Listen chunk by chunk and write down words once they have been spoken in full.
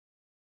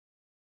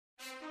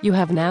You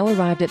have now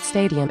arrived at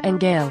Stadium and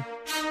Gale.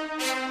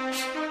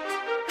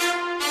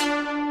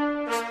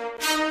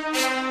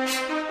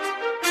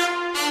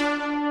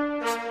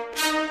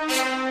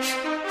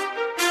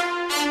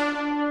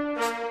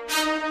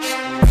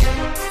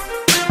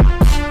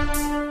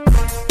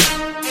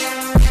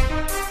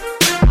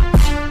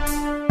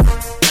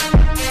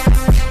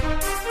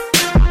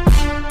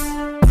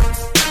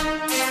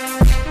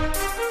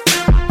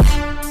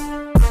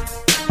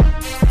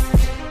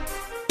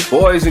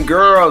 Boys and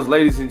girls,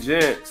 ladies and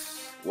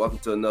gents, welcome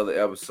to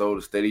another episode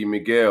of Stadium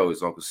Miguel.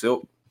 It's Uncle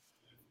Silk.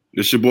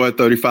 This your boy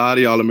 35,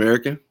 the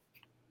All-American.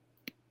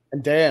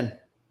 And Dan.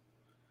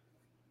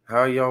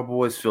 How y'all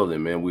boys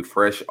feeling, man? We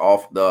fresh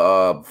off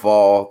the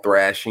fall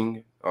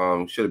thrashing.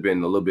 Should have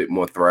been a little bit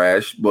more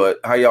thrash, but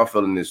how y'all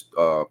feeling this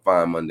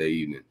fine Monday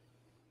evening?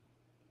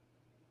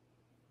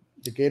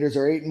 The Gators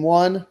are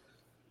 8-1,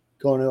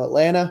 going to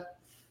Atlanta.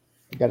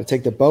 I got to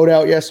take the boat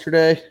out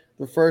yesterday.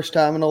 The first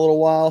time in a little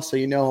while, so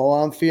you know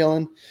how I'm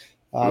feeling.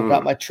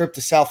 Got my trip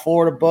to South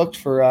Florida booked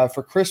for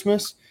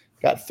Christmas.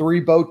 Got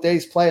 3 boat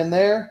days playing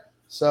there,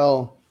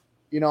 so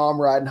you know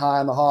I'm riding high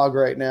on the hog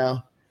right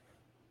now.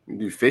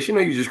 You fishing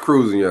or you just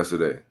cruising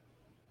yesterday?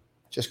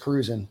 Just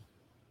cruising.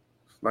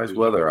 Nice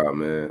weather out,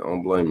 man. I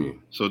don't blame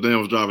you. So Dan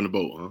was driving the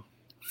boat, huh?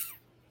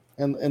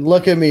 And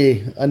look at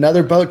me,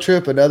 another boat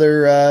trip,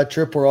 another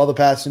trip where all the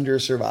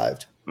passengers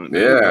survived.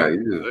 There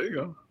you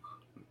go.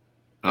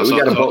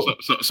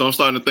 So I'm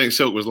starting to think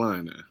Silk was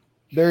lying there.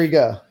 There you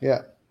go.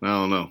 Yeah. I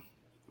don't know.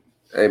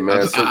 Hey man,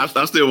 I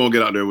still won't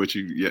get out there with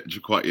you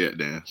quite yet,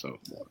 Dan. So.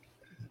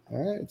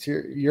 All right,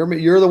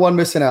 you're the one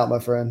missing out, my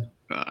friend.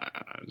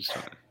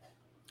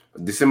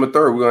 December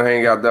 3rd, we're gonna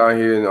hang out down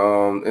here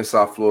in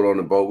South Florida on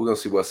the boat. We're gonna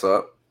see what's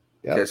up,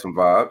 catch some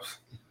vibes.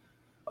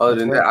 Other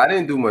than that, I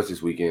didn't do much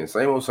this weekend.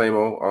 Same old.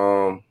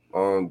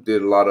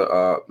 Did a lot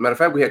of matter of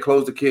fact, we had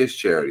closed the kids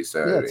charity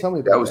Saturday. Yeah, tell me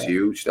about that. That was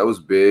huge. That was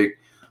big.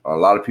 A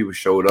lot of people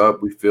showed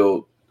up. We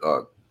filled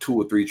 2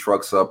 or 3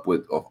 trucks up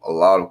with a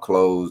lot of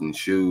clothes and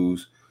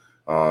shoes,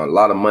 a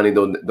lot of money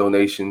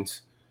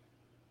donations.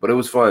 But it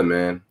was fun,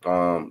 man.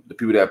 The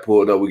people that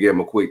pulled up, we gave them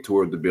a quick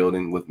tour of the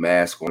building with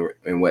masks on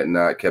and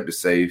whatnot, kept it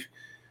safe.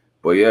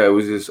 But, yeah, it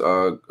was just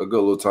a good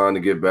little time to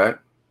give back.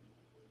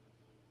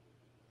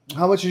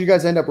 How much did you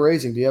guys end up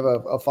raising? Do you have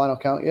a final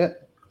count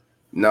yet?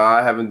 No,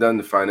 I haven't done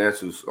the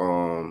financials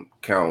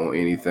count on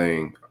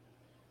anything.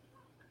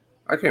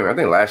 I can't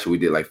remember. I think last year we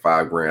did like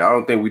 $5,000. I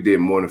don't think we did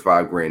more than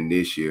 $5,000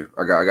 this year.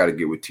 I got to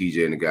get with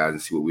TJ and the guys and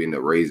see what we end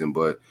up raising.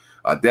 But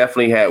I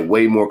definitely had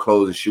way more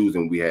clothes and shoes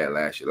than we had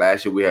last year.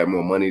 Last year we had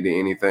more money than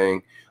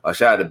anything.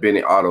 Shout out to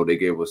Bennett Auto. They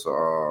gave us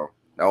not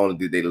only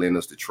did they lend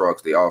us the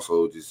trucks, they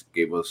also just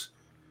gave us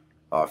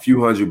a few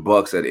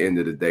 $100 at the end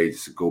of the day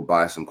just to go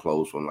buy some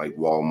clothes from like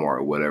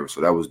Walmart or whatever.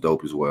 So that was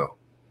dope as well.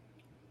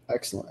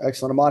 Excellent.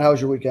 Ahmad, how was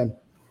your weekend?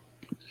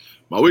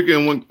 My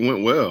weekend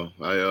went well.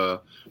 I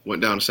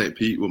went down to St.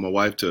 Pete with my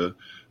wife to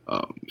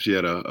she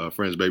had a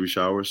friend's baby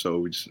shower, so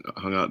we just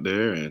hung out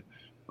there and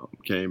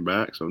came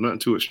back. So nothing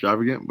too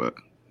extravagant, but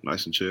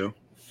nice and chill.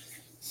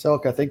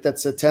 Silk, I think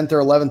that's the 10th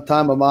or 11th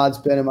time Ahmad's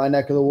been in my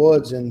neck of the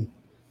woods, and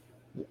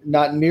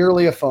not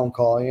nearly a phone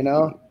call, you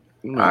know?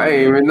 I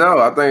ain't even know.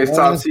 I think it's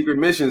top secret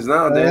missions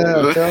now, Dan.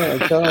 I'm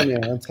telling you.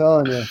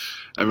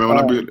 I mean, when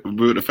I be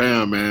with the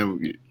fam,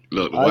 man,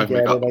 look, the wife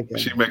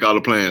she make all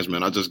the plans,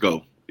 man. I just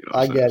go. You know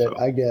I get it.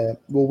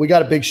 Well, we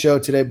got a big show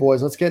today,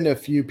 boys. Let's get into a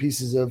few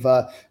pieces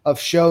of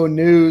show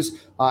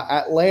news.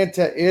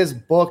 Atlanta is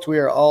booked. We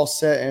are all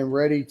set and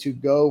ready to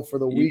go for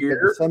the week of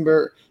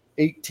December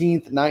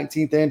 18th,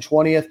 19th, and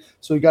 20th.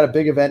 So we got a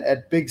big event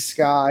at Big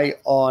Sky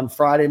on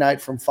Friday night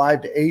from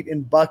 5 to 8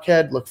 in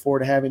Buckhead. Look forward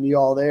to having you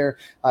all there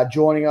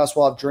joining us.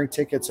 We'll have drink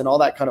tickets and all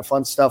that kind of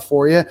fun stuff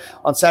for you.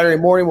 On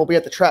Saturday morning, we'll be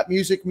at the Trap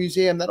Music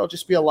Museum. That'll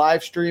just be a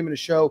live stream and a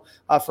show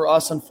for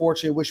us.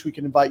 Unfortunately, wish we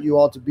could invite you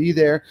all to be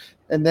there.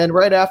 And then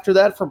right after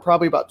that, from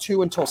probably about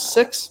 2 until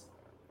 6,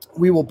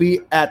 we will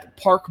be at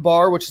Park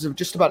Bar, which is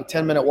just about a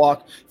 10-minute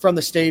walk from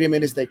the stadium.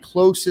 It is the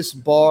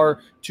closest bar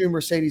to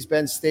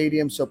Mercedes-Benz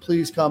Stadium, so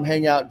please come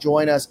hang out,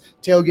 join us.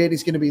 Tailgating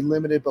is going to be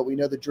limited, but we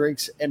know the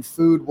drinks and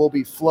food will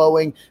be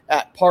flowing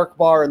at Park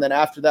Bar. And then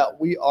after that,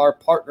 we are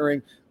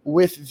partnering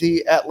with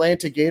the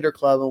Atlanta Gator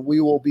Club, and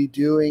we will be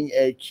doing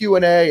a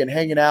Q&A and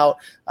hanging out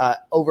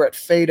over at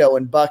Fado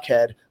in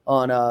Buckhead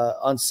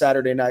on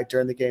Saturday night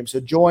during the game. So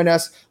join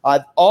us.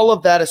 All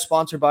of that is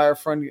sponsored by our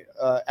friend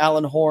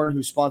Alan Horn,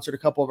 who sponsored a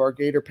couple of our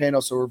Gator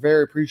panels, so we're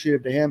very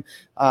appreciative to him.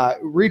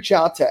 Reach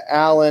out to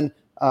Alan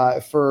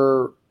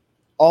for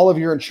all of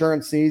your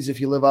insurance needs.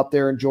 If you live up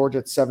there in Georgia,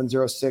 it's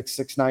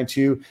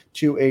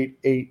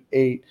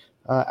 706-692-2888.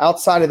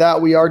 Outside of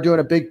that, we are doing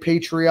a big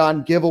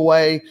Patreon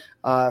giveaway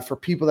for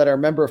people that are a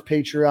member of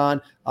Patreon.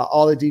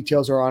 All the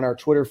details are on our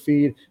Twitter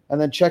feed. And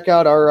then check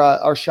out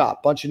our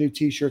shop. Bunch of new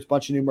T-shirts,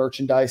 bunch of new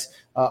merchandise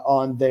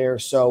on there.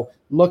 So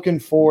looking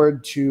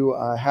forward to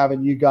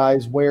having you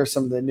guys wear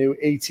some of the new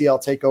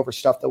ATL Takeover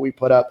stuff that we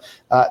put up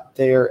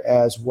there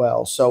as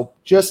well. So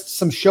just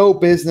some show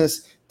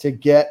business to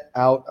get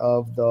out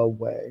of the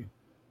way.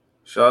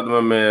 Shout out to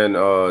my man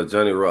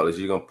Johnny Rutledge.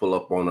 He's gonna pull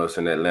up on us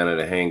in Atlanta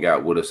to hang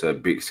out with us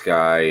at Big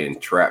Sky and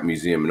Trap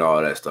Museum and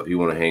all that stuff. He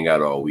want to hang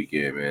out all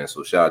weekend, man.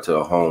 So shout out to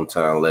a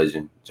hometown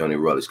legend, Johnny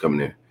Rutledge, coming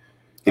in.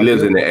 He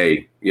lives in the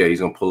A. Yeah, he's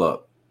gonna pull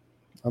up.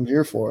 I'm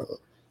here for it.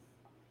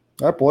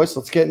 All right, boys,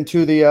 let's get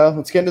into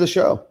the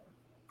show.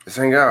 Let's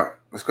hang out.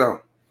 Let's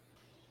go.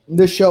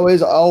 This show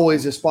is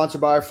always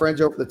sponsored by our friends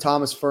over at the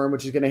Thomas Firm,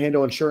 which is going to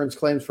handle insurance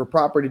claims for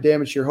property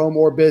damage to your home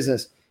or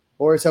business.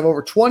 Lawyers have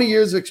over 20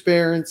 years of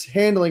experience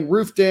handling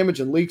roof damage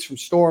and leaks from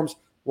storms,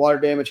 water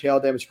damage, hail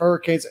damage,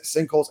 hurricanes,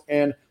 sinkholes,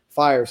 and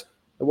fires.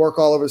 They work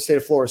all over the state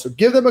of Florida. So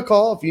give them a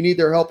call if you need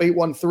their help,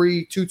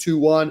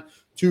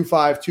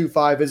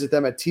 813-221-2525. Visit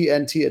them at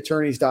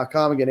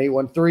tntattorneys.com. Again,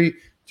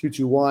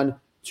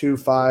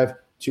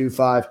 813-221-2525.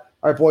 All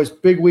right, boys,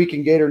 big week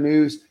in Gator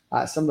news.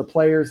 Some of the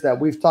players that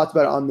we've talked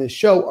about on this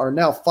show are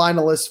now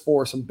finalists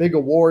for some big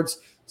awards.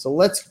 So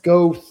let's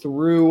go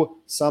through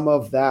some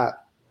of that.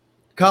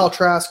 Kyle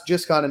Trask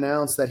just got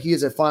announced that he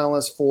is a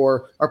semifinalist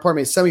for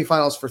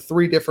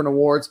 3 different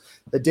awards: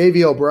 the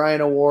Davey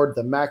O'Brien Award,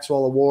 the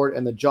Maxwell Award,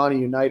 and the Johnny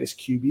Unitas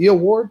QB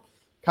Award.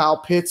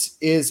 Kyle Pitts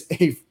is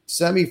a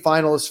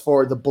semifinalist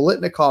for the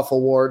Bolitnikoff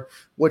Award,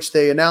 which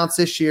they announced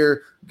this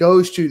year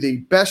goes to the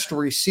best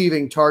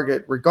receiving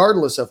target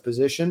regardless of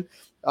position.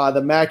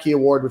 The Mackey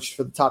Award, which is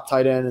for the top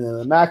tight end, and then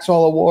the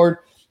Maxwell Award.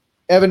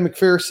 Evan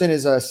McPherson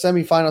is a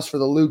semifinalist for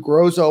the Lou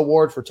Groza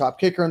Award for top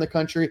kicker in the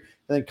country.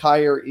 And then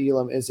Kyer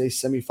Elam is a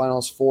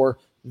semifinalist for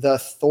the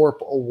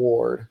Thorpe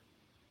Award.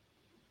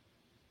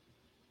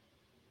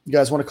 You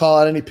guys want to call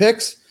out any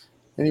picks?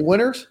 Any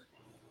winners?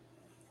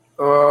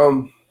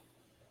 I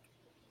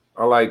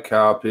like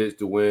Kyle Pitts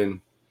to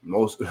win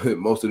most of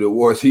the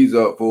awards he's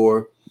up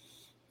for.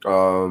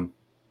 I've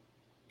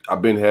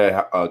been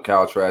had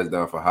Kyle Trask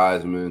down for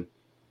Heisman.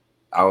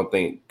 I don't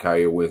think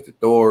Kyer wins the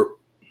Thorpe.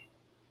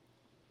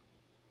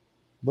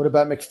 What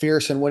about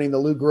McPherson winning the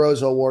Lou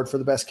Groza Award for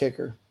the best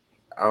kicker?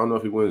 I don't know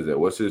if he wins that.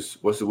 What's this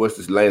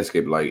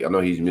landscape like? I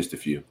know he's missed a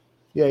few.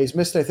 Yeah, he's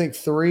missed, I think,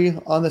 3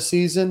 on the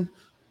season.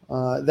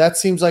 That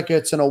seems like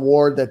it's an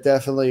award that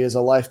definitely is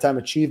a lifetime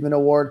achievement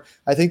award.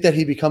 I think that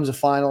he becomes a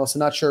finalist. I'm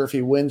not sure if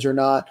he wins or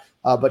not,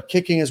 but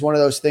kicking is one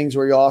of those things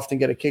where you often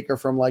get a kicker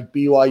from like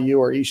BYU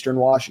or Eastern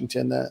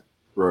Washington that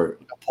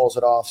pulls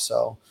it off.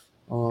 So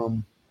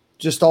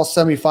just all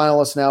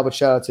semifinalists now, but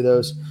shout out to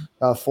those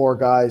 4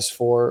 guys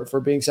for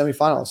being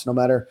semifinalists. No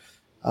matter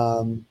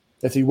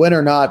if you win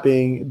or not,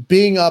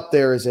 being up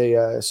there is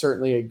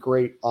certainly a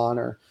great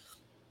honor.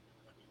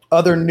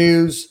 Other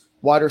news: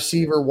 wide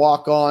receiver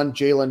walk-on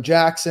Jalen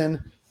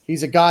Jackson.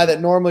 He's a guy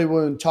that normally we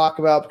wouldn't talk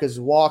about because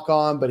he's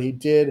walk-on, but he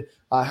did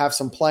have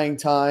some playing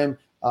time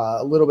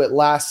a little bit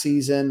last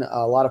season.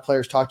 A lot of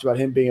players talked about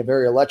him being a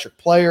very electric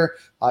player,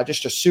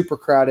 just a super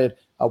crowded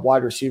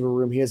wide receiver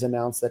room. He has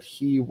announced that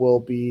he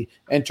will be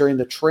entering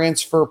the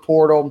transfer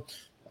portal.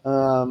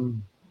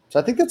 So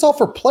I think that's all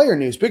for player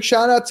news. Big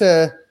shout out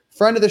to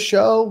friend of the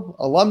show,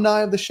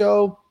 alumni of the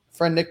show,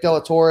 friend Nick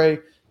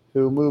Delatorre,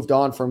 who moved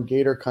on from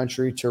Gator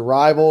Country to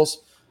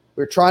Rivals.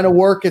 We're trying to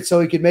work it so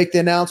he could make the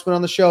announcement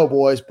on the show,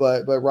 boys,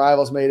 but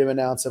Rivals made him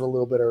announce it a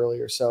little bit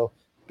earlier. So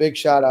big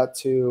shout out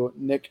to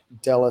Nick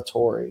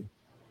Delatorre.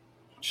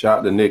 Shout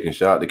out to Nick and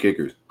shout out to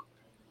kickers.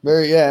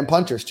 And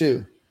punters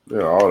too.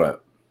 Yeah, all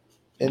that.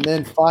 And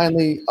then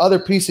finally, other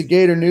piece of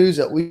Gator news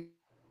that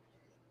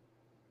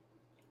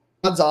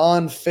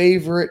odds-on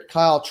favorite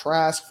Kyle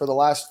Trask for the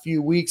last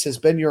few weeks has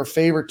been your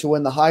favorite to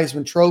win the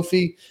Heisman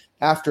Trophy.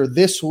 After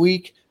this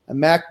week,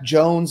 Mac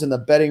Jones and the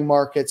betting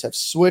markets have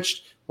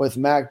switched, with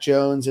Mac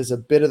Jones as a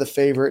bit of the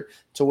favorite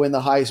to win the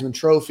Heisman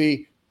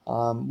Trophy.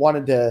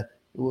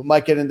 We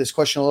might get into this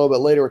question a little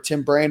bit later with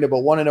Tim Brandon, but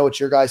want to know what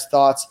your guys'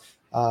 thoughts.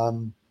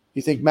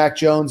 You think Mac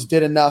Jones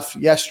did enough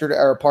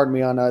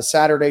on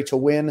Saturday to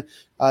win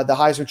the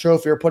Heisman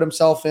Trophy, or put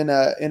himself in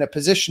a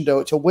position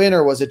to win,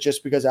 or was it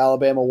just because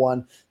Alabama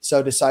won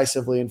so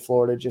decisively and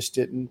Florida just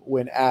didn't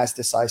win as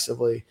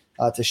decisively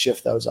to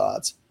shift those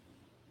odds?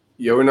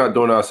 Yeah, we're not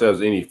doing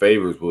ourselves any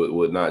favors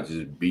with not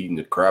just beating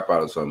the crap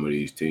out of some of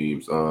these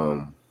teams.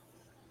 I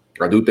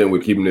do think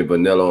we're keeping it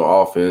vanilla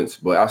on offense,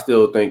 but I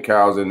still think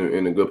Kyle's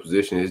in a good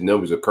position. His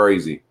numbers are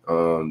crazy.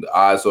 The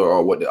odds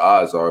are what the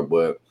odds are,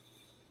 but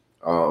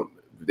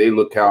they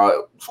look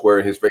Kyle square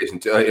in his face and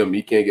tell him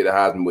he can't get a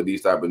Heisman with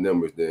these type of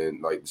numbers,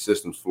 then like the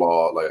system's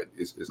flawed. Like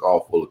it's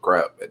all full of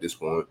crap at this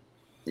point.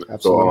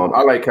 Absolutely. So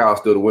I like Kyle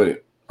still to win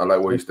it. I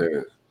like where he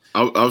stands.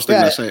 I was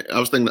thinking the same.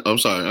 I'm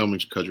sorry, I don't mean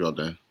to cut you off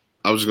there.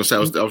 I was just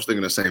gonna say I was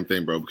thinking the same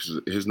thing, bro,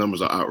 because his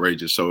numbers are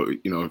outrageous. So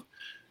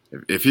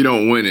if you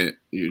don't win it,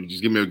 you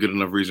just give me a good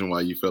enough reason why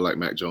you feel like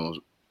Mac Jones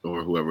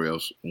or whoever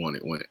else win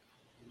it.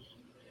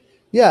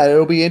 Yeah,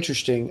 it'll be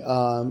interesting.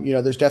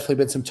 There's definitely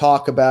been some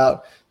talk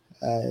about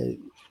the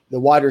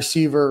wide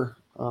receiver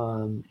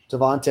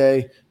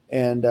Devontae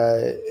and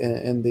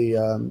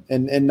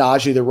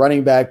Najee, the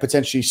running back,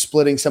 potentially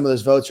splitting some of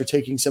those votes or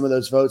taking some of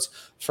those votes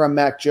from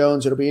Mac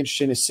Jones. It'll be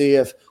interesting to see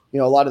if a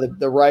lot of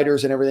the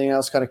writers and everything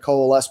else kind of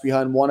coalesce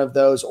behind one of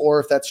those, or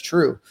if that's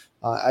true.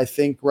 I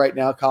think right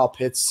now Kyle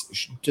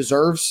Pitts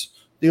deserves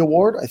the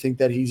award. I think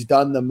that he's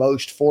done the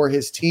most for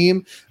his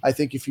team. I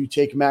think if you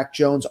take Mac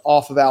Jones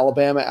off of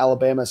Alabama,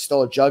 Alabama is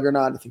still a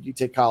juggernaut. I think you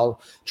take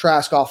Kyle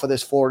Trask off of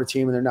this Florida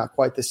team, and they're not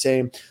quite the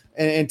same.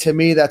 And to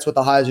me, that's what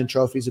the Heisman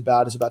Trophy is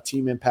about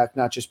team impact,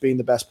 not just being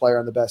the best player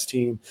on the best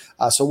team.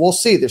 So we'll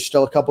see. There's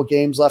still a couple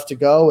games left to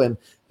go, and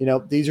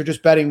these are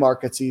just betting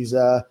markets.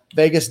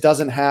 Vegas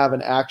doesn't have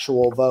an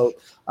actual vote.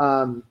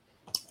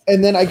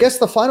 And then I guess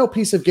the final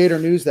piece of Gator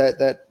news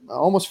that I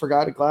almost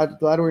forgot. Glad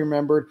we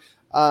remembered.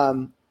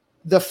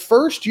 The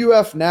first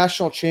UF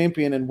national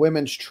champion in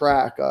women's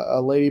track, a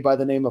lady by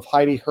the name of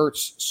Heidi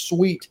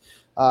Hertz-Sweet,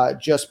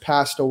 just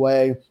passed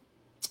away.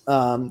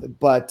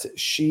 But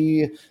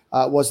she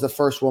was the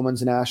first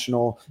women's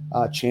national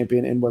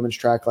champion in women's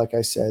track, like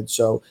I said.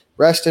 So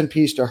rest in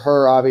peace to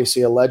her,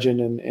 obviously a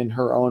legend in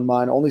her own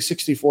mind, only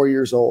 64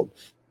 years old.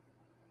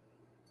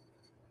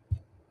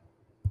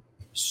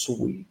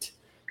 Sweet.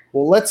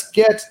 Well, let's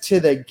get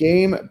to the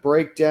game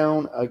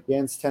breakdown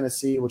against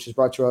Tennessee, which is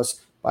brought to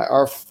us by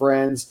our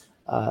friends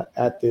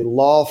at the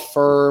law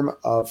firm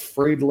of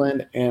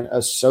Friedland and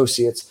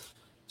Associates.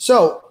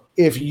 So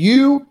if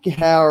you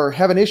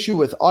have an issue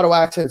with auto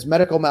accidents,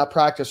 medical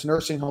malpractice,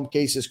 nursing home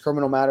cases,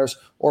 criminal matters,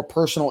 or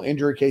personal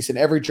injury case in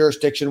every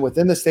jurisdiction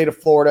within the state of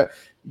Florida,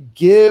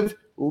 give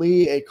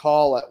Lee a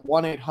call at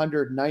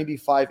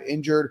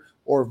 1-800-95-INJURED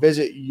or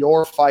visit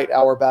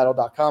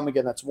yourfightourbattle.com.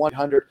 Again, that's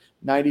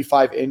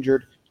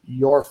 1-800-95-INJURED,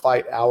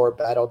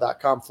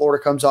 yourfightourbattle.com.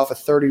 Florida comes off a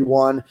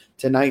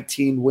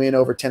 31-19 win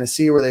over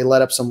Tennessee, where they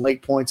let up some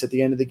late points at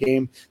the end of the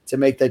game to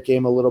make that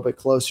game a little bit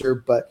closer.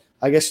 But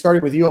I guess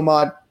starting with you,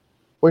 Ahmad,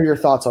 what are your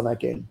thoughts on that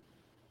game?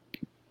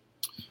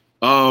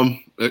 I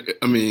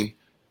mean,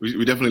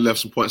 we definitely left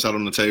some points out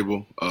on the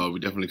table. We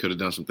definitely could have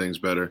done some things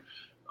better.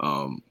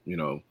 I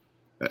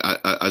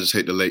just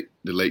hate the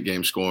late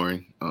game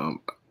scoring.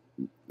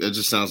 It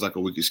just sounds like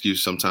a weak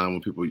excuse sometimes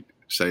when people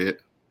say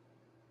it.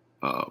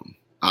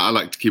 I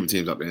like to keep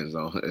teams out the end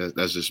zone.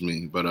 That's just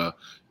me. But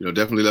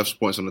definitely left some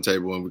points on the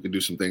table, and we could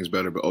do some things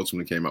better. But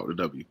ultimately came out with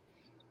a W.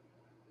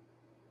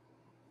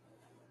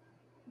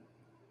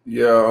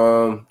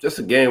 Yeah, just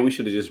a game we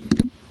should have just.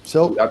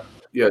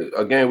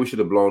 Again, we should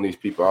have blown these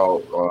people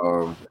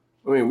out.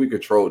 We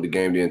controlled the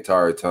game the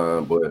entire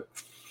time, but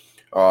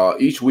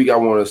each week I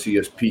want to see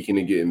us peaking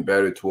and getting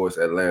better towards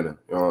Atlanta.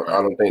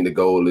 I don't think the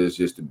goal is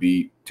just to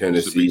beat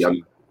Tennessee.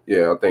 I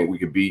think we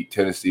could beat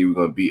Tennessee. We're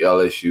going to beat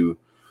LSU,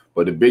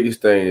 but the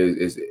biggest thing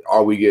is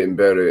are we getting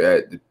better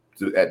at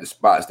the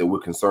spots that we're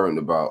concerned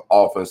about?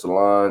 Offensive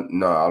line?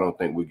 No, I don't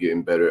think we're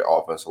getting better at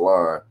offensive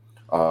line.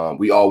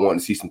 We all want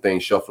to see some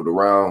things shuffled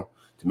around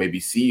to maybe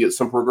see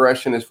some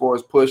progression as far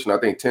as push. And I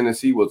think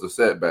Tennessee was a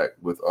setback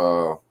with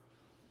the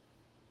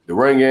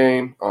run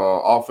game,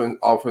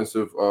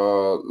 offensive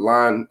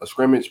line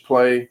scrimmage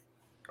play.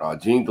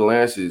 Gene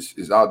Delance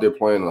is out there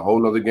playing a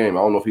whole other game.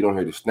 I don't know if he don't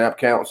hear the snap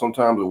count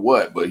sometimes or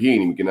what, but he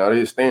ain't even getting out of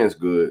his stance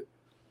good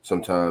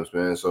sometimes,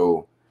 man.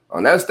 So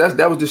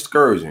that was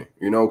discouraging.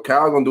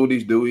 Kyle gonna do what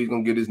he's doing. He's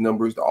gonna get his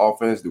numbers, the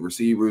offense, the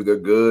receivers, they're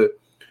good.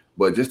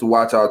 But just to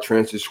watch our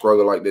trenches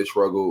struggle like they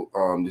struggled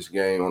this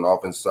game on the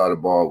offensive side of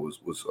the ball was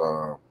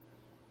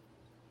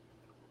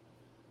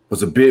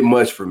a bit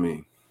much for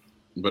me.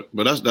 But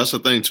that's the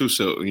thing too.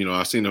 So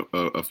I've seen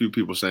a few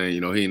people saying he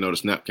didn't know the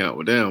snap count.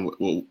 Well, damn.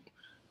 Well,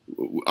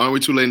 aren't we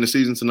too late in the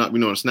season to not be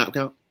knowing the snap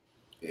count?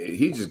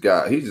 He's just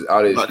out of his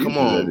come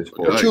on. at this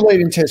point. Too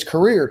late into his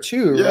career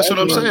too. Yeah, that's what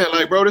I'm saying.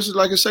 Like, bro, this is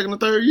like his second or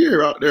third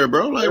year out there,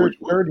 bro. Like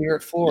third year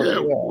at Florida. Yeah.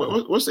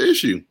 What's the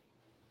issue?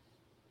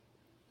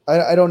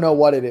 I don't know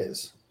what it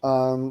is.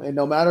 And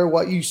no matter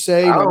what you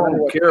say, I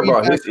don't care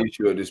about his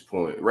issue at this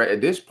point. Right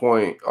at this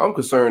point, I'm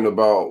concerned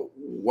about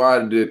why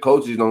the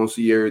coaches don't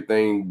see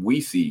everything we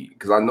see,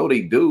 because I know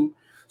they do.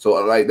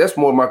 So that's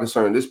more my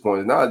concern at this point.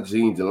 It's not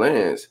Gene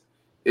Delance.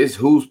 It's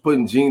who's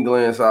putting Gene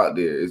Delance out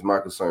there is my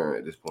concern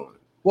at this point.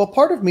 Well,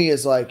 part of me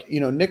is Nick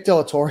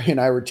Delatorre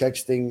and I were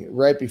texting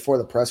right before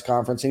the press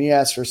conference, and he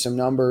asked for some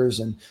numbers,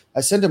 and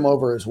I sent him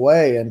over his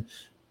way. And,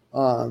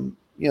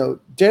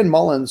 Dan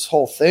Mullen's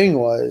whole thing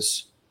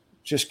was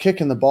just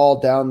kicking the ball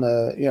down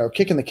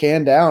kicking the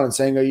can down and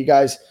saying, you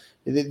guys,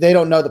 they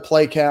don't know the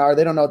play count, or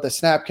they don't know what the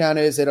snap count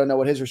is. They don't know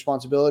what his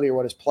responsibility or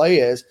what his play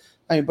is.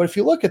 But if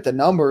you look at the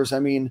numbers,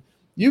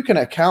 you can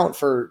account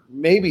for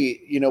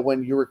maybe,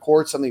 when you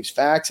record some of these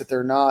facts that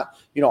they're not,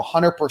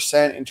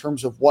 100% in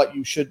terms of what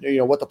you should,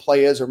 what the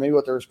play is or maybe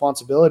what the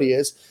responsibility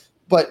is.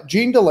 But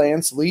Gene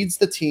Delance leads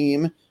the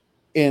team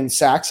in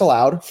sacks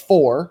allowed,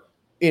 4,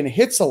 in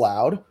hits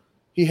allowed.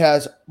 He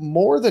has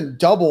more than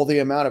double the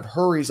amount of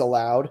hurries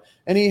allowed,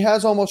 and he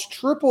has almost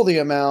triple the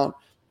amount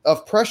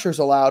of pressures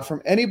allowed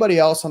from anybody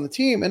else on the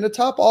team. And to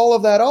top all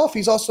of that off,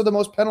 he's also the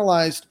most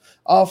penalized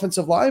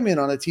offensive lineman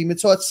on the team. And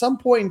so at some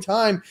point in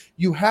time,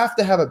 you have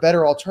to have a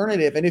better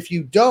alternative. And if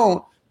you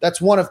don't, that's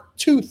one of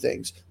two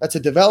things. That's a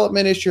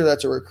development issue,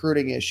 that's a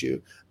recruiting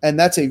issue. And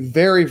that's a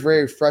very,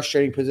 very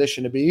frustrating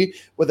position to be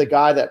with a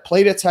guy that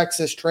played at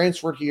Texas,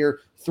 transferred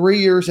here, 3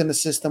 years in the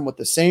system with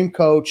the same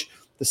coach,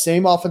 the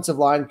same offensive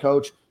line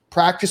coach,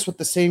 practiced with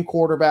the same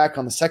quarterback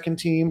on the second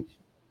team,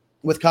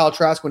 with Kyle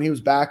Trask when he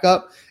was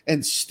backup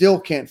and still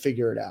can't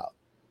figure it out.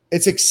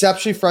 It's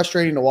exceptionally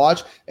frustrating to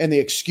watch. And the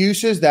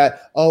excuses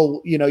that,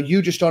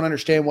 you just don't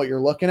understand what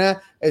you're looking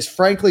at is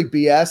frankly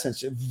BS. And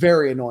it's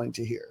very annoying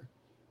to hear.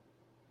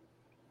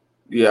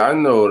 Yeah, I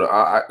know.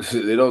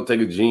 They don't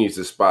take a genius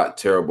to spot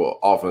terrible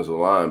offensive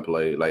line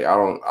play. Like I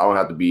don't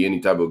have to be any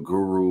type of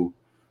guru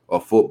or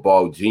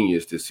football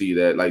genius to see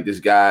that. Like this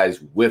guy's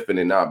whiffing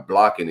and not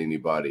blocking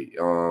anybody.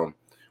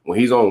 When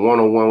he's on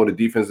one-on-one with a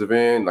defensive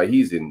end, like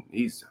he's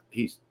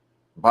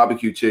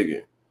barbecue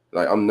chicken.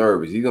 Like I'm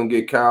nervous. He's gonna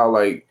get Kyle.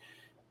 Like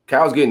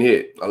Kyle's getting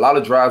hit. A lot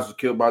of drives was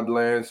killed by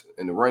DeLance.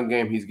 In the run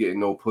game, he's getting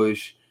no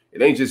push.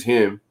 It ain't just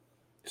him.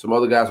 Some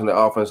other guys on the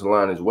offensive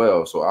line as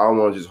well. So I don't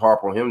want to just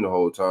harp on him the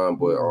whole time.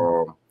 But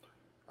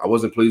I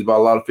wasn't pleased by a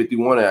lot of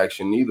 51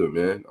 action either,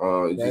 man.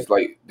 It's just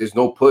like there's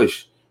no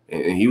push.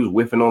 And he was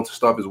whiffing onto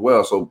stuff as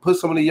well. So put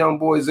some of the young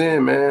boys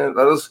in, man.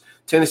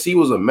 Tennessee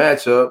was a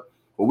matchup,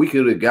 but we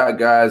could have got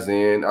guys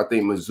in. I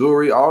think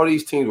Missouri, all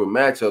these teams were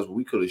matchups, but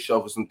we could have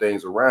shuffled some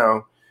things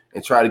around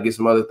and try to get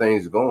some other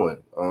things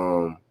going.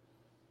 You're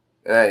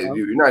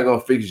not going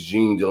to fix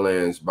Gene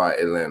DeLance by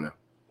Atlanta.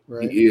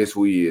 Right. He is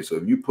who he is. So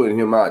if you put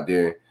him out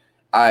there,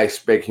 I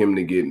expect him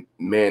to get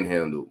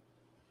manhandled.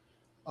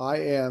 I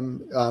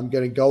am going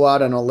to go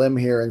out on a limb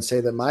here and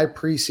say that my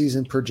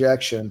preseason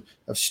projection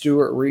of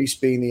Stuart Reese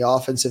being the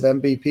offensive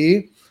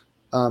MVP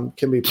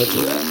can be put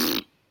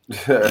to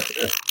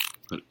rest.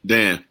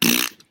 Dan.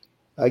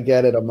 I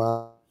get it,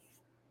 Ahmad.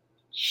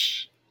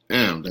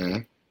 Damn,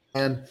 Dan.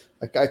 And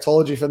like I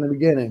told you from the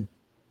beginning,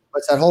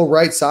 it's that whole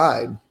right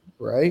side,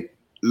 right?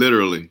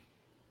 Literally.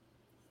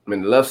 I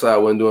mean, the left side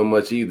wasn't doing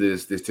much either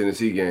this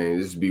Tennessee game.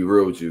 Just to be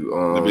real with you.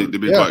 To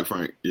be quite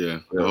frank, yeah.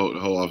 The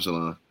whole offensive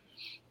line.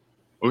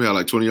 We had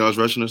like 20 yards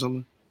rushing or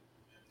something?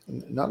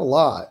 Not a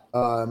lot.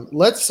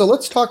 Let's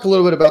talk a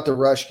little bit about the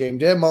rush game.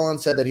 Dan Mullen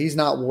said that he's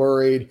not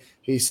worried.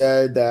 He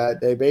said that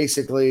they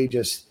basically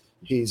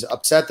he's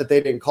upset that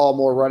they didn't call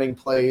more running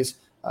plays.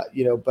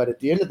 But at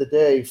the end of the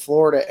day,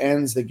 Florida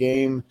ends the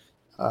game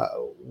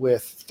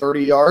with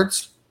 30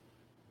 yards.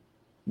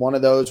 One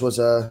of those was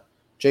a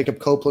Jacob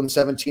Copeland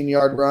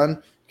 17-yard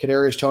run.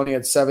 Kadarius Toney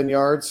had 7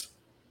 yards.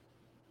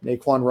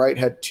 Naquan Wright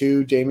had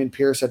 2. Damian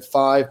Pierce had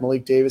 5.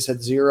 Malik Davis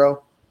had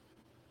 0.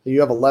 You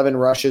have 11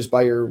 rushes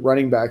by your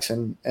running backs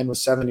and with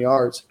 7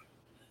 yards.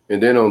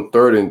 And then on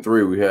 3rd and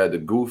 3, we had the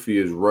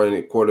goofiest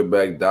running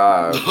quarterback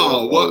dive.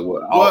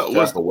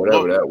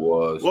 Whatever that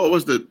was. What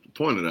was the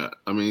point of that?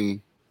 I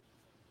mean,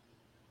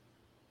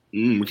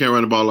 we can't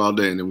run the ball all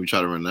day, and then we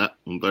try to run that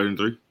on 3rd and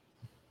 3.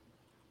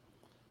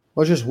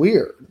 Well, it's just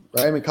weird,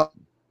 right? I mean,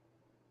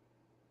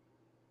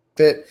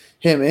 fit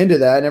him into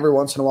that, and every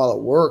once in a while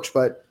it works.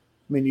 But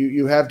I mean,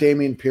 you have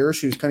Damian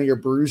Pierce, who's kind of your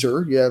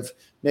bruiser. You have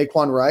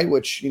Naquan Wright,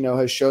 which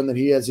has shown that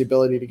he has the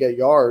ability to get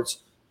yards.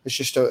 It's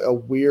just a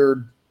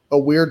weird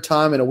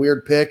time and a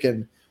weird pick,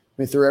 and I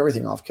mean, threw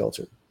everything off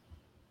kilter.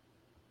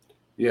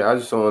 Yeah, I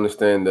just don't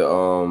understand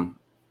the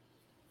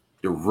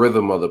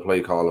rhythm of the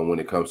play calling when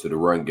it comes to the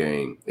run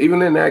game.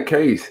 Even in that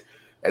case,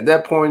 at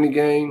that point in the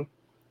game,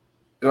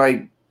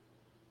 like,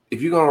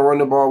 if you're gonna run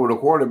the ball with a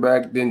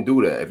quarterback, then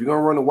do that. If you're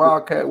gonna run the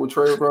Wildcat with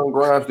Trayvon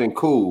Grimes, then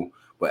cool.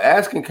 But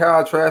asking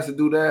Kyle Trask to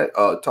do that,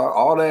 talk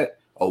all that,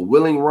 a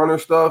willing runner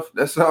stuff,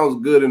 that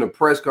sounds good in a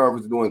press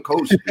conference doing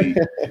coach speak,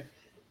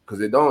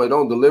 because it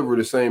don't deliver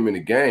the same in the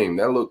game.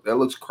 That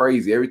looks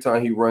crazy every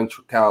time he runs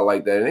Kyle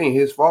like that. It ain't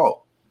his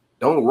fault.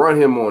 Don't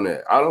run him on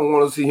that. I don't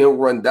want to see him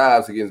run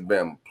dives against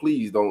Bama.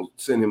 Please don't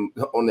send him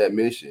on that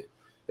mission.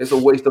 It's a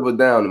waste of a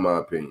down, in my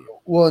opinion.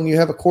 Well, and you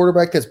have a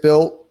quarterback that's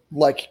built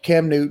like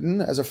Cam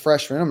Newton as a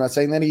freshman. I'm not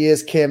saying that he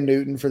is Cam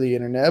Newton for the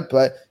internet,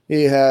 but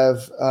you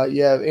have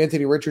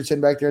Anthony Richardson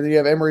back there. Then you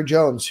have Emory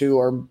Jones, who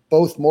are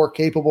both more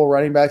capable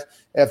running backs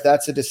if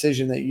that's a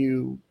decision that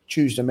you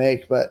choose to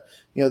make. But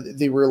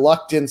the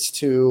reluctance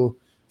to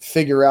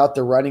figure out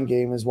the running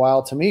game is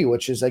wild to me,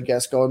 which is, I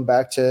guess, going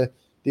back to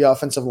the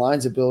offensive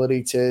line's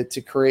ability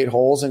to create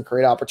holes and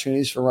create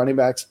opportunities for running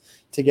backs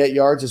to get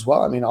yards as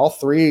well. I mean, all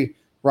 3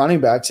 running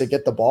backs that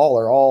get the ball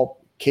are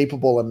all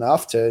capable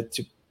enough to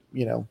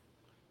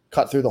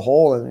cut through the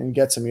hole and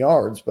get some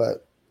yards.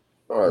 But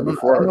all right, I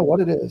don't know what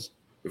it is.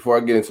 Before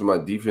I get into my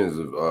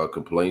defensive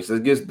complaints,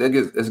 let's get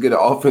the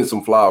offense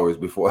some flowers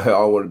before I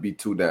don't want to be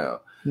too down.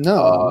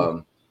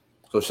 No.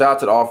 So shout out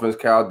to the offense.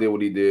 Cal did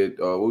what he did.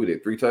 What we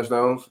did, 3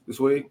 touchdowns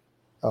this week?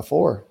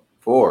 4.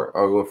 4.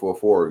 I'm going for a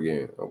 4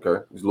 again.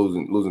 Okay, he's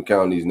losing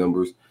count these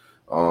numbers.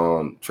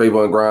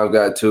 Trayvon Grimes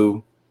got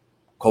 2.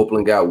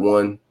 Copeland got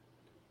 1.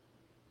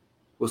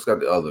 What's got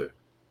the other?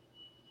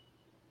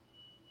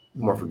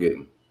 Who am I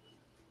forgetting?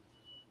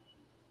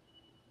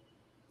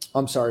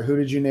 I'm sorry. Who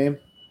did you name?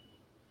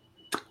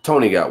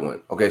 Tony got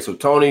 1. Okay, so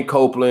Tony,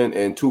 Copeland,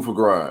 and 2 for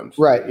Grimes.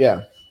 Right.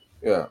 Yeah.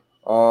 Yeah.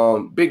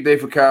 Big day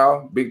for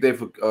Cal. Big day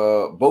for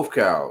both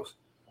Cals.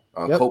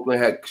 Yep.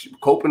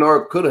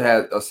 Copeland could have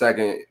had a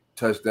second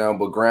touchdown,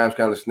 but Grimes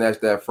kind of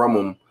snatched that from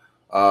him.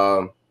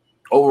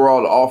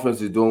 Overall, the offense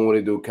is doing what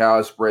they do. Cal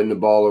is spreading the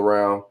ball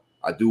around.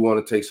 I do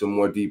want to take some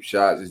more deep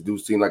shots. It do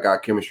seem like our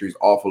chemistry is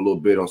off a little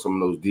bit on some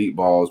of those deep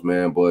balls,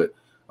 man. But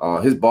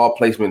his ball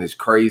placement is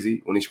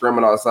crazy. When he's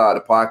screaming outside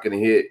the pocket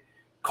and hit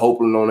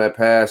Copeland on that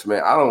pass,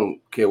 man, I don't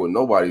care what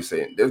nobody's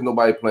saying. There's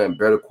nobody playing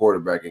better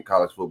quarterback in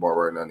college football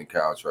right now than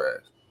Kyle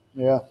Trask.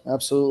 Yeah,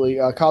 absolutely.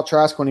 Kyle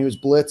Trask, when he was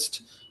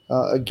blitzed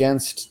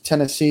against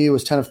Tennessee,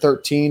 was 10 of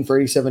 13 for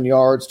 87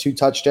 yards, 2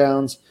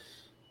 touchdowns.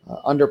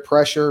 Under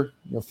pressure,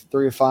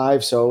 3 of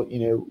 5.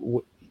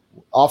 So,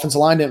 offensive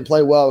line didn't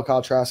play well.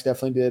 Kyle Trask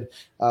definitely did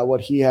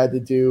what he had to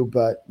do.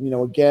 But,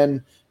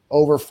 again,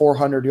 over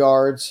 400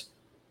 yards.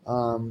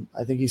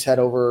 I think he's had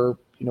over,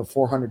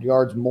 400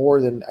 yards more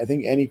than I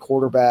think any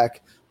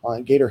quarterback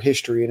in Gator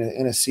history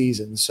in a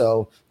season.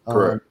 So,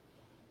 correct.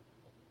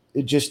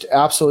 It just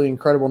absolutely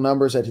incredible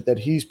numbers that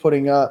he's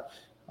putting up.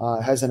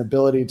 Has an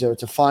ability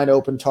to find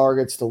open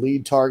targets, to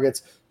lead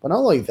targets. But not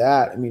only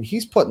that, I mean,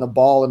 he's putting the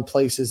ball in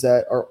places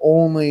that are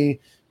only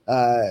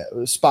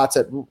spots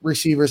that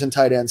receivers and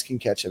tight ends can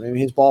catch him. I mean,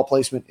 his ball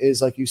placement is,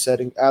 like you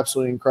said,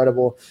 absolutely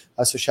incredible.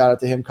 So shout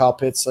out to him. Kyle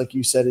Pitts, like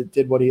you said, it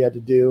did what he had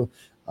to do.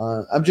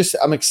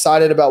 I'm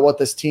excited about what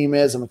this team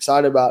is. I'm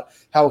excited about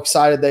how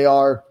excited they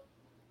are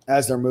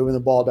as they're moving the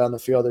ball down the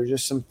field. There's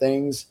just some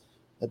things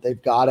that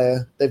they've got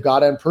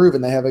to improve,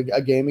 and they have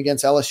a game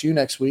against LSU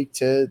next week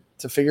to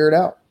figure it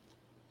out.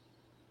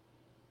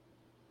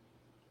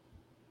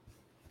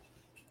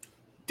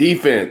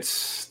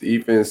 Defense.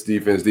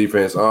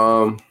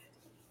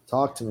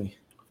 Talk to me.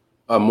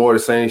 More the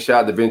same.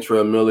 Shot to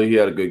Ventrell Miller. He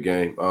had a good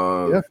game.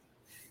 Yeah.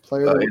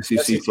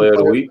 SEC Player of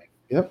the Week.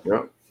 Yep.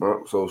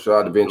 So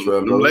shout out to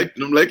Ventrell Miller.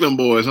 Them Lakeland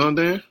boys, huh,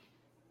 Dan?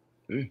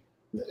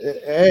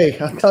 Hey,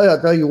 I'll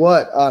tell you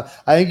what.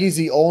 I think he's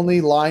the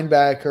only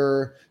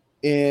linebacker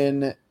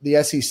in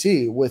the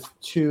SEC with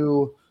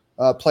 2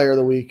 Player of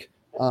the Week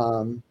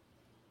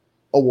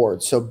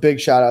awards. So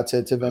big shout out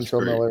to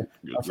Ventrell Miller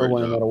for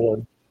winning that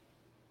award.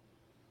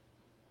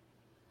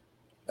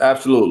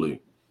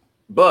 Absolutely.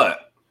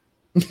 But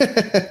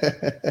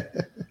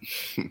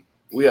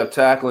we have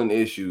tackling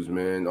issues,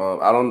 man.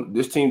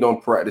 This team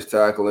don't practice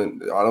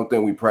tackling. I don't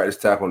think we practice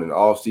tackling in the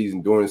off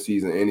season, during the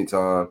season,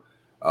 anytime.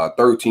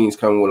 13's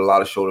coming with a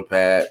lot of shoulder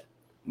pad,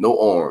 no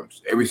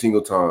arms every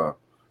single time.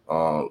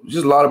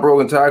 Just a lot of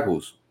broken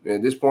tackles. And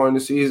at this point in the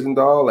season,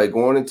 dog, like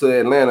going into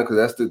Atlanta,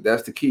 because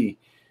that's the key.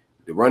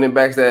 The running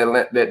backs that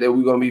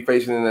we're gonna be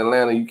facing in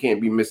Atlanta, you can't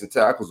be missing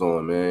tackles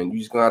on, man. You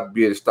just gonna have to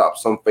be able to stop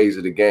some phase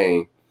of the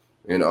game.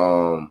 And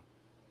I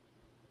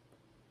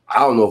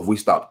don't know if we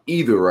stop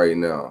either right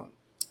now.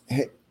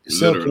 Hey,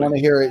 Silk, you want to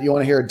hear it? You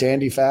want to hear a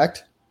dandy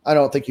fact? I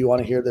don't think you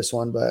want to hear this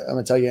one, but I'm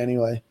gonna tell you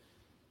anyway.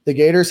 The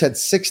Gators had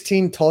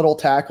 16 total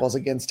tackles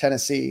against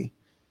Tennessee.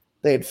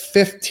 They had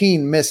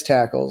 15 missed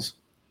tackles.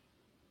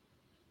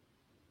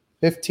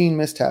 15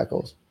 missed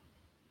tackles.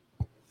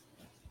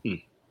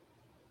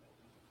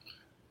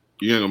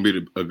 You ain't gonna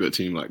beat a good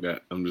team like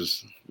that. I'm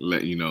just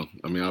letting you know.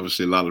 I mean,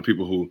 obviously, a lot of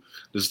people who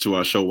listen to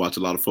our show watch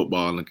a lot of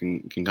football and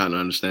can kind of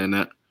understand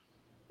that.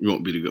 You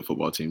won't beat a good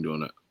football team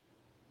doing that.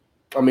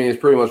 I mean, it's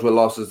pretty much what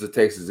lost us to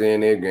Texas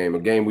A&M game, a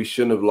game we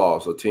shouldn't have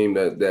lost, a team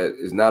that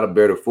is not a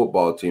better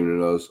football team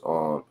than us.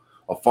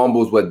 A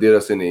fumble is what did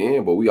us in the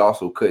end, but we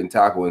also couldn't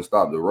tackle and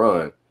stop the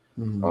run.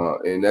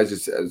 Mm-hmm. And that's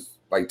just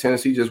like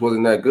Tennessee just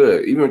wasn't that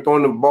good. Even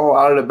throwing the ball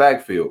out of the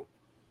backfield,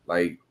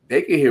 like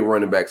they could hit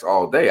running backs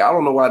all day. I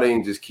don't know why they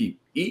didn't just keep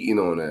eating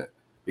on that,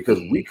 because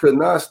we could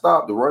not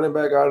stop the running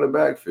back out of the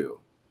backfield.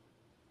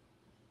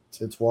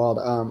 It's wild.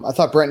 I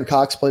thought Brenton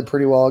Cox played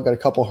pretty well. Got a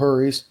couple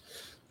hurries.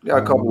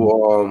 Got a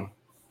couple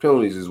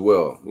penalties as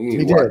well. He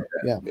did.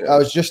 Yeah. I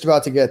was just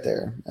about to get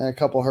there. And a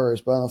couple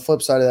hurries. But on the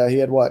flip side of that, he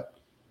had what?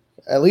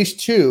 At least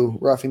 2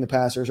 roughing the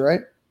passers,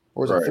 right?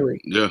 Or was it 3?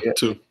 Yeah,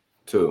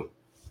 2.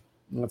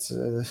 That's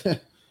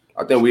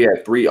I think we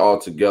had 3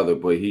 altogether,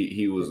 but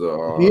he was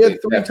he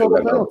had 3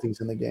 total penalties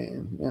in the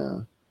game.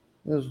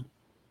 Yeah. It was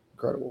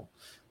incredible.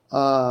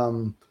 How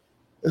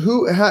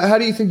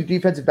do you think the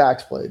defensive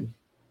backs played?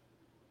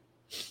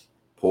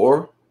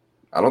 Poor.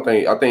 I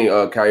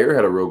think Kyer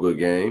had a real good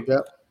game.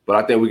 Yep. But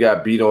I think we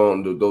got beat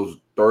on those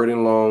 3rd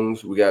and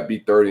longs. We got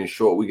beat 3rd and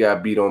short. We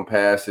got beat on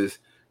passes.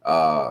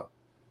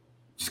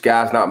 Just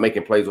guys not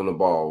making plays on the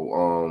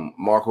ball.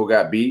 Marco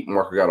got beat.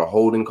 Marco got a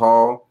holding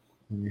call.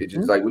 Mm-hmm. It's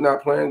just like we're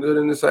not playing good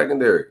in the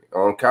secondary.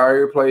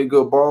 Kyer played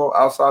good ball.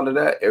 Outside of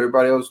that,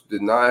 everybody else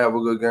did not have a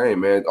good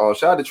game, man.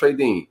 Shout out to Trey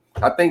Dean.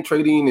 I think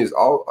Trey Dean is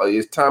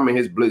timing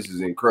his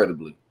blitzes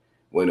incredibly.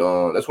 When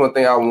that's one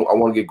thing I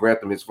want to get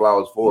Grantham his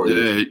flowers for.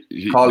 Yeah,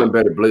 calling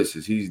better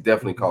blitzes. He's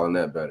definitely calling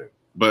that better.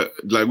 But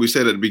like we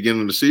said at the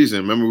beginning of the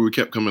season, remember we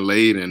kept coming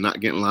late and not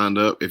getting lined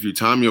up. If you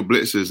time your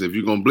blitzes, if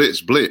you're gonna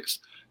blitz.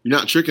 You're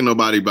not tricking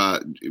nobody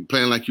by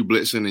playing like you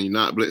blitzing and you're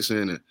not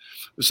blitzing. And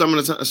some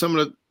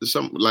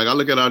like I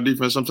look at our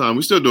defense sometimes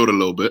we still do it a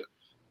little bit.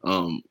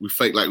 We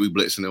fake like we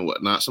blitzing and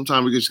whatnot.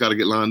 Sometimes we just got to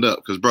get lined up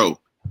because, bro,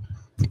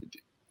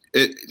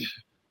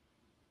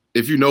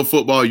 if you know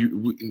football,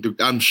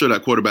 I'm sure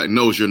that quarterback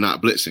knows you're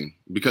not blitzing,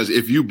 because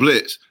if you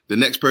blitz, the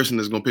next person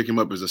that's going to pick him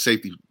up is a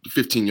safety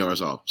 15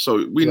 yards off.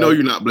 So we know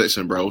you're not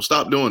blitzing, bro.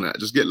 Stop doing that.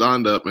 Just get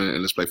lined up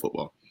and let's play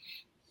football.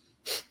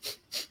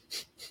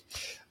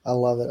 I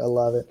love it. I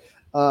love it.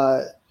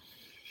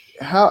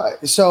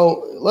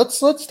 So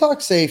let's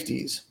talk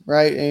safeties,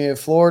 right? And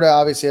Florida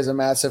obviously has a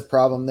massive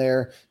problem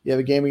there. You have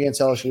a game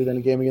against LSU, then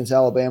a game against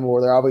Alabama,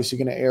 where they're obviously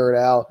going to air it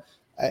out.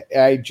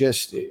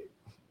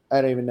 I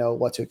don't even know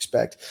what to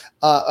expect.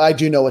 I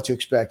do know what to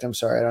expect. I'm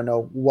sorry. I don't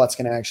know what's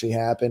going to actually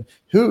happen.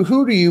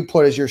 Who do you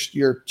put as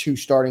your two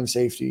starting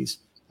safeties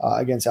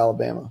against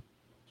Alabama?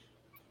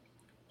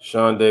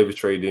 Sean Davis,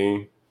 Trey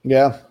Dean.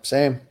 Yeah,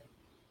 same.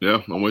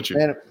 Yeah, I'm with you.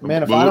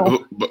 Man,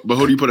 but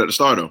who do you put at the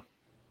start, though?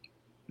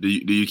 Do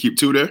you keep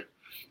two there?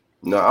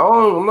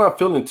 No, I'm not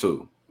feeling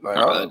two. Like,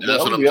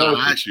 that's what I'm trying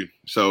to ask you.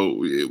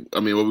 So, I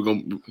mean, what we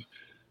going to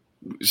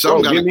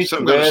 – give me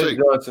Travis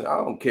Johnson. I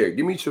don't care.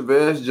 Give me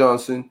Travis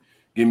Johnson.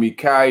 Give me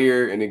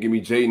Kyer, and then give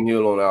me Jaden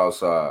Hill on the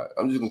outside.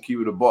 I'm just gonna keep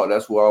it a ball.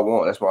 That's what I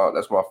want. That's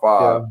my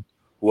five.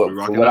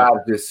 Yeah. From what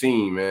I've just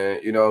seen,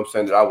 man. You know what I'm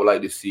saying, that I would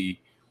like to see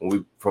when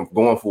we from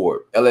going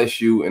forward.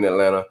 LSU in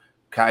Atlanta,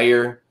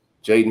 Kyer,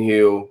 Jaden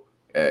Hill,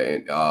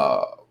 and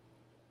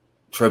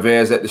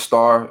Travis at the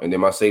star, and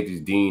then my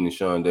safeties Dean and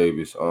Sean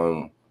Davis.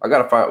 We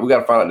gotta find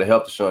out the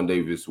health of Sean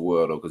Davis as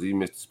well, though, because he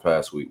missed this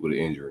past week with an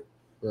injury.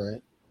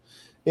 Right.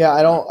 Yeah,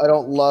 I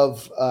don't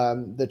love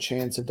the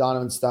chance of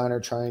Donovan Steiner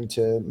trying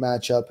to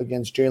match up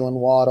against Jalen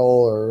Waddle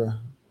or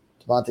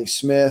Devontae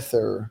Smith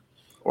or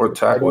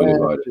tackling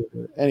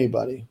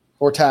anybody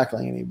or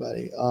tackling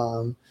anybody.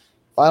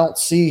 If I don't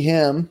see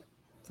him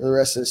for the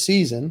rest of the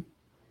season,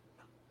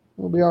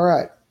 we'll be all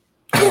right.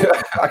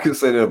 I can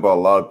say that about a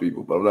lot of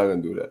people, but I'm not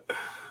going to do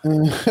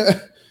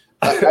that.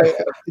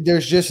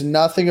 There's just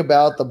nothing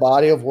about the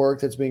body of work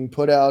that's being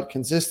put out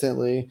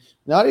consistently,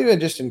 not even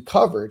just in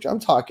coverage. I'm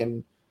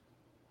talking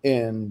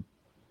in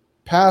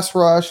pass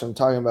rush. I'm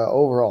talking about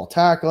overall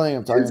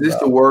tackling. Is this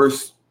the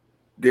worst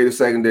Gator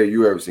secondary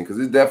you ever seen? Because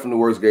it's definitely the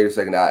worst Gator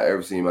secondary I've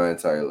ever seen in my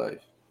entire life.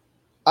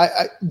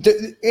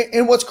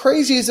 And what's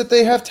crazy is that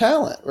they have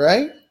talent,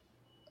 right?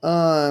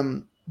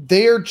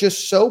 They are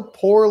just so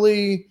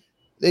poorly.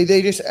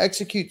 They just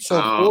execute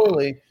so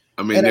poorly.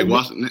 I mean, Nick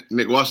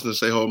Washington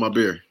say, "Hold my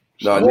beer."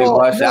 No, Nick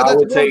Washington. I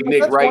would take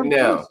Nick right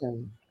now.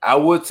 I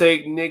would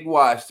take Nick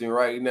Washington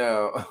right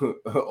now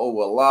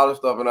over a lot of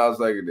stuff in our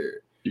secondary.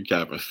 You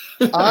capping?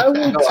 I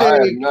would I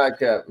am not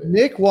capping.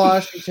 Nick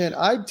Washington.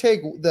 I'd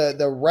take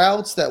the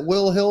routes that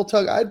Will Hill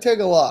took. I'd take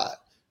a lot,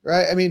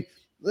 right? I mean,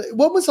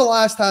 when was the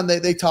last time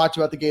they talked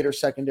about the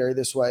Gators secondary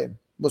this way? It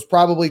was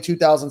probably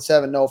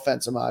 2007. No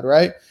offense, Ahmad,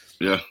 right?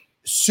 Yeah.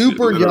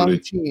 Super young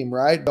team,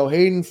 right? Bo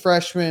Hayden,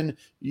 freshman.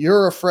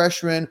 You're a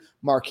freshman.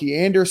 Marquis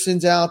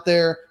Anderson's out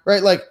there,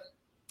 right? Like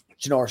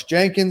Janoris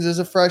Jenkins is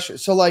a freshman.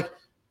 So, like,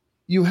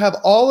 you have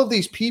all of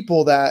these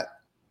people that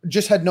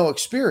just had no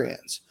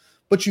experience.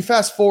 But you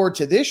fast forward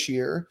to this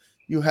year,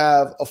 you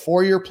have a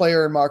 4-year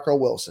player in Marco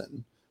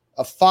Wilson,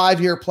 a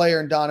 5-year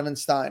player in Donovan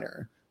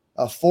Steiner,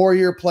 a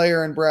 4-year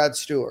player in Brad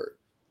Stewart,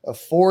 a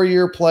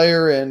 4-year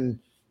player in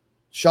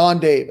Sean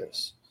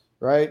Davis,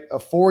 right? A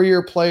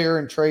 4-year player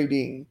in Trey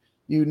Dean.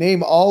 You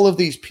name all of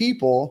these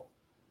people,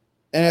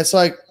 and it's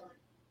like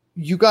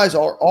you guys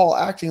are all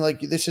acting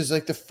like this is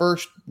like the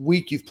first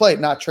week you've played,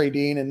 not Trey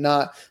Dean and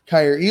not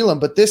Kyer Elam,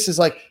 but this is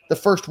like the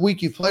first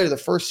week you've played or the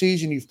first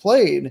season you've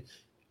played.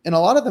 And a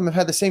lot of them have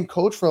had the same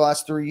coach for the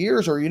last 3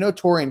 years, or,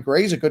 Torian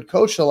Gray's a good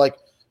coach. So, like,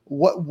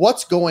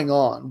 what's going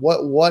on?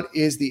 What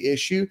is the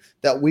issue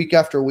that week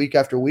after week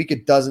after week,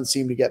 it doesn't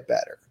seem to get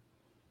better?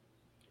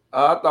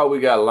 I thought we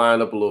got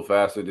lined up a little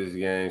faster this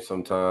game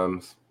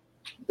sometimes.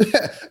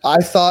 I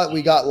thought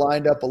we got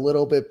lined up a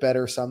little bit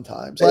better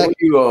sometimes. Like, what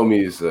you want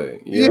me to say?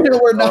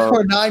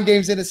 We're 9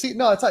 games in a season.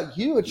 No, it's not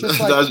you. It's just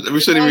like we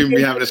shouldn't even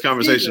be having this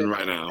conversation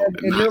right now.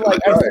 And you're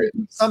like,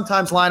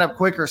 sometimes line up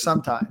quicker,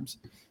 sometimes.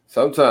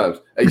 Hey,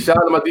 shout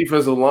out to my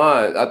defensive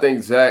line. I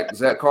think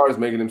Zach Carter's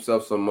making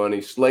himself some money.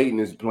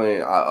 Slayton is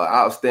playing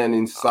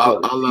outstanding,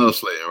 solid. I love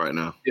Slayton right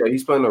now. Yeah,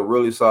 he's playing a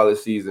really solid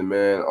season,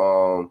 man.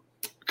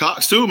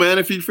 Cox too, man.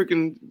 If he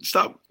freaking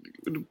stop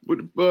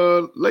with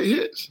late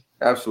hits,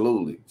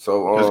 absolutely.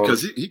 So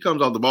because he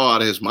comes off the ball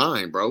out of his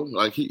mind, bro.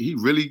 Like he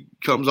really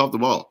comes off the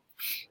ball.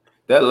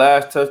 That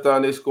last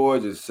touchdown they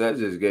scored just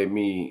gave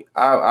me.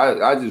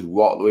 I just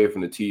walked away from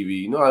the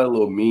TV. You know how that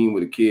little meme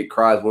where the kid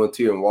cries one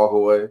tear and walk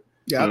away.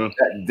 Yeah,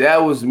 that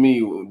was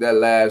me. That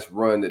last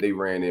run that they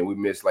ran in, we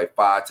missed like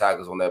 5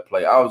 tackles on that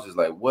play. I was just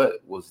like,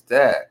 "What was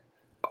that?"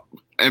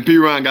 And P.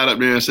 Ryan got up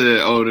there and said,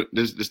 "Oh,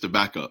 this the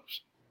backups."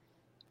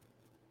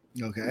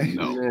 Okay.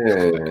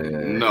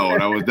 No,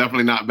 that was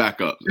definitely not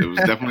backups. It was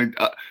definitely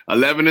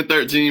 11 and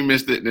 13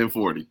 missed it, then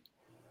 40.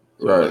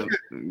 Right.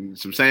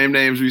 Some same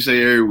names we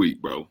say every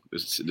week, bro.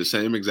 It's the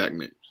same exact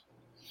names.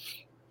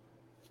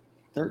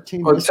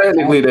 13. Well,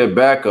 technically, they're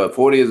backup.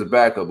 40 is a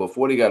backup, but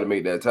 40 got to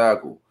make that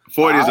tackle.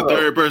 40 is the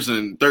third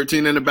person.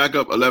 13 in the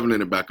backup, 11 in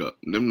the backup.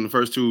 Them the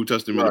first two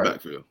touched him in the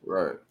backfield.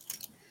 Right.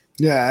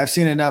 Yeah, I've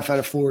seen enough out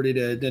of 40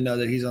 to know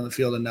that he's on the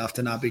field enough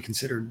to not be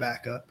considered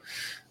backup.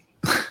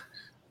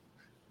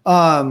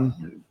 I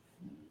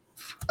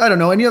don't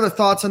know. Any other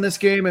thoughts on this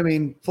game? I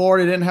mean,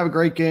 Florida didn't have a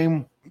great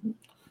game.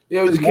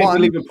 Yeah, we just can't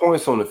be leaving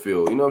points on the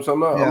field. You know what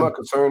I'm saying? I'm not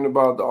concerned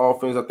about the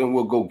offense. I think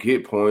we'll go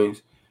get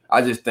points.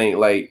 I just think,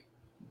 like,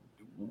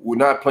 we're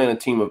not playing a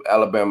team of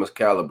Alabama's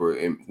caliber.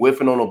 And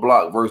whiffing on a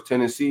block versus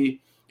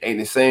Tennessee ain't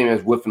the same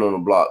as whiffing on a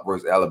block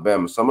versus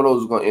Alabama. Some of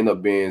those are going to end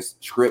up being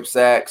script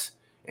sacks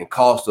and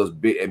cost us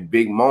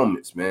big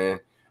moments, man.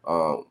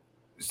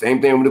 Same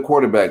thing with the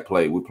quarterback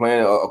play. We're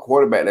playing a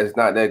quarterback that's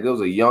not that good.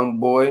 It's a young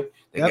boy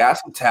that got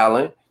some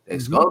talent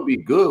that's going to be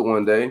good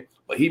one day,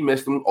 but he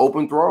missed some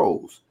open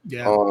throws.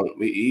 Yeah,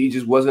 he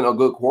just wasn't a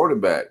good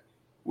quarterback.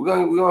 We're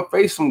gonna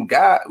face some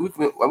guy. We're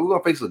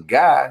gonna face a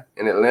guy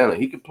in Atlanta.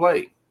 He can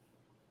play,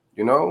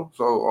 you know.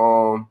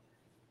 So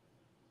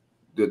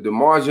the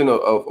margin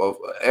of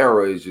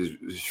error is just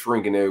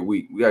shrinking every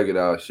week. We gotta get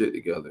our shit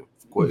together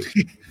quick.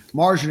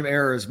 Margin of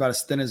error is about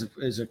as thin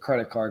as a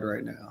credit card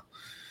right now.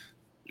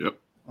 Yep.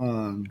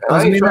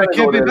 Doesn't mean that it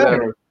can't be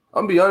better.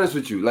 I'm be honest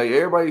with you. Like,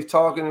 everybody's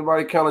talking,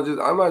 everybody kind of just.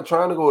 I'm not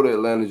trying to go to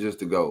Atlanta just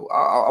to go.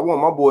 I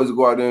want my boys to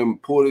go out there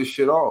and pull this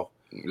shit off.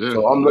 Yeah,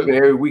 so I'm looking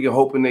every week and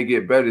hoping they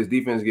get better. This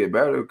defense get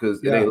better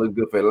because it ain't look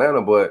good for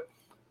Atlanta. But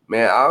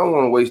man, I don't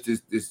want to waste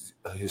this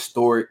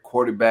historic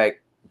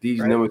quarterback these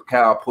numbers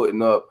Cal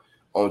putting up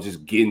on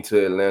just getting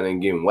to Atlanta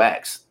and getting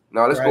waxed.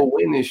 Now let's go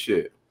win this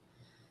shit.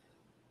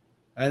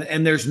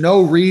 And there's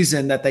no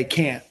reason that they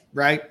can't,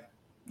 right?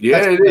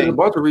 Yeah, there's a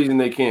bunch of reasons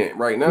they can't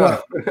right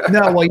now.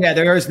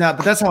 There is not,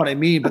 but that's not what I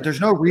mean. But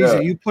there's no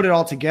reason. You put it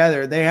all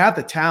together. They have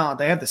the talent.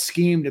 They have the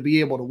scheme to be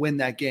able to win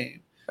that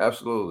game.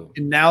 Absolutely.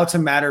 And now it's a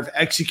matter of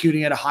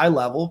executing at a high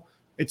level.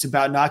 It's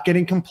about not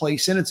getting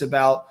complacent. It's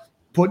about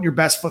putting your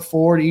best foot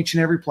forward each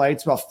and every play.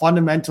 It's about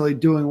fundamentally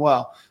doing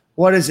well.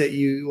 What is it?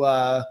 You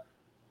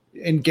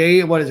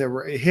engage. What is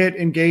it? Hit,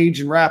 engage,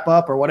 and wrap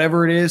up, or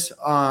whatever it is.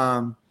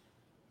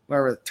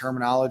 Whatever the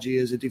terminology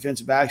is, a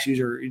defensive backs use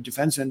or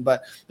defenseman,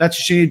 but that's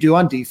what you need to do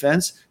on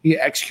defense. You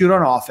execute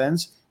on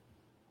offense.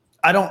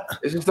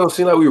 It just don't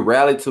seem like we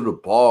rallied to the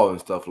ball and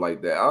stuff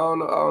like that. I don't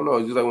know.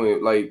 It's just like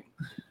when, like,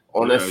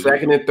 on that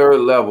second and third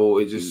level,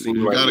 it just seems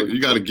like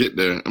you got to get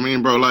there. I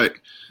mean, bro,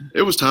 like,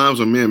 it was times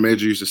when me and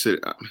Major used to sit.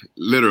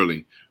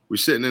 Literally, we're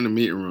sitting in the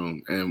meeting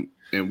room and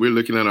we're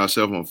looking at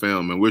ourselves on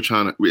film and we're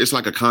trying to. It's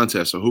like a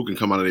contest of who can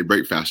come out of their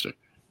break faster.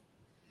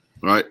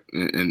 Right,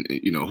 and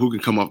you know, who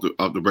can come off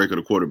the break of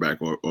the quarterback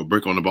or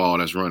break on the ball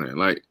that's running.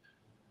 Like,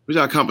 we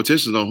got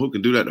competitions on who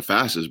can do that the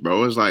fastest,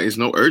 bro. It's like it's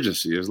no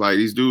urgency. It's like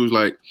these dudes,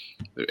 like,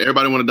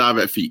 everybody want to dive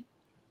at feet.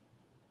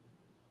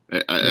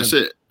 That's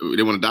it.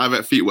 They want to dive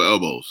at feet with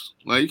elbows.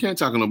 Like, you can't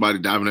talk to nobody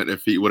diving at their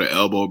feet with an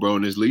elbow, bro,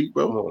 in this league,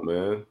 bro. Come on,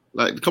 man.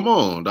 Like, come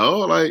on,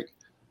 dog. Like,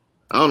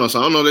 I don't know. So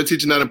I don't know if they're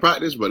teaching that in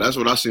practice, but that's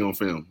what I see on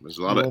film. There's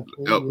a lot of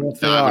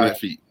diving at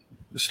feet.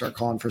 Just start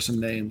calling for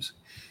some names.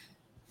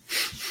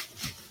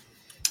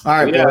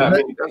 All right,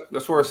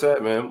 that's where it's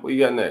at, man. What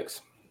you got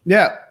next?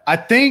 Yeah, I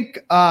think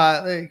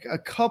like a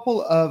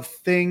couple of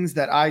things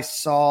that I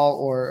saw,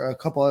 or a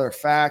couple other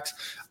facts.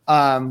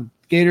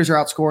 Gators are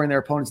outscoring their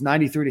opponents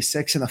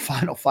 93-6 in the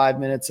final 5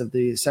 minutes of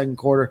the second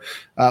quarter,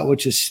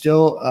 which is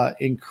still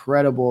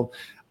incredible.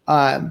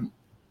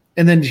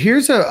 And then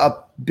here's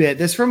a bit.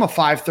 This is from a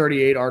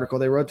 538 article.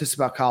 They wrote this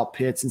about Kyle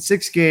Pitts. In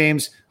 6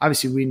 games,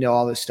 obviously we know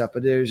all this stuff,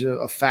 but there's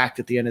a fact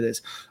at the end of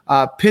this.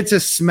 Pitts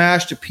has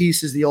smashed to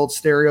pieces the old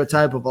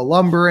stereotype of a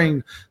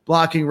lumbering,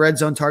 blocking red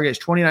zone target. He has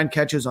 29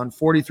 catches on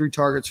 43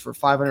 targets for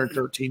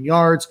 513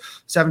 yards,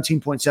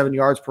 17.7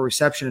 yards per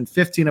reception, and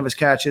 15 of his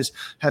catches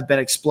have been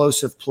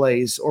explosive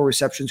plays or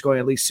receptions going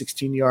at least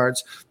 16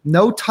 yards.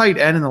 No tight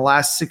end in the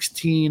last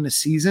 16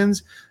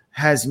 seasons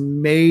has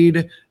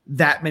made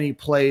that many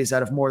plays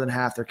out of more than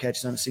half their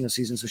catches on a single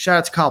season. So shout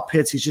out to Kyle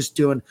Pitts. He's just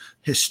doing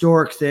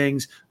historic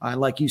things.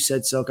 Like you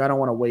said, Silk, I don't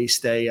want to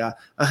waste a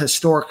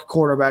historic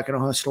quarterback and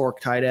a historic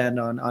tight end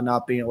on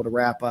not being able to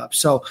wrap up.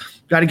 So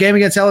got a game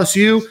against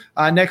LSU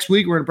next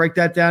week. We're going to break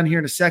that down here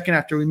in a second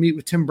after we meet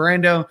with Tim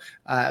Brando.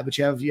 But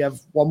you have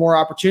one more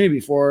opportunity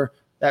before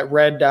that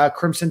red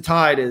Crimson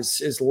Tide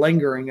is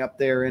lingering up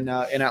there in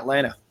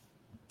Atlanta.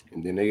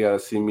 And then they got to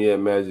see me at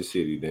Magic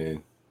City,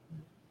 Dan.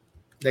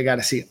 They got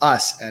to see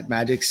us at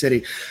Magic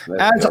City.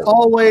 As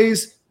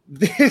always,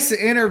 this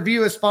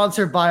interview is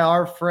sponsored by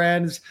our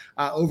friends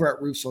over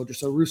at Roof Soldier.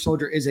 So Roof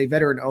Soldier is a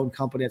veteran-owned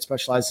company that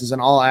specializes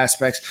in all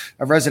aspects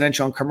of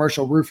residential and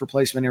commercial roof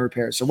replacement and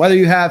repairs. So whether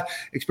you have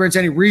experienced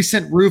any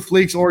recent roof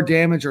leaks or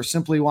damage, or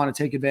simply want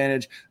to take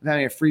advantage of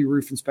having a free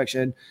roof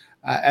inspection,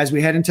 as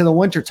we head into the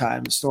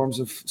wintertime, the storms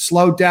have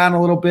slowed down a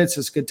little bit, so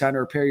it's a good time to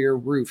repair your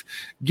roof.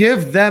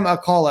 Give them a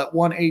call at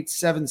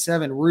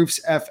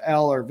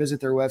 1-877-ROOFS-FL or visit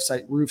their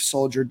website,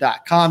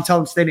 roofsoldier.com. Tell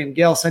them Stadium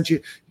Gale sent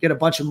you, get a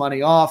bunch of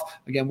money off.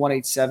 Again,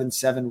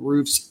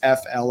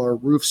 1-877-ROOFS-FL or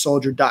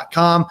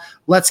roofsoldier.com.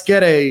 Let's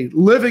get a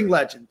living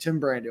legend,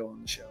 Tim Brando,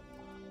 on the show.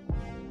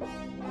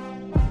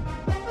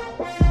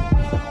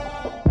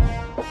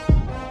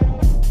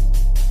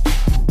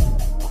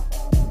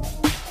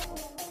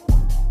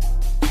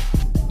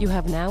 You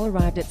have now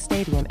arrived at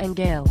Stadium and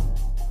Gale.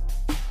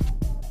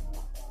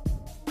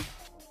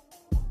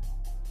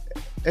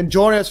 And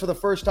joining us for the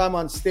first time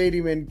on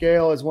Stadium and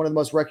Gale is one of the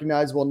most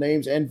recognizable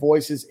names and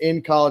voices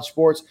in college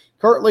sports.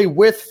 Currently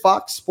with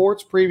Fox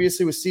Sports,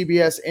 previously with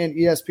CBS and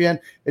ESPN,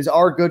 is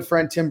our good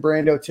friend Tim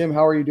Brando. Tim,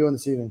 how are you doing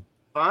this evening?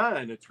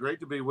 Fine. It's great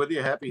to be with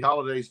you. Happy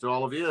holidays to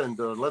all of you. And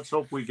let's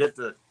hope we get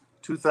to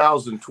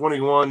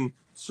 2021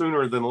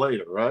 sooner than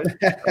later, right?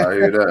 I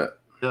hear that.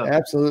 Yeah.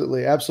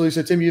 Absolutely.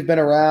 So, Tim, you've been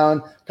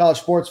around college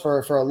sports for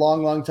a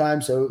long, long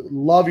time. So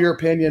love your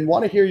opinion.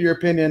 Want to hear your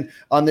opinion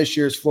on this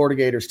year's Florida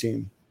Gators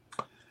team.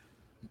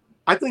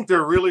 I think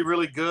they're really,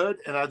 really good,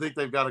 and I think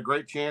they've got a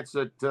great chance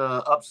at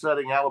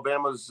upsetting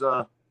Alabama's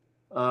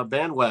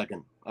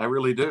bandwagon. I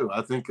really do.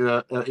 I think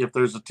if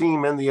there's a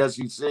team in the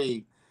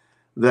SEC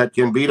that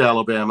can beat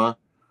Alabama,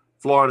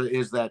 Florida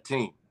is that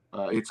team.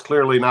 It's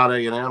clearly not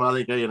A&M. I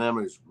think A&M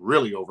is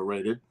really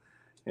overrated,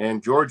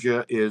 and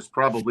Georgia is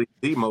probably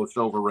the most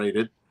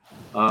overrated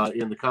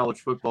in the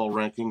college football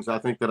rankings I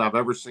think that I've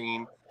ever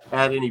seen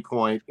at any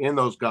point in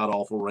those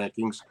god-awful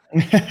rankings.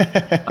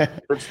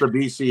 Since the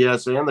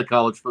BCS and the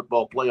college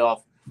football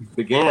playoff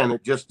began,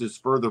 it just is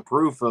further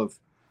proof of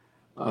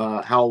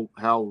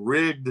how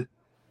rigged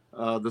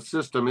the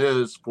system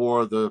is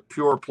for the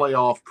pure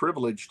playoff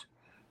privileged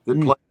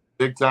that play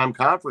big-time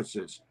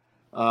conferences.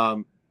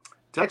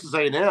 Texas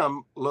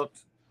A&M looked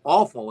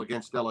awful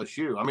against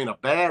LSU. I mean, a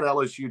bad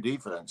LSU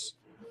defense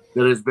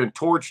that has been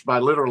torched by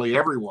literally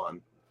everyone.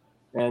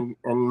 And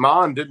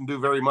Mon didn't do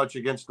very much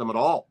against them at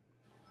all.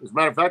 As a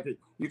matter of fact,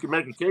 you can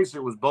make a case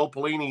it was Bo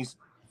Pelini's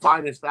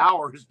finest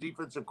hour. His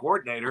defensive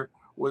coordinator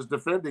was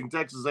defending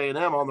Texas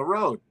A&M on the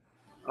road.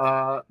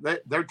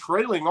 They're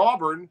trailing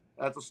Auburn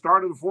at the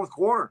start of the fourth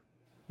quarter.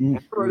 And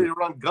they're ready to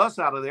run Gus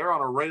out of there on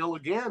a rail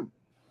again.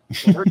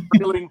 They're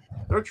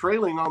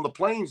trailing on the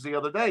Plains the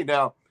other day.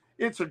 Now,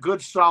 it's a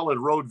good, solid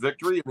road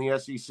victory in the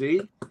SEC,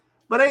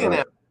 but A&M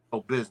has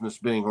no business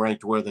being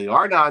ranked where they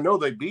are. Now, I know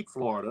they beat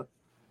Florida,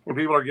 and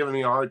people are giving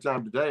me a hard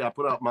time today. I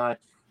put out my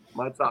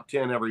top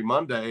 10 every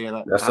Monday,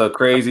 and that's a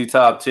crazy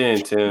top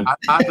 10, Tim.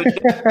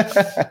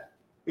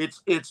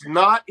 It's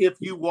not if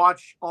you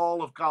watch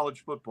all of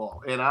college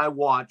football, and I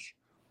watch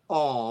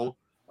all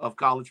of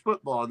college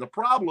football. And the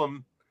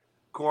problem,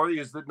 Corey,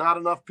 is that not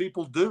enough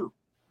people do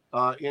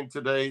in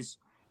today's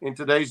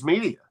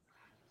media,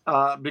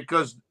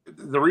 because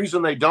the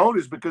reason they don't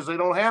is because they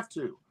don't have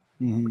to.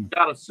 We've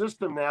got a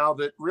system now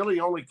that really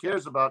only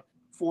cares about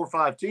 4 or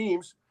 5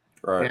 teams,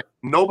 right? And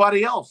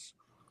nobody else.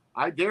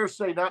 I dare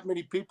say not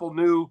many people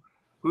knew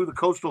who the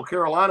Coastal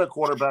Carolina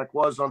quarterback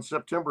was on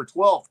September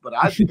 12th, but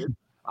I did.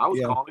 I was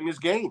calling his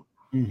game,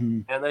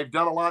 and they've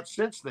done a lot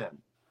since then.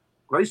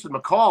 Grayson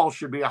McCall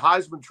should be a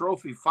Heisman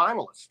Trophy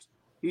finalist.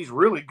 He's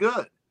really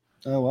good.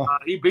 Oh, wow.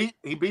 He beat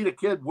a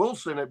kid,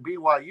 Wilson, at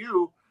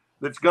BYU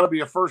that's going to be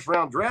a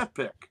first-round draft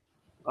pick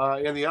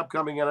in the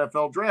upcoming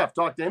NFL draft.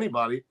 Talk to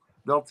anybody,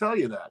 they'll tell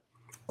you that.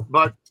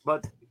 But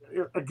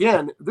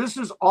again, this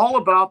is all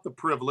about the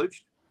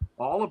privileged,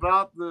 all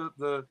about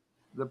the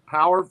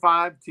Power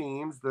 5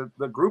 teams.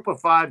 The group of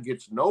 5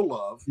 gets no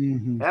love,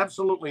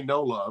 absolutely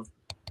no love.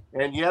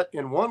 And yet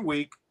in 1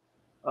 week,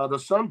 the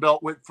Sun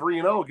Belt went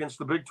 3-0 against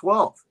the Big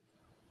 12.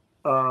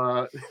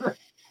 That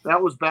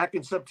was back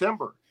in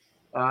September.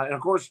 And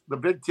of course, the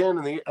Big 10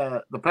 and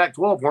the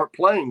Pac-12 weren't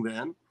playing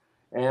then.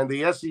 And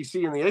the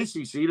SEC and the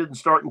ACC didn't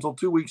start until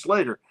 2 weeks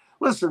later.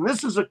 Listen,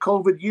 this is a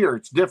COVID year.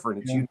 It's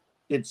different.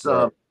 It's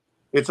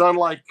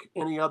unlike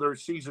any other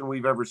season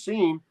we've ever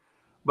seen.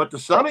 But to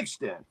some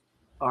extent,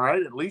 all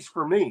right, at least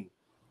for me,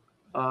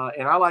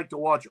 and I like to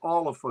watch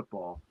all of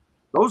football,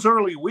 those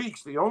early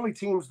weeks, the only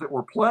teams that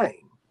were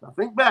playing, now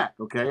think back,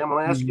 okay? I'm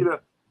going to ask you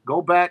to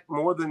go back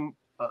more than,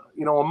 a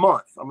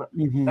month. I'm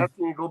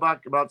asking you to go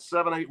back about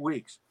 7-8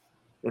 weeks.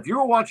 If you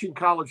were watching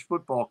college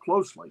football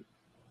closely,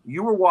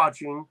 you were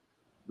watching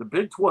the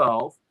Big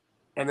 12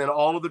 and then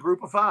all of the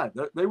group of 5.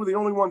 They were the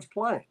only ones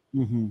playing.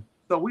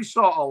 So we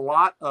saw a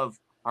lot of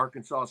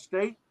Arkansas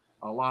State,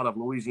 a lot of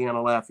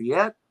Louisiana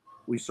Lafayette.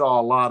 We saw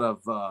a lot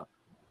of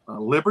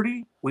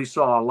Liberty. We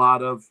saw a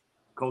lot of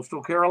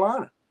Coastal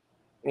Carolina.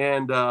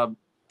 And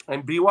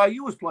BYU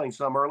was playing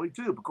some early,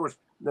 too. Of course,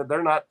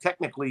 they're not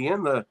technically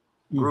in the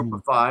group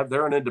of 5.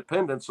 They're an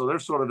independent, so they're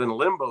sort of in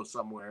limbo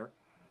somewhere.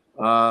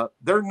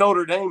 They're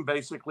Notre Dame,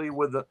 basically,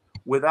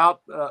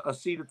 without a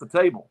seat at the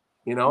table.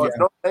 If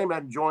Notre Dame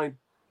hadn't joined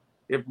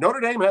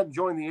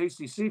the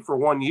ACC for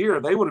 1 year,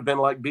 they would have been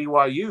like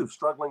BYU,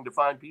 struggling to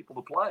find people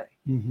to play.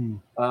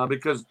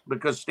 Because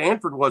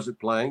Stanford wasn't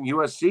playing,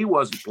 USC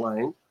wasn't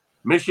playing,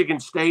 Michigan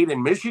State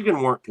and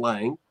Michigan weren't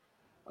playing.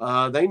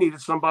 They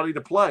needed somebody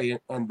to play.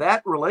 And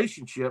that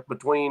relationship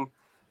between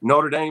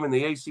Notre Dame and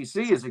the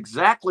ACC is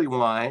exactly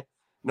why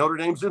Notre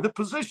Dame's in the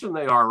position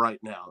they are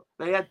right now.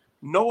 They had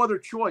no other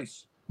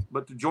choice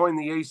but to join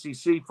the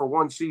ACC for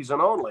one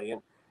season only,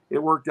 and it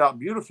worked out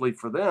beautifully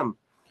for them.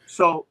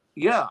 So,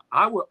 yeah,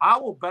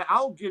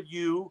 I'll give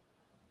you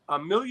a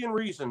million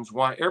reasons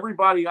why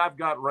everybody I've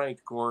got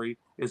ranked, Corey,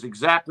 is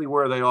exactly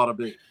where they ought to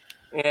be.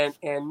 And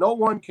no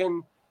one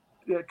can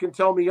can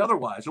tell me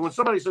otherwise. And when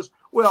somebody says,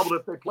 well, but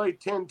if they played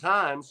 10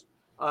 times,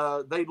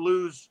 they'd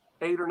lose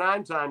 8 or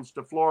 9 times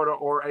to Florida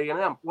or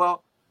A&M.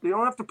 Well, you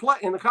don't have to play.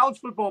 In the college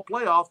football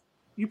playoff,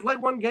 you play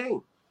one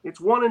game. It's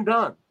one and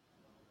done.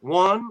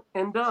 One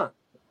and done.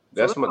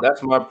 That's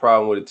my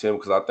problem with it, Tim,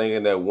 because I think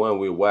in that one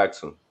we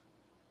wax them.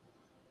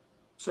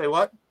 Say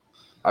what?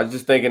 I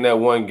just think in that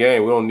one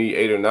game we don't need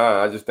 8 or 9.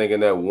 I just think in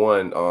that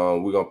one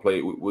we're gonna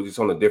play. We're just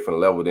on a different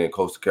level than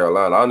Coastal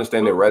Carolina. I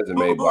understand their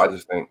resume, but I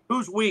just think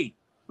who's we?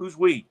 Who's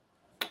we?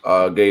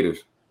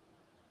 Gators.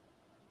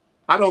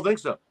 I don't think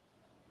so.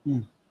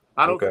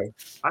 I don't. Okay.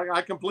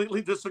 I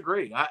completely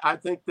disagree. I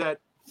think that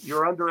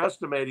you're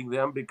underestimating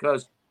them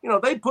because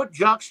they put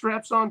jock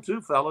straps on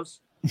too,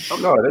 fellas.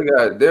 Okay. No,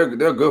 they're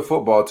a good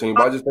football team,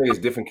 but I just think it's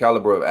different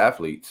caliber of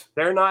athletes.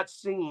 They're not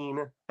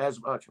seen as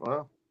much.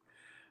 Well,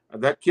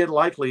 that kid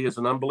likely is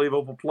an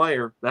unbelievable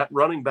player. That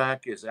running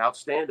back is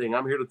outstanding.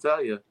 I'm here to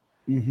tell you.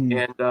 Mm-hmm.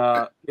 And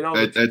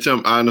Hey,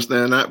 Tim, I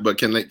understand that, but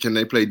can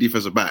they play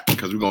defensive back?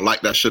 Because we're gonna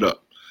light that shit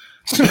up.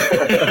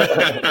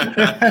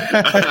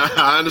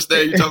 I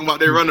understand you talking about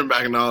their running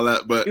back and all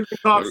that, but you can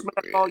talk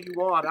smack all you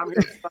want. I'm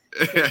here to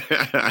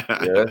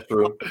Yeah, that's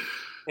true.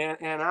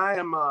 And I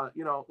am,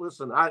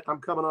 listen, I'm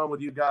coming on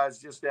with you guys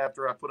just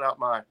after I put out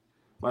my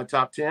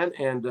top 10.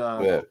 And,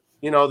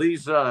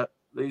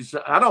 these,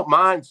 I don't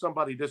mind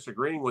somebody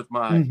disagreeing with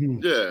my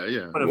point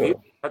of view.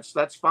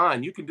 That's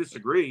fine. You can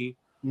disagree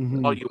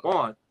all you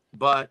want.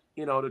 But,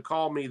 to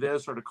call me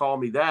this or to call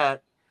me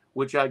that,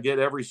 which I get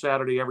every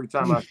Saturday, every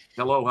time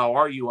hello, how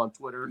are you on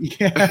Twitter?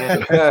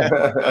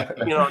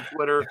 And, on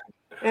Twitter.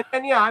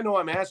 And yeah, I know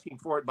I'm asking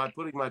for it by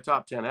putting my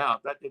top 10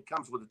 out. That it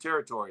comes with the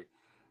territory.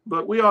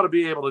 But we ought to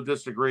be able to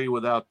disagree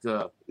without,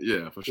 for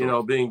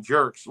sure. Being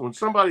jerks. When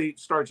somebody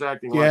starts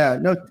acting I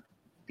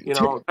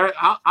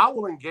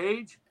will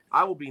engage.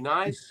 I will be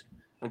nice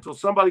until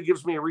somebody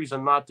gives me a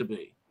reason not to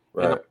be.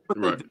 Right.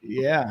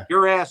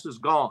 Your ass is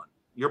gone.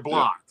 You're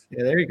blocked.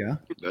 Yeah, there you go.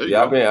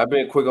 I've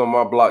been quick on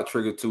my block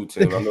trigger too,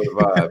 Tim. I know the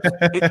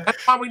vibes.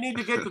 That's why we need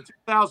to get to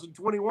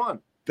 2021.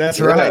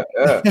 That's right.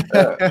 Knock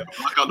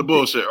out the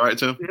bullshit, right,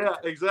 Tim? Yeah,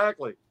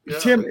 exactly.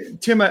 Yeah.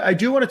 Tim, I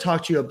do want to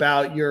talk to you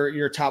about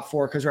your top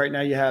 4 because right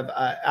now you have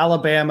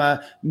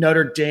Alabama,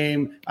 Notre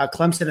Dame,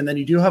 Clemson, and then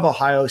you do have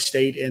Ohio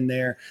State in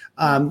there.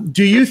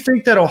 Do you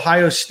think that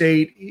Ohio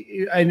State,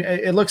 and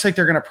it looks like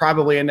they're going to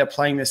probably end up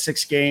playing the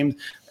 6 games,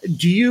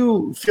 do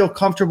you feel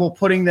comfortable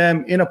putting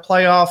them in a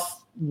playoff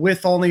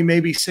with only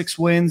maybe 6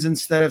 wins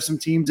instead of some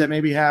teams that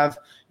maybe have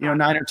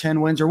 9 or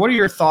 10 wins? Or what are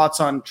your thoughts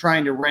on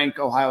trying to rank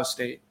Ohio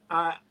State?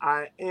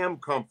 I am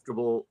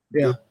comfortable.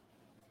 Yeah.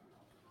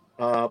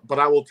 But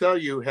I will tell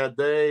you, had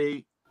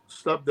they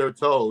stubbed their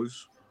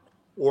toes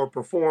or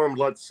performed,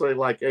 let's say,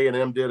 like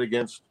A&M did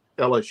against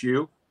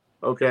LSU,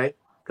 a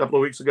couple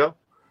of weeks ago,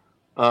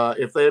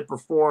 if they had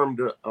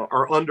performed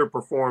or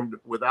underperformed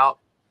without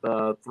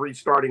 3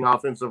 starting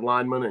offensive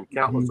linemen and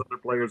countless other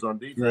players on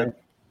defense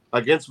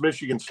against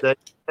Michigan State,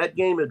 that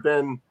game had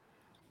been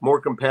more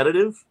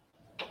competitive.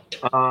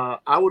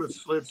 I would have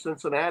slid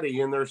Cincinnati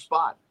in their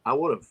spot. I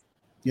would have.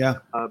 Yeah,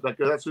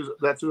 that's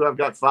who I've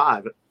got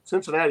 5.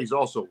 Cincinnati's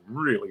also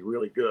really,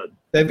 really good.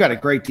 They've got a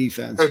great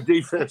defense. Their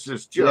defense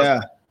is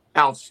just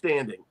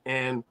outstanding,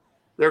 and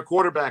their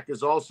quarterback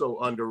is also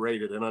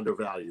underrated and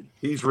undervalued.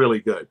 He's really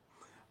good,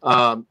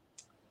 and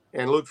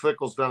Luke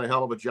Fickell's done a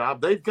hell of a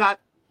job. They've got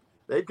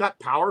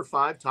Power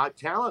 5 type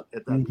talent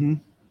at that.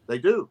 They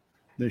do.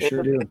 They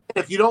sure do.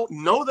 If you don't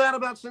know that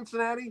about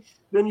Cincinnati,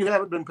 then you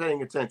haven't been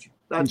paying attention.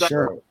 That's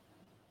sure.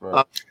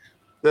 Right.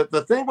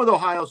 The thing with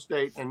Ohio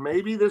State, and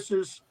maybe this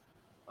is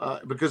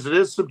because it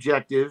is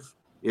subjective,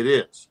 it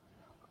is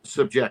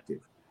subjective.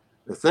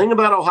 The thing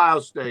about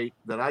Ohio State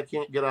that I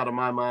can't get out of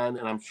my mind,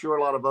 and I'm sure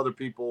a lot of other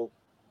people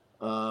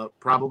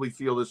probably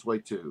feel this way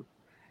too,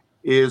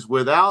 is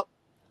without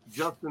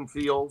Justin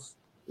Fields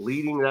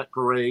leading that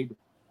parade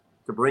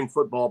to bring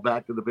football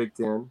back to the Big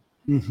Ten,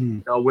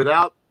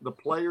 without the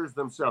players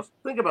themselves.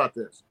 Think about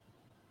this.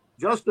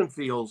 Justin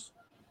Fields,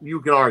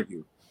 you can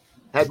argue,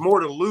 had more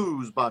to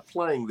lose by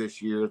playing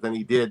this year than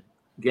he did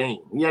gain.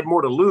 He had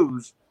more to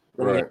lose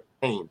than he had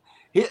gain.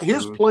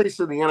 His place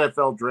in the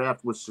NFL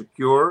draft was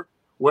secure,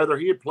 whether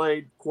he had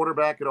played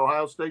quarterback at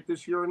Ohio State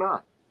this year or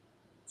not.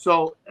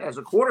 So as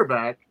a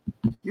quarterback,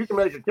 you can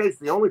make a case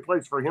the only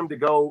place for him to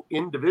go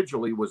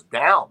individually was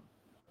down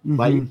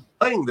by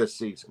playing this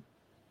season.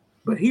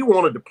 But he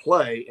wanted to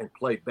play and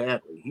play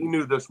badly. He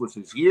knew this was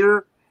his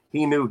year.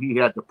 He knew he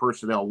had the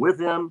personnel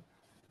with him.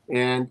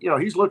 And,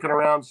 he's looking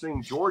around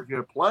seeing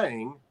Georgia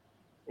playing,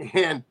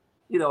 and,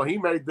 he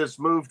made this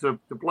move to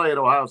play at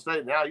Ohio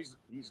State. Now he's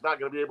not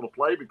going to be able to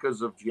play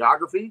because of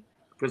geography,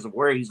 because of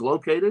where he's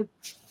located.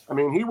 I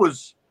mean, he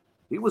was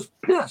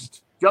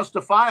pissed,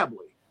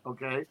 justifiably,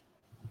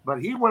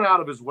 But he went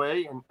out of his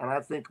way and I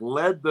think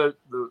led the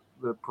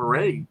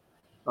parade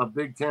of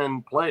Big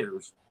Ten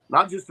players,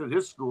 not just at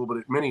his school, but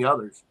at many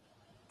others,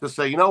 to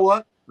say, you know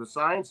what? The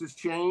science has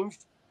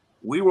changed.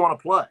 We want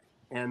to play.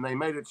 And they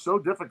made it so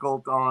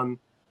difficult on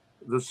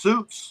the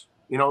suits,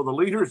 the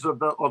leaders of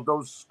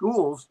those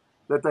schools,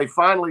 that they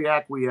finally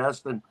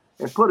acquiesced. And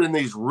and put in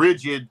these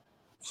rigid,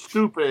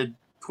 stupid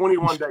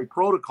 21-day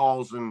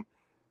protocols and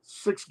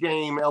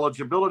 6-game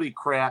eligibility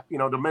crap,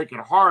 to make it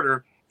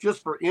harder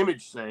just for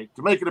image sake,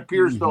 to make it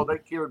appear as though they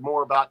cared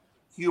more about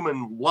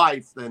human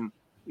life than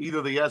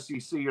either the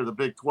SEC or the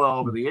Big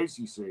 12 or the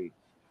ACC.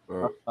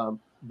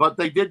 But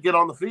they did get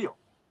on the field.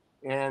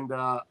 And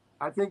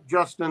I think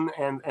Justin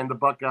and the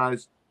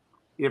Buckeyes,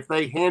 if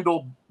they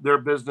handle their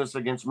business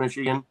against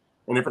Michigan,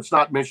 and if it's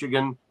not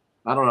Michigan,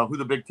 I don't know who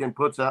the Big Ten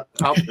puts out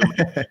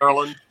there,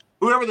 Maryland,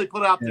 whoever they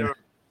put out there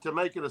to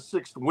make it a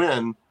 6th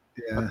win,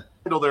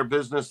 handle their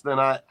business, then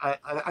I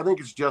think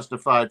it's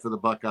justified for the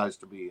Buckeyes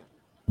to be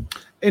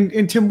in.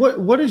 And Tim,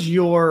 what is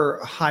your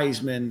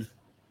Heisman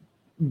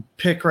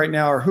pick right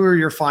now, or who are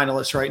your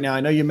finalists right now?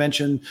 I know you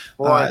mentioned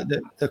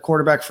the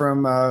quarterback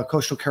from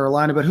Coastal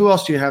Carolina, but who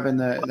else do you have in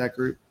that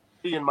group?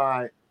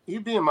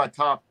 He'd be in my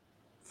top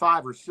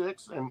 5 or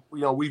 6, and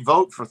we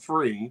vote for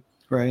 3.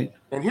 Right.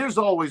 And here's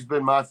always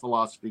been my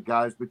philosophy,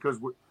 guys, because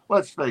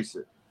let's face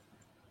it,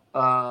 they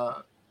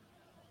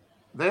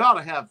ought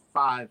to have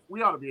 5.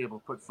 We ought to be able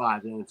to put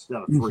 5 in instead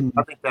of 3.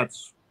 I think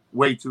that's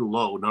way too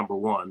low, number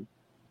one.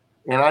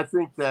 And I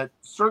think that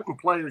certain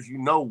players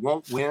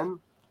won't win,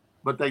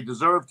 but they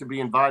deserve to be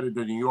invited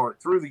to New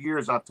York. Through the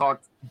years, I've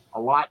talked a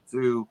lot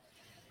to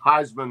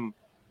Heisman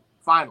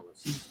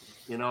finalists,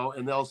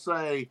 and they'll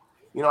say,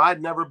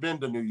 I'd never been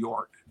to New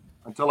York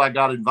until I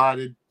got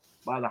invited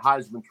by the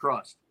Heisman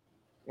Trust.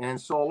 And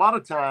so a lot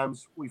of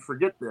times we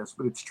forget this,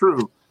 but it's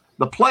true.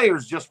 The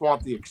players just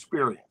want the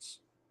experience,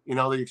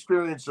 the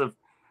experience of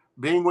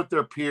being with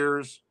their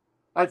peers.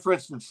 Like, for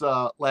instance,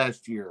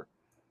 last year,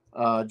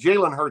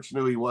 Jalen Hurts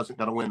knew he wasn't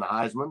going to win the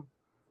Heisman,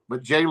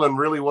 but Jalen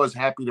really was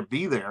happy to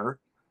be there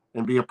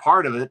and be a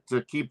part of it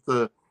to keep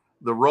the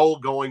roll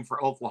going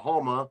for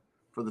Oklahoma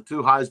for the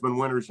 2 Heisman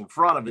winners in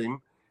front of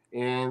him.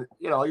 And,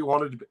 he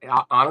wanted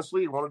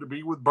to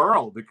be with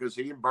Burrow, because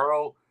he and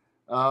Burrow,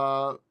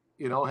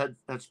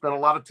 had spent a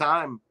lot of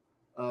time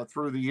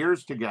through the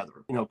years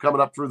together,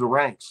 coming up through the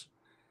ranks.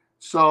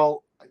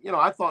 So,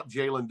 I thought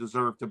Jalen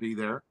deserved to be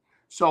there.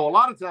 So a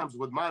lot of times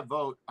with my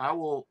vote, I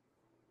will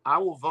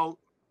vote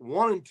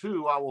 1 and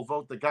 2. I will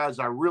vote the guys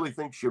I really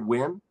think should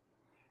win.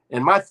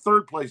 And my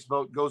 3rd place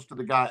vote goes to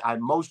the guy I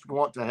most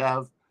want to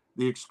have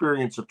the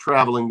experience of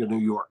traveling to New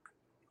York.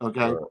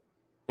 Okay. Right.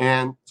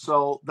 And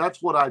so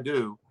that's what I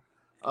do.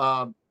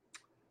 I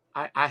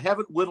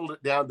haven't whittled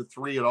it down to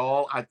 3 at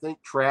all. I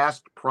think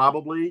Trask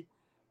probably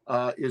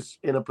is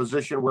in a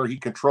position where he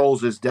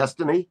controls his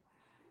destiny.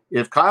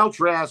 If Kyle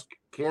Trask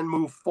can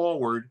move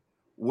forward,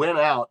 win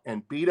out,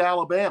 and beat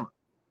Alabama,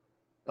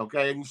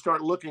 okay, and you start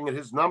looking at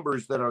his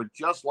numbers that are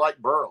just like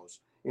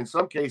Burrow's, in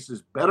some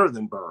cases better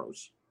than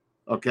Burrow's,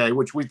 okay,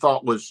 which we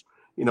thought was,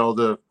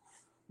 the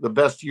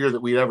best year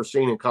that we'd ever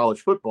seen in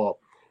college football,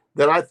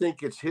 then I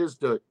think it's his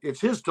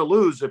to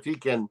lose if he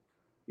can,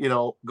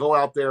 go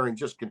out there and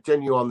just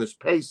continue on this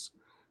pace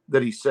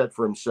that he set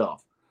for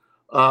himself.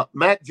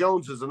 Mac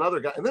Jones is another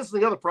guy, and this is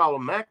the other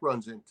problem Mac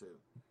runs into.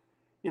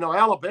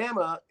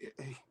 Alabama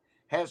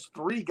has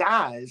 3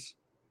 guys,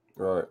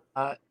 right?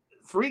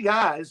 3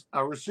 guys,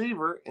 a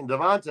receiver in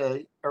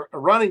Devontae, a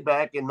running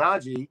back in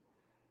Najee,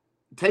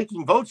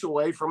 taking votes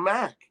away from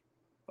Mac.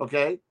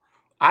 Okay,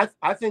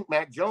 I think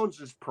Mac Jones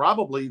is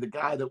probably the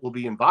guy that will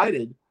be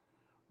invited,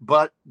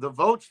 but the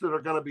votes that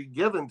are going to be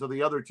given to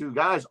the other 2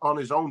 guys on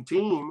his own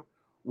team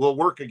will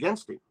work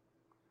against him.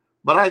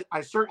 But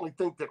I certainly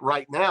think that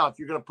right now, if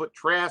you're going to put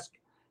Trask,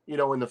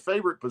 in the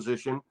favorite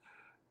position,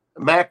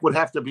 Mac would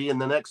have to be in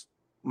the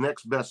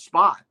next best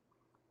spot.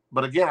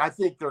 But again, I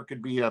think there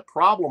could be a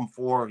problem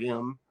for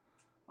him.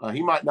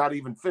 He might not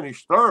even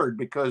finish 3rd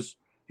because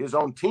his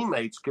own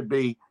teammates could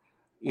be,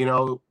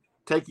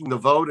 taking the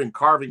vote and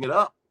carving it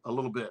up a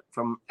little bit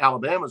from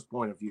Alabama's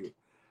point of view.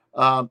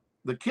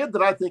 The kid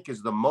that I think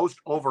is the most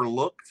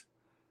overlooked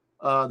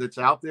that's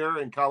out there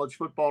in college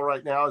football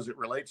right now as it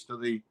relates to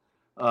the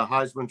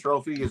Heisman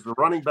Trophy is the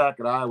running back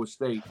at Iowa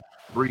State,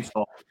 Breece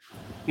Hall.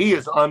 He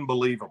is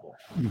unbelievable.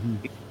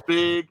 He's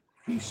big,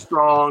 he's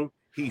strong,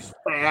 he's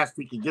fast,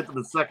 he can get to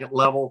the second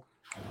level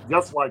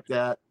just like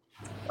that.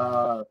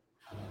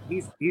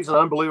 He's an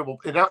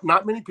unbelievable, and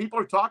not many people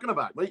are talking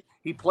about him.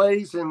 He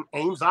plays in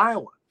Ames,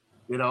 Iowa,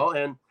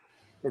 and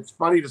it's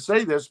funny to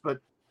say this, but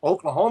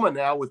Oklahoma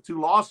now with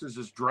 2 losses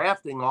is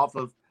drafting off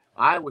of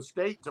Iowa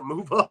State to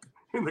move up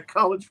in the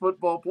college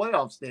football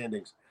playoff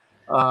standings.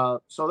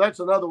 So that's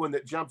another one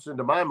that jumps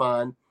into my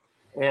mind.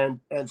 And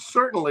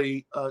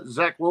certainly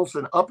Zach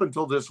Wilson, up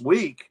until this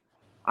week,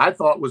 I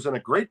thought was in a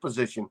great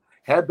position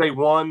had they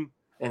won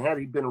and had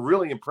he been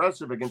really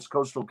impressive against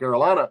Coastal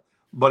Carolina,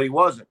 but he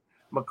wasn't.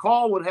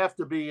 McCall would have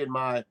to be in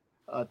my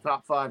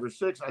top 5 or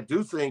 6. I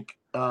do think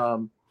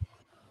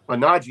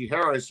Najee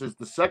Harris is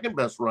the 2nd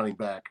best running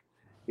back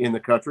in the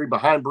country.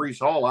 Behind Breece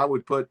Hall, I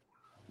would put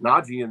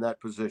Najee in that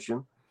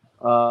position.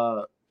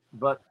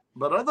 But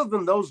other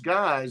than those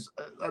guys,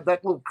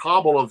 that little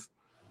cobble of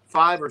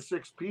 5 or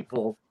 6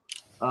 people,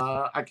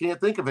 I can't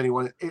think of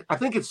anyone. I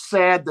think it's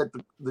sad that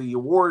the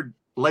award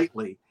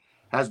lately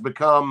has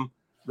become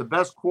the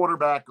best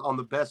quarterback on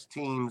the best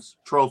team's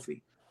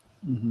trophy.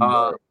 Mm-hmm.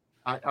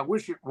 I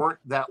wish it weren't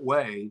that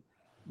way,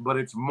 but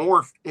it's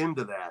morphed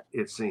into that,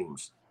 it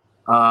seems.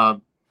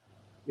 I'm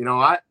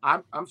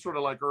sort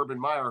of like Urban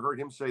Meyer. I heard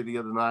him say the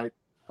other night,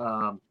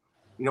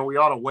 we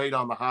ought to wait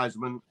on the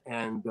Heisman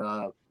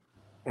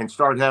and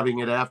start having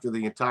it after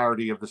the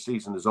entirety of the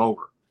season is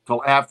over,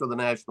 till after the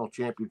national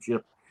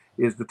championship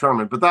is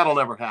determined. But that'll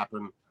never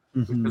happen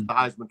because the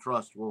Heisman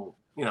Trust will,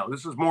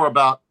 this is more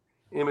about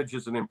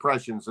images and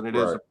impressions than it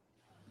is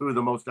who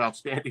the most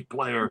outstanding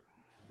player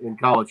in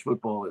college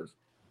football is.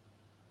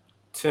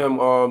 Tim,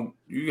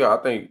 I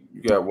think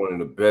you got one of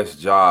the best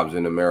jobs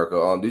in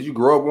America. Did you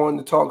grow up wanting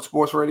to talk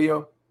sports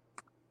radio?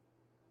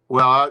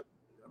 Well,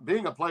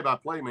 being a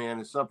play-by-play man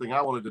is something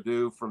I wanted to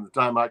do from the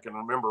time I can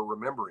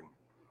remembering.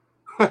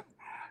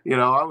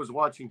 I was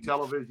watching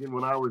television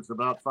when I was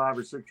about 5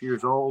 or 6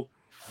 years old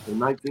in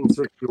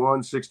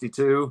 1961,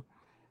 62,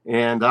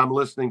 and I'm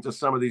listening to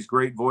some of these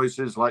great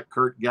voices like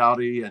Kurt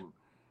Gowdy and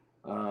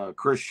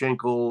Chris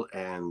Schenkel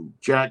and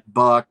Jack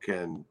Buck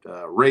and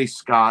Ray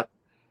Scott,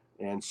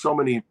 and so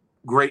many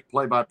great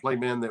play-by-play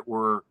men that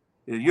were,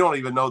 you don't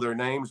even know their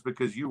names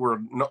because you were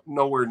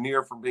nowhere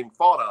near from being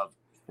thought of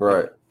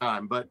right at the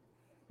time. But,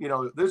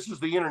 this is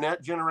the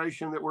internet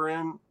generation that we're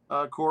in,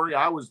 Corey.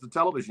 I was the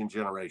television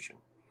generation.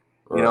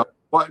 Right.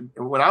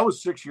 When I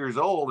was 6 years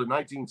old in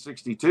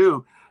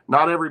 1962,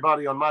 not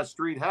everybody on my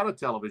street had a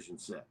television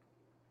set.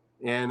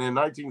 And in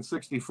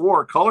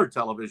 1964, color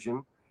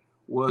television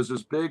was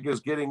as big as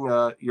getting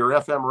your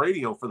FM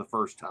radio for the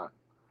first time.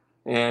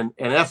 And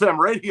FM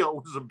radio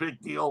was a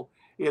big deal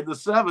in the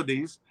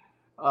 70s.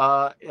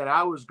 And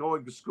I was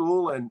going to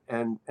school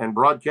and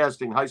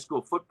broadcasting high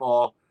school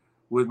football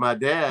with my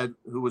dad,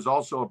 who was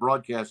also a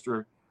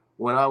broadcaster,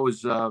 when I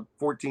was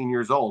 14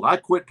 years old. I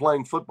quit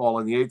playing football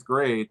in the 8th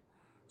grade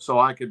so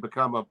I could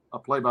become a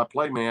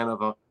play-by-play man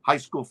of a high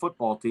school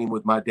football team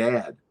with my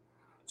dad.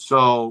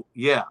 So,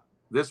 yeah,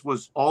 this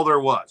was all there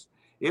was.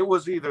 It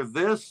was either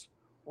this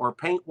or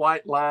paint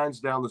white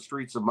lines down the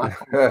streets of my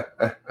home.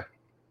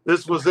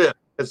 This was it.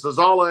 This is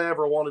all I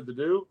ever wanted to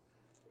do.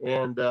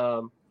 And,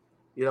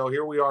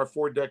 here we are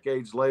 4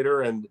 decades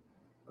later, and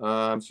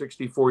I'm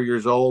 64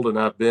 years old, and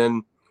I've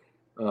been,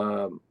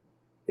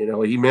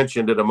 he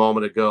mentioned it a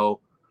moment ago.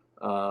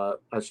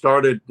 I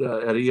started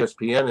at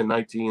ESPN in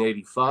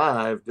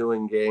 1985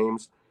 doing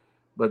games,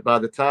 but by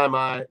the time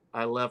I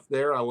left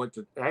there, I went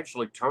to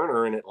actually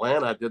Turner in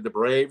Atlanta. I did the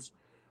Braves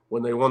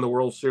when they won the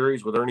World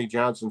Series with Ernie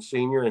Johnson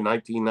Sr. in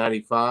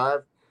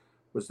 1995.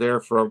 Was there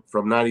from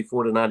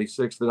 94 to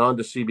 96, then on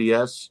to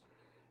CBS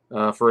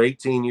for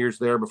 18 years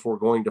there before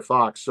going to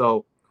Fox.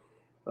 So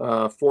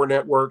 4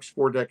 networks,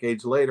 4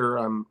 decades later,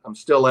 I'm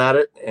still at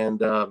it,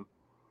 and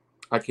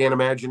I can't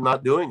imagine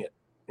not doing it.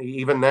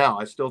 Even now,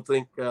 I still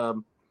think,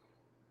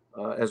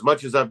 as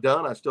much as I've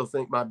done, I still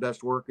think my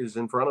best work is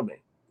in front of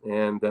me.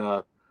 And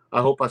I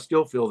hope I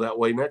still feel that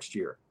way next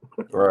year.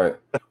 Right.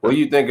 What do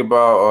you think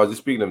about, just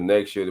speaking of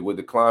next year, with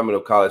the climate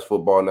of college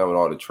football now, with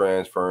all the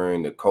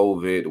transferring, the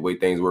COVID, the way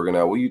things are working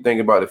out, what do you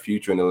think about the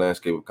future and the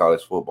landscape of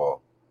college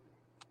football?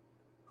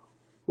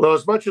 Well,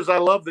 as much as I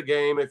love the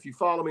game, if you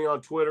follow me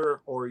on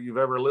Twitter or you've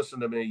ever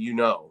listened to me,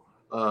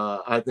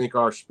 I think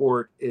our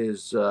sport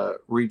is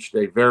reached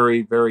a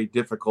very, very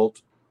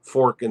difficult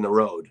fork in the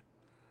road.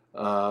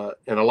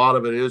 And a lot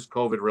of it is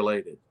COVID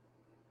related.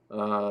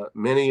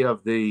 Many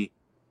of the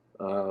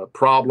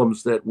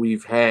problems that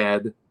we've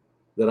had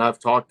that I've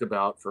talked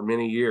about for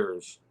many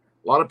years,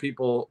 a lot of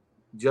people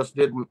just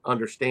didn't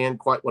understand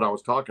quite what I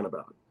was talking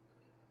about.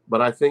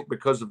 But I think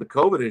because of the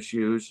COVID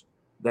issues,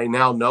 they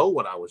now know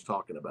what I was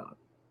talking about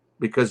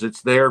because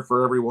it's there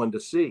for everyone to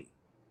see.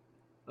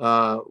 We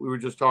were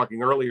just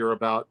talking earlier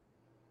about,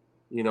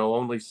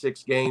 only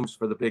 6 games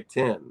for the Big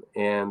Ten.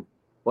 And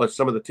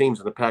some of the teams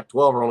in the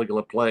Pac-12 are only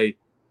going to play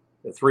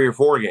 3 or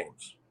 4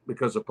 games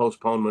because of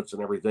postponements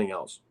and everything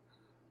else.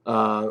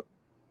 The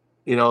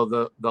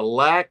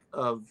lack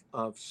of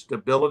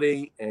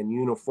stability and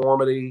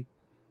uniformity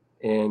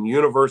and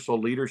universal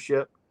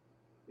leadership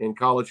in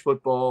college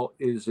football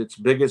is its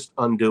biggest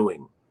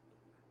undoing.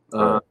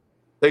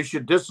 They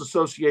should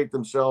disassociate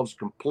themselves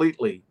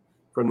completely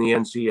from the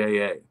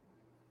NCAA.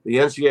 The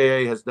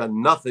NCAA has done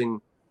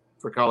nothing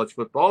for college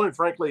football, and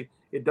frankly,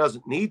 it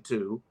doesn't need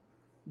to,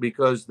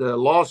 because the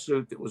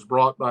lawsuit that was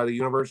brought by the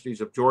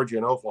universities of Georgia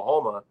and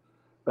Oklahoma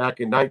back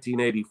in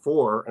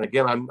 1984, and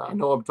again, I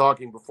know I'm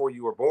talking before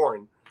you were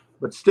born,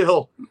 but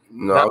still.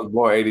 No, I was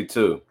born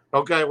 82.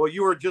 Okay, well,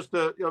 you were just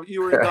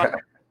you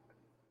were.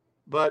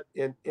 But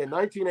in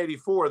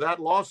 1984,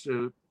 that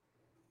lawsuit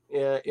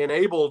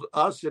enabled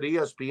us at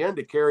ESPN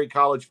to carry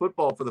college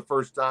football for the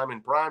first time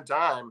in prime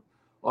time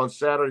on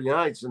Saturday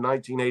nights in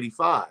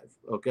 1985.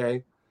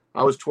 Okay,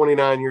 I was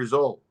 29 years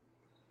old.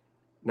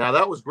 Now,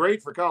 that was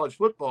great for college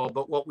football,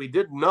 but what we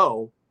didn't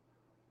know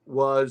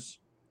was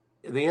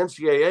the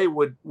NCAA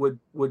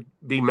would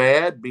be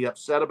mad, be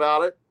upset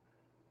about it,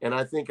 and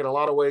I think in a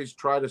lot of ways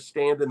try to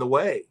stand in the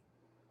way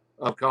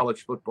of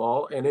college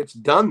football, and it's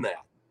done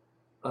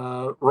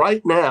that.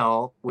 Right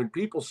now, when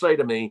people say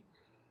to me,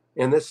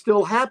 and this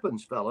still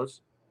happens,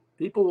 fellas,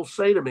 people will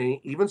say to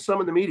me, even some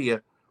in the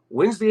media,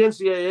 when's the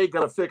NCAA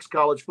going to fix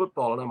college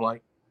football? And I'm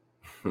like,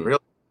 really?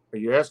 Are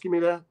you asking me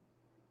that?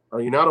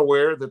 Are you not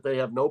aware that they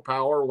have no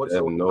power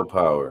whatsoever? They have no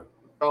power.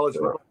 College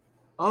football?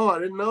 Oh, I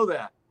didn't know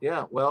that.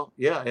 Yeah, well,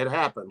 yeah, it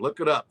happened. Look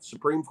it up.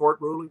 Supreme Court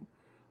ruling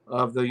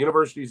of the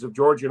universities of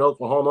Georgia and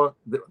Oklahoma.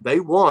 They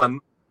won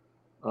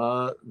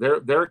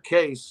their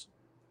case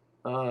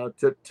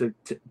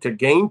to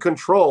gain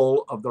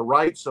control of the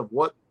rights of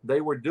what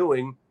they were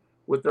doing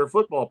with their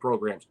football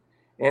programs.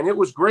 And it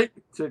was great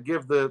to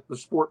give the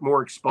sport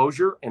more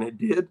exposure, and it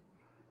did,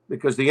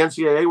 because the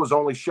NCAA was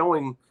only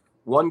showing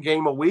one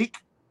game a week,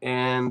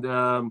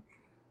 and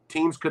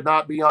teams could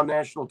not be on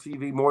national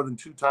TV more than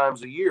 2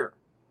 times a year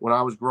when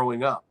I was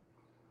growing up.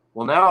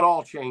 Well, now it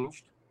all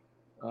changed.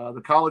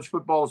 The College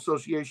Football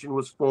Association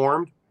was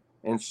formed,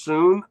 and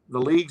soon the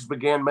leagues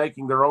began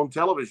making their own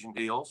television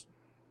deals.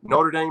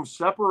 Notre Dame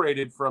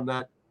separated from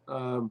that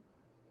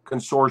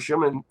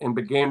consortium and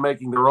began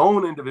making their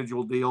own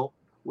individual deal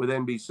with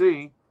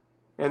NBC,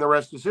 and the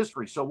rest is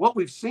history. So what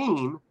we've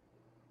seen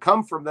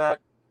come from that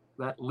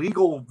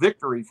legal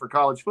victory for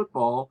college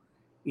football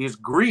is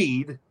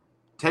greed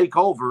take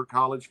over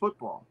college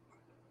football.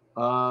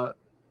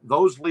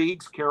 Those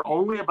leagues care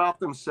only about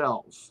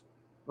themselves.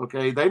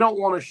 Okay, they don't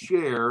want to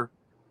share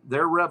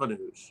their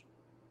revenues.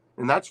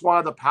 And that's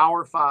why the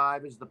Power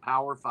Five is the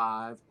Power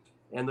Five,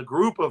 and the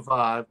Group of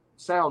Five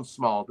sounds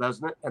small,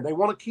 doesn't it? And they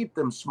want to keep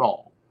them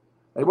small.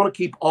 They want to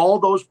keep all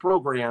those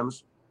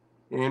programs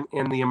in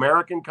the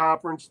American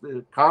Conference,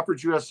 the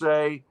Conference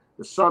USA,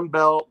 the Sun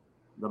Belt,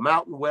 the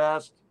Mountain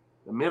West,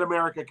 the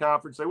Mid-America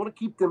Conference. They want to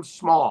keep them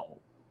small,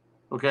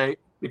 okay,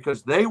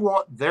 because they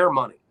want their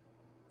money.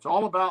 It's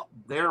all about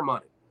their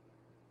money.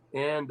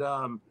 And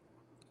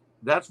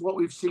that's what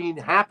we've seen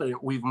happen.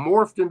 We've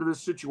morphed into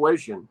this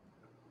situation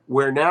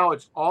where now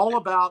it's all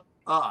about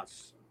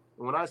us.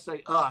 And when I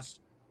say us,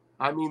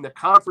 I mean the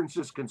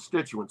conference's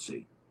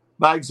constituency.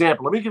 By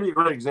example, let me give you a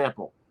great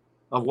example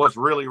of what's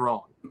really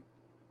wrong.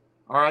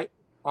 All right.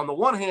 On the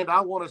one hand,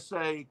 I want to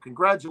say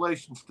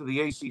congratulations to the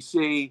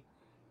ACC.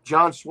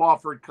 John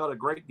Swofford cut a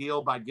great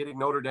deal by getting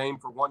Notre Dame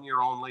for 1 year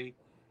only.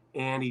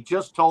 And he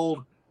just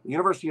told the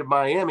University of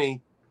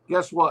Miami,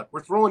 guess what?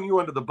 We're throwing you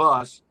under the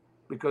bus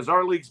because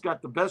our league's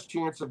got the best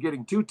chance of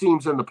getting 2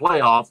 teams in the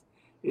playoff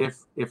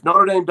if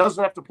Notre Dame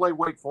doesn't have to play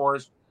Wake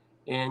Forest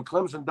and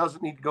Clemson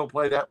doesn't need to go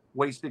play that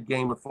wasted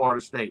game with Florida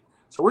State.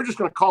 So we're just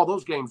going to call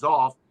those games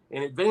off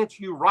and advance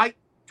you right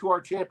to our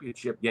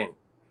championship game,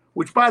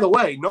 which, by the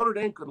way, Notre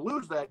Dame could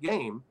lose that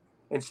game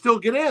and still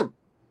get in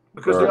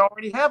because they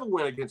already have a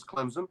win against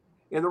Clemson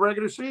in the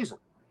regular season.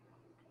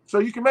 So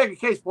you can make a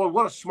case, boy,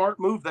 what a smart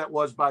move that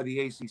was by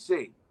the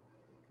ACC.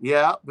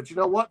 Yeah, but you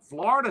know what?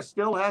 Florida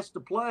still has to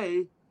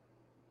play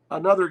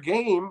another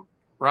game,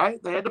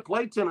 right? They had to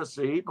play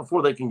Tennessee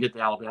before they can get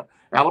to Alabama.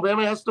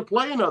 Alabama has to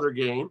play another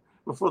game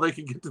before they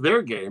can get to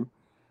their game.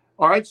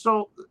 All right,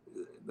 so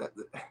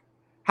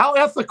how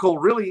ethical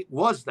really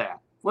was that?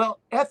 Well,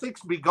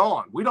 ethics be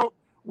gone. We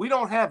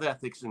don't have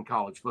ethics in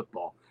college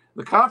football.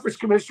 The conference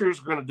commissioners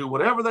are going to do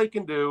whatever they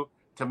can do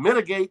to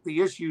mitigate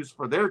the issues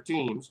for their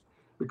teams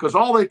because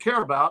all they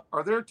care about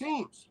are their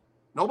teams,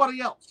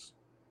 nobody else.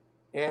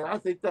 And I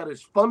think that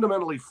is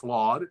fundamentally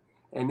flawed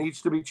and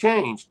needs to be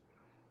changed.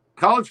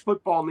 College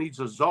football needs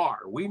a czar.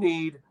 We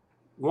need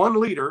one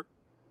leader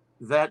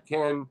that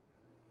can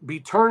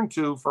be turned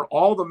to for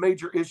all the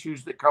major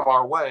issues that come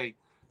our way,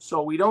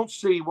 so we don't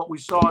see what we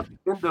saw at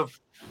the end of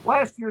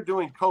last year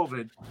during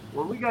COVID.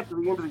 When we got to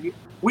the end of the year,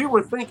 we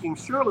were thinking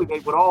surely they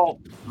would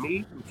all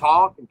meet and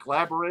talk and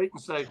collaborate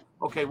and say,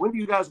 okay, when do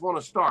you guys want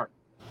to start?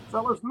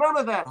 Fellas, none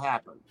of that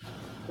happened.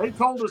 They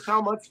told us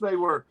how much they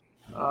were,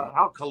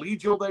 how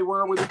collegial they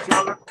were with each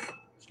other.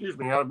 Excuse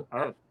me,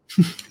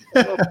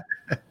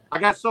 I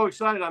got so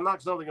excited I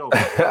knocked something over.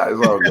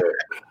 It's all good.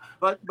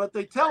 But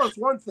they tell us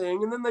one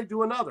thing and then they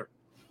do another.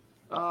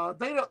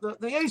 The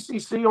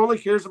ACC only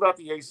cares about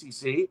the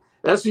ACC.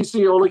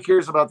 SEC only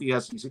cares about the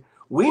SEC.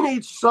 We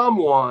need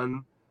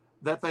someone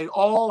that they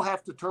all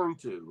have to turn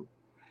to,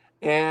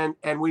 and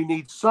we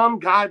need some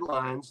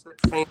guidelines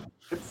that fans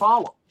can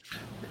follow.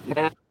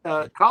 And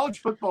college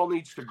football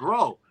needs to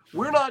grow.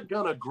 We're not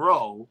going to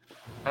grow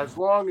as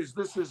long as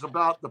this is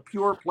about the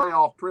pure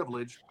playoff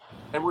privilege,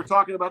 and we're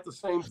talking about the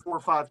same 4 or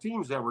 5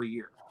 teams every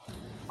year.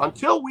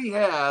 Until we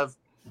have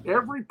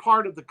every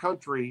part of the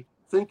country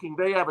thinking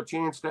they have a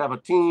chance to have a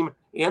team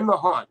in the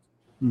hunt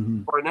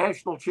for a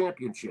national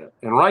championship.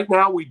 And right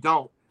now we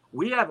don't.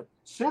 We haven't.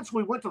 Since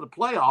we went to the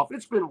playoff,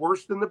 it's been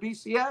worse than the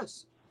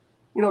BCS.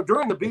 You know,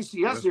 during the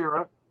BCS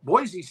era,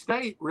 Boise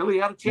State really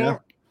had a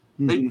chance.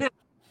 Yeah. They did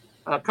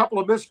a couple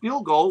of missed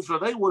field goals, or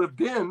they would have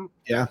been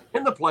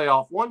in the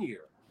playoff one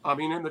year. I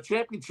mean, in the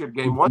championship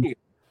game one year.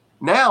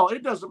 Now,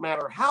 it doesn't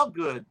matter how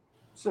good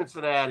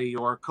Cincinnati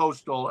or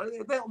Coastal,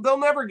 they'll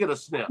never get a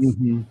sniff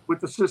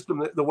with the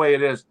system the way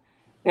it is.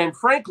 And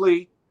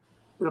frankly,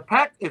 the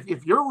Pac,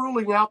 if you're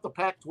ruling out the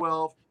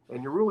Pac-12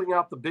 and you're ruling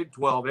out the Big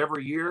 12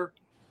 every year,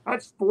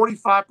 that's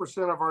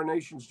 45% of our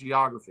nation's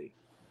geography.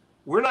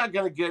 We're not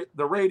going to get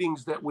the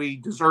ratings that we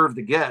deserve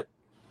to get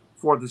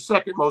for the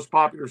second most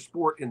popular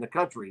sport in the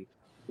country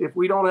if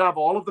we don't have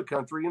all of the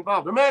country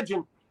involved.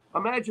 Imagine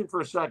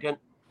for a second,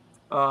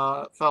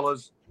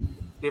 fellas,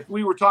 if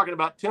we were talking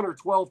about 10 or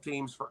 12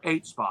 teams for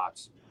 8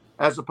 spots,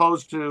 as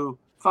opposed to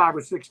 5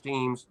 or 6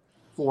 teams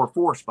for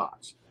 4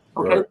 spots.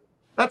 Okay, Right.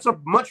 That's a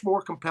much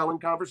more compelling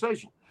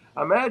conversation.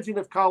 Imagine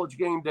if College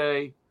Game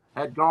Day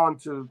had gone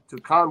to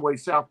Conway,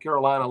 South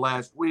Carolina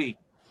last week,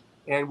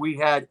 and we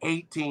had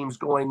 8 teams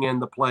going in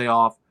the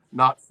playoff,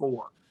 not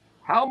 4.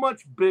 How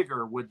much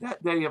bigger would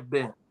that day have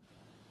been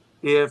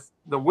if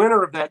the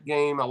winner of that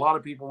game, a lot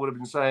of people would have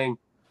been saying,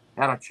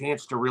 had a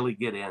chance to really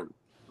get in?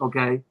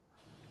 Okay,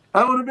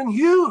 that would have been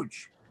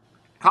huge.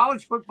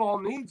 College football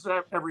needs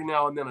that every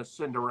now and then, a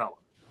Cinderella.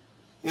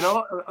 You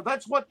know,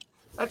 that's what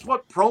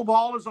pro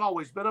ball has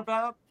always been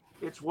about.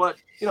 It's what,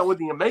 you know, when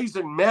the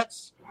amazing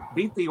Mets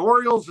beat the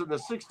Orioles in the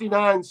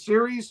 '69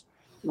 series,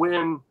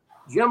 when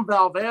Jim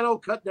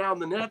Valvano cut down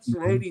the Nets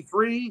in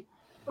 '83.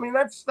 I mean,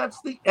 that's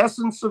the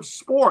essence of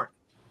sport.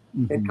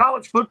 Mm-hmm. In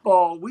college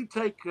football, we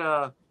take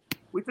the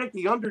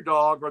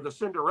underdog or the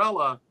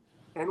Cinderella,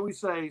 and we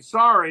say,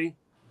 sorry,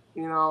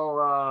 you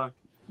know,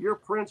 your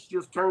prince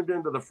just turned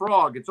into the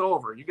frog. It's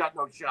over. You got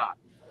no shot.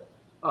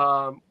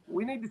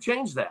 We need to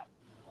change that.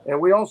 And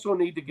we also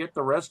need to get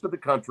the rest of the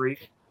country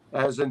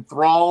as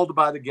enthralled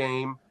by the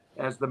game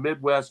as the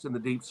Midwest and the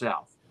Deep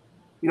South.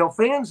 You know,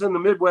 fans in the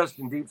Midwest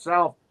and Deep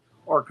South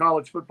are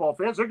college football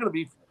fans. They're going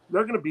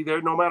to be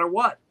there no matter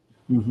what.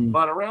 Mm-hmm.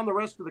 But around the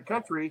rest of the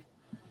country,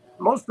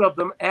 most of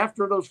them,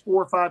 after those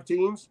 4 or 5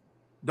 teams,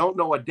 don't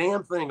know a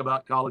damn thing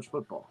about college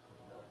football.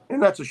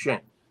 And that's a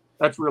shame.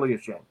 That's really a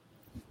shame.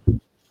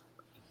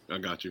 I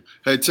got you.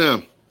 Hey, Tim,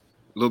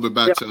 a little bit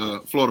back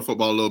to Florida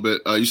football a little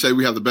bit. You say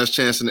we have the best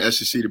chance in the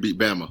SEC to beat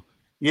Bama.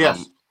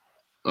 Yes.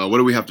 What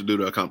do we have to do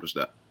to accomplish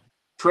that?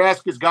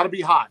 Trask has got to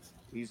be hot.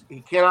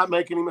 He cannot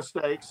make any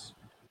mistakes.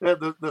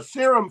 The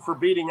serum for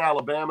beating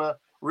Alabama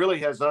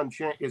really is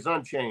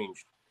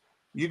unchanged.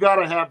 You got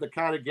to have the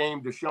kind of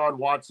game Deshaun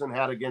Watson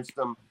had against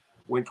them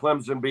when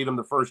Clemson beat them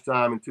the first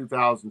time in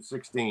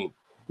 2016.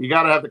 You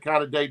got to have the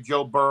kind of day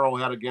Joe Burrow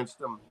had against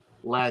them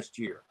last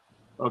year.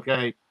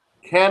 Okay?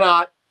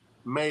 Cannot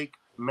make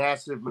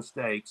massive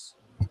mistakes,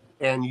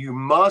 and you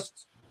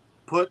must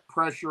put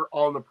pressure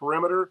on the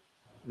perimeter,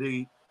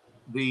 the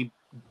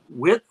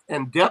width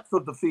and depth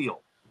of the field.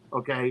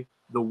 Okay?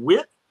 The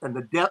width and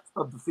the depth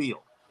of the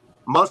field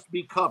must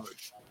be covered.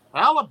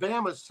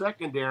 Alabama's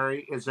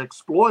secondary is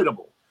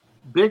exploitable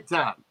big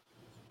time.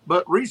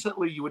 But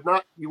recently you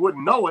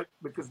wouldn't know it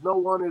because no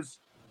one has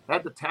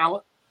had the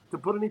talent to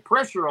put any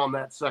pressure on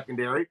that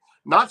secondary,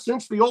 not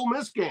since the Ole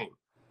Miss game.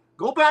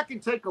 Go back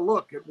and take a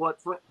look at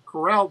what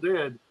Corral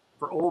did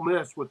for Ole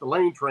Miss with the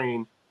lane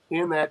train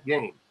in that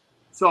game.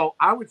 So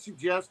I would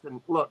suggest,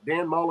 and look,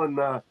 Dan Mullen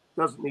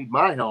doesn't need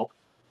my help,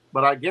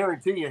 but I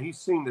guarantee you he's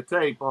seen the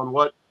tape on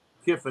what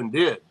Kiffin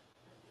did,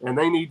 and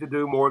they need to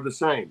do more of the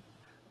same.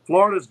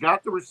 Florida's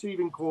got the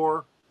receiving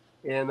core,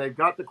 and they've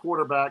got the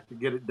quarterback to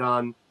get it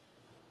done.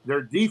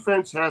 Their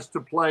defense has to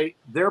play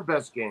their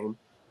best game.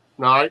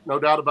 No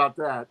doubt about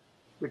that,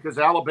 because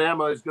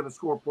Alabama is going to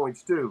score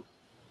points too.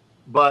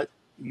 But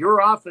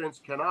your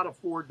offense cannot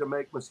afford to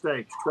make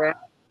mistakes. Trask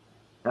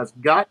has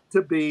got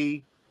to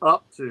be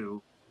up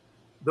to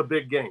the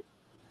big game,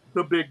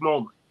 the big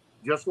moment,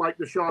 just like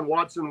Deshaun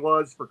Watson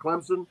was for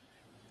Clemson,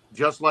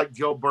 just like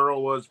Joe Burrow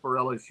was for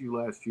LSU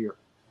last year.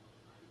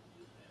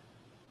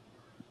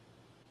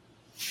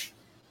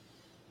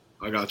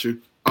 I got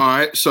you. All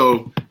right.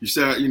 So you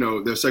said,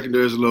 their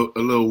secondary is a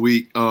little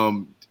weak.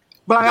 By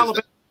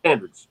Alabama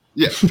standards.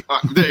 Yeah.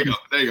 There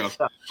you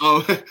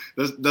go.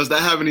 Does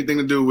that have anything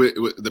to do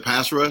with the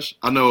pass rush?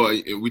 I know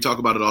we talk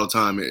about it all the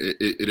time.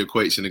 It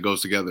equates and it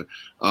goes together.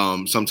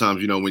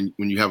 Sometimes, when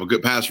you have a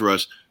good pass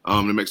rush,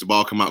 it makes the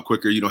ball come out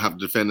quicker. You don't have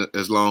to defend it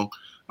as long.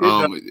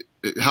 How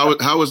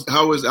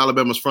is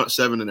Alabama's front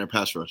 7 in their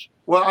pass rush?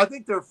 Well, I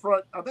think their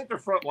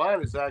front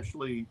line is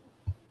actually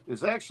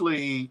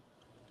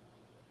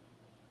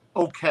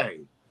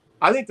okay.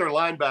 I think their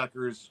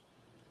linebackers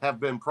have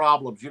been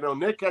problems.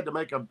 Nick had to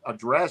make a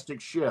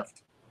drastic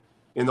shift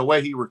in the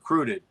way he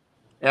recruited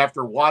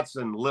after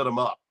Watson lit him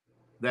up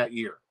that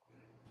year.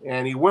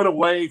 And he went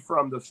away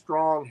from the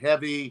strong,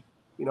 heavy,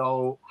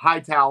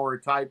 Hightower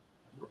type,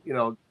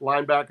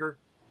 linebacker.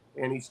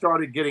 And he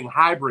started getting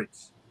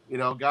hybrids,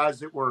 guys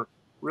that were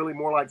really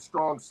more like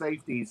strong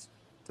safeties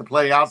to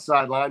play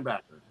outside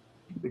linebacker.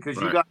 Because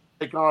you got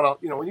to take on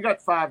when you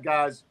got 5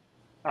 guys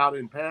out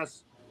in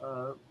pass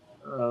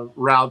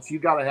routes, you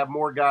got to have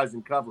more guys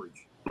in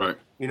coverage. Right.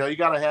 You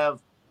got to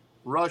have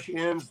rush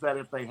ends that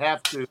if they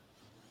have to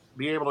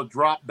be able to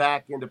drop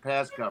back into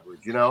pass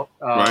coverage,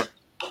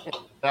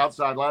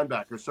 outside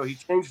linebacker. So he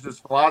changed his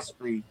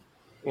philosophy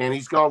and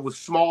he's gone with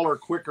smaller,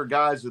 quicker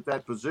guys at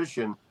that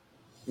position,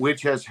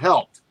 which has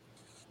helped.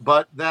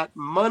 But that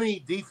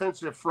money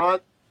defensive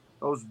front,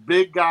 those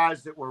big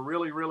guys that were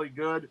really, really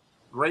good,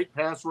 great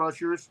pass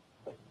rushers,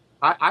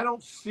 I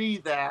don't see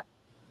that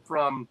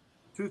from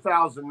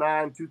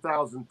 2009,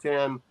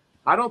 2010.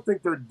 I don't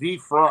think their D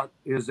front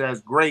is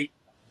as great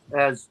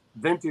as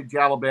vintage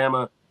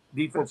Alabama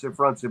defensive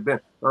fronts have been.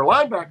 Their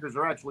linebackers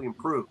are actually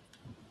improved.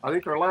 I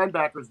think their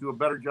linebackers do a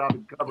better job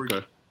in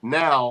coverage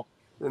now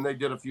than they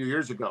did a few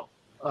years ago.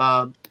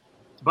 But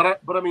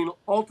I mean,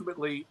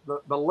 ultimately,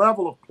 the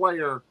level of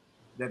player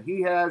that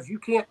he has, you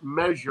can't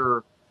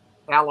measure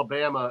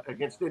Alabama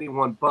against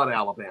anyone but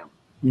Alabama.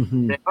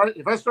 Mm-hmm.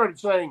 If I started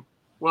saying,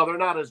 well, they're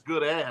not as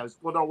good as,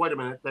 well, no, wait a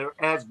minute, they're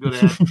as good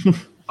as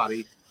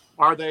somebody.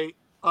 Are they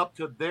up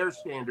to their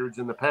standards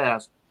in the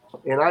past?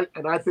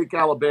 And I think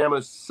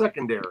Alabama's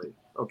secondary,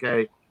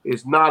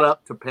 is not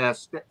up to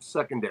past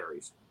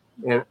secondaries.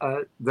 And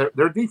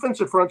their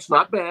defensive front's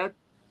not bad.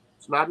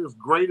 It's not as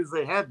great as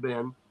they have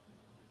been,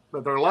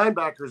 but their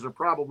linebackers are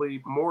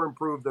probably more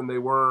improved than they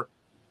were,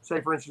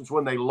 say, for instance,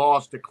 when they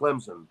lost to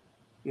Clemson,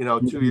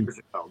 2 years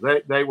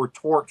ago. They were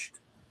torched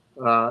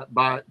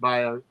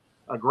by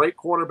a great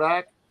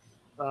quarterback,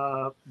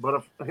 but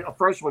a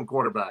freshman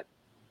quarterback.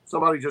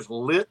 Somebody just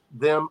lit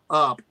them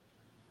up,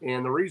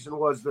 and the reason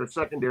was their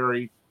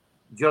secondary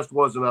just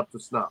wasn't up to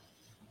snuff.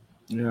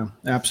 Yeah,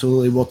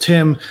 absolutely. Well,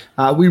 Tim,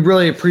 we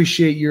really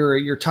appreciate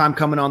your time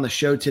coming on the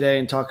show today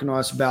and talking to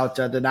us about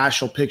the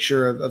national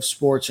picture of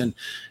sports. And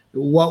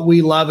what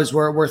we love is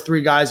we're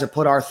three guys that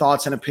put our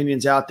thoughts and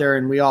opinions out there,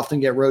 and we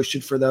often get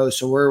roasted for those.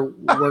 So we're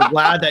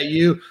glad that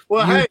you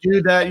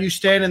do that. You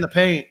stand in the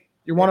paint.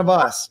 You're one of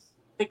us.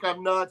 I think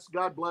I'm nuts.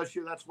 God bless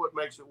you. That's what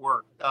makes it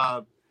work.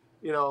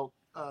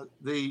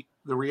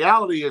 The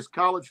reality is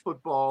college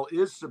football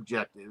is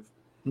subjective.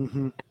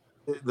 Mm-hmm.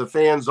 The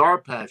fans are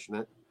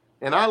passionate,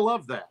 and I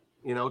love that,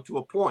 to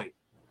a point.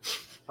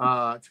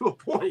 But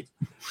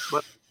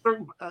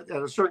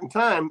at a certain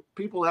time,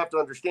 people have to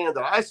understand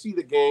that I see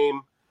the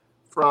game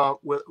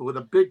with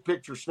a big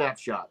picture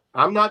snapshot.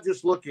 I'm not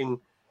just looking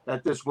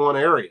at this one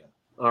area.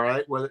 All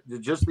right, whether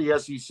just the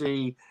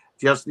SEC,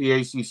 just the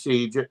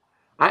ACC.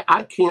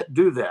 I can't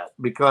do that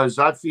because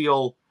I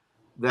feel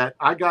that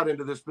I got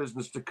into this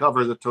business to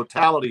cover the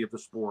totality of the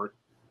sport,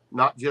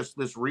 not just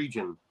this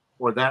region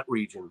or that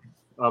region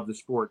of the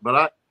sport.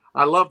 But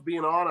I love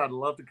being on. I'd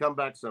love to come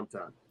back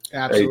sometime.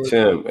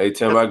 Absolutely. Hey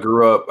Tim, I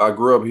grew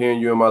up hearing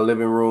you in my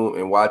living room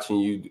and watching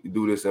you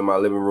do this in my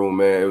living room,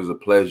 man. It was a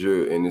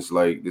pleasure, and it's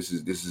like this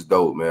is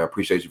dope, man. I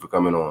appreciate you for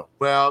coming on.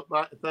 Well,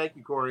 thank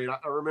you, Corey.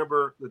 I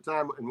remember the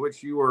time in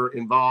which you were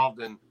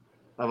involved, and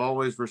I've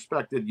always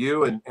respected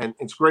you, and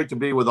it's great to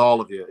be with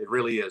all of you. It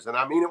really is, and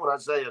I mean it when I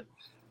say it.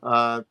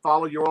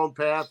 Follow your own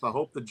path. I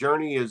hope the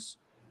journey is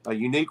a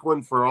unique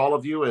one for all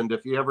of you, and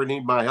if you ever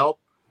need my help,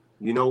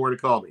 you know where to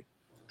call me.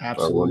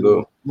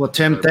 Absolutely. Well,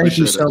 Tim, thank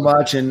you so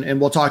much, and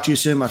we'll talk to you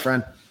soon, my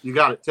friend. You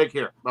got it. Take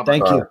care. Bye-bye.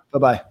 Thank you.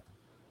 Bye-bye.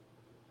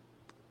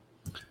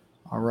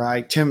 All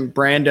right, Tim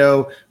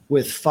Brando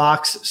with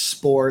Fox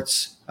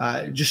Sports.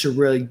 Just a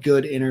really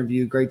good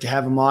interview. Great to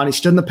have him on. He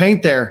stood in the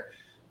paint there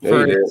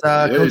for his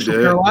Coastal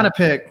Carolina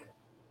pick.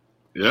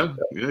 Yeah.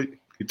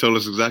 He told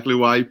us exactly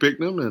why he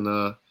picked him,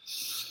 and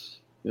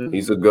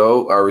he's a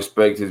GOAT. I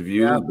respect his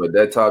views, but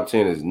that top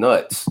 10 is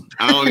nuts.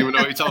 I don't even know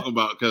what you're talking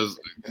about because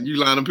you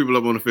line them people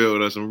up on the field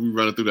with us and we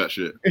running through that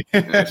shit. So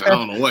I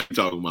don't know what you're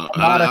talking about.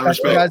 I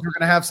respect. You guys were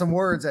going to have some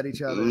words at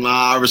each other.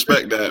 Nah, I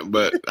respect that,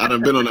 but I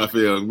done been on that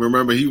field.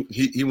 Remember,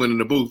 he went in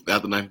the booth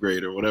after 9th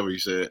grade or whatever you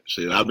said.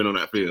 Shit, I've been on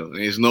that field.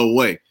 There's no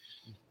way.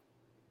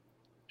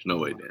 There's no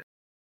way, Dan.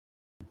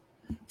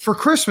 For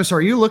Christmas,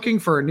 are you looking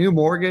for a new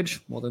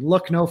mortgage? Well, then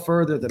look no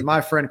further than my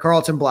friend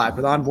Carlton Black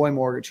with Envoy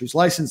Mortgage, who's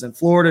licensed in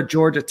Florida,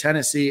 Georgia,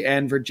 Tennessee,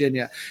 and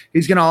Virginia.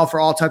 He's going to offer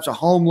all types of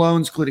home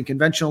loans, including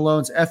conventional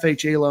loans,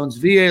 FHA loans,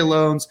 VA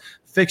loans,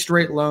 fixed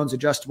rate loans,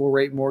 adjustable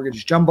rate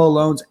mortgage, jumbo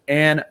loans,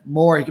 and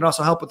more. He can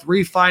also help with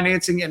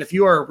refinancing. And if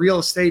you are a real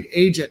estate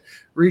agent,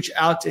 reach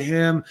out to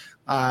him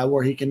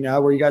where you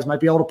guys might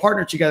be able to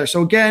partner together.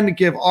 So again,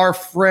 give our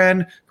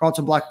friend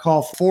Carlton Black a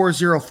call,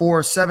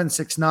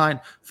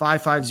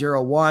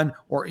 404-769-5501,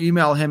 or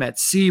email him at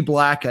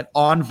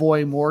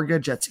cblack@Envoy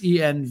Mortgage. That's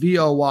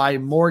ENVOY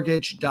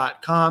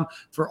mortgage.com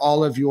for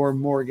all of your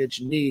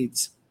mortgage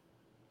needs.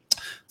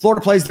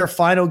 Florida plays their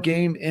final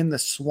game in the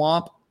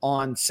Swamp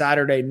on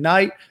Saturday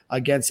night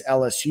against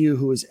LSU,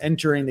 who is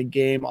entering the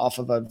game off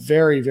of a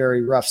very,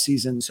 very rough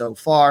season so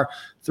far.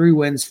 3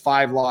 wins,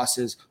 5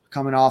 losses,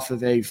 coming off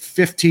of a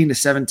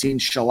 15-17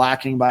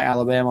 shellacking by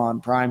Alabama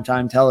on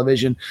primetime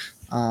television.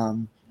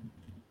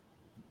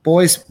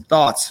 Boys,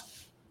 thoughts?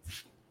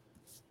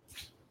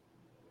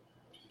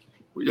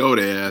 Yo,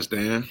 their ass,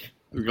 Dan.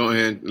 We go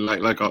ahead and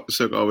like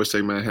Silk always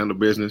say, man, handle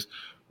business.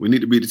 We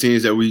need to beat the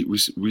teams that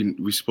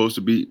we supposed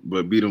to beat,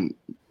 but beat them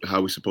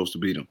how we supposed to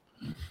beat them.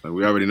 Like,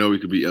 we already know we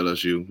could beat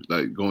LSU.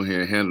 Like, go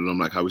ahead and handle them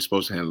like how we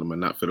supposed to handle them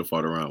and not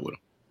fiddle-fart around with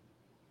them.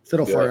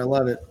 Fiddle-fart, I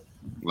love it.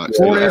 Like,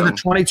 Florida is a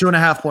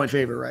 22.5-point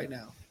favorite right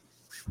now.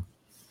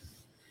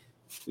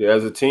 Yeah,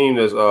 as a team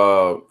that's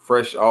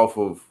fresh off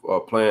of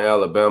playing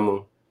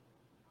Alabama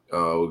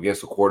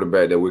against a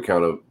quarterback that we're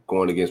kind of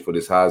going against for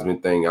this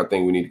Heisman thing, I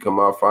think we need to come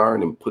out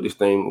firing and put this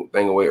thing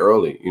away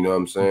early. You know what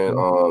I'm saying?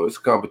 Mm-hmm. It's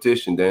a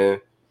competition, Dan.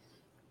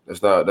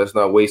 Let's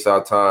not waste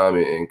our time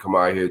and come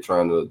out here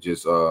trying to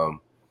just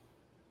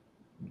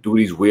do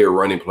these weird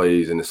running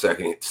plays in the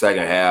second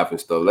half and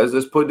stuff. Let's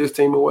just put this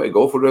team away.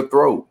 Go for the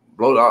throat.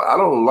 Blow it out. I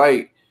don't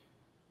like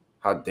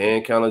how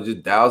Dan kind of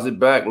just dials it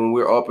back when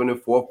we're up in the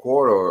fourth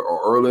quarter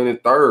or early in the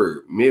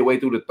third, midway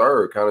through the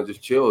third, kind of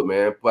just chilled,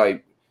 man.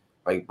 Like,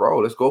 bro,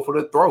 let's go for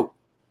the throat.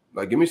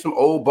 Like, give me some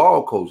old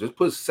ball coach. Let's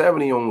put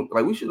 70 on.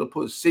 Like, we should have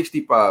put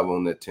 65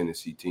 on that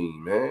Tennessee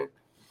team, man.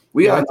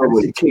 We got to know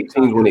when they kick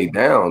teams when they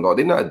down, dog.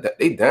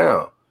 They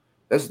down.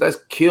 Let's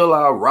kill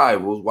our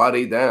rivals while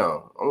they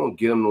down. I don't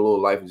get them a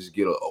little life and just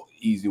get an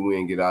easy win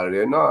and get out of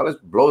there. No, let's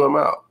blow them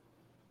out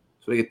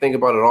so they can think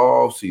about it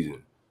all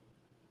season.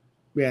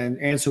 Yeah,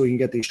 and so we can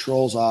get these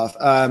trolls off.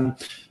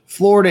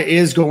 Florida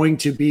is going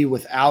to be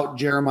without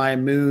Jeremiah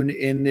Moon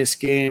in this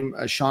game.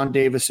 Sean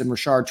Davis and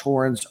Rashard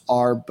Torrens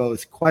are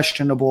both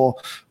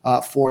questionable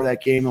for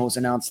that game. It was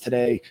announced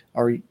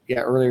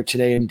earlier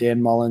today in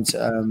Dan Mullen's.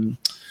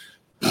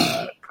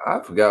 I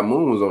forgot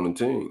Moon was on the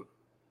team.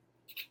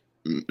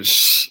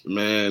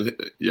 Man,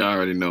 you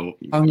already know.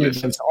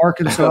 Against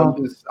Arkansas.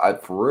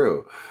 For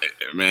real.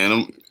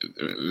 Man,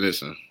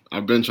 listen,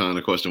 I've been trying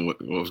to question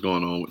what was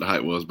going on, what the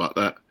hype was about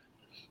that.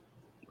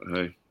 But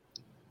hey.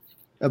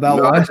 About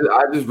what?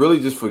 I just really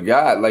just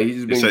forgot. Like,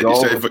 he's just been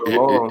gone for so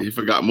long. He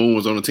forgot Moon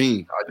was on the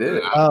team. I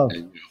did.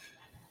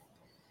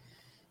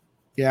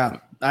 Yeah.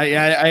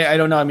 I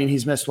don't know. I mean,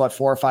 he's missed, 4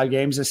 or 5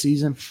 games this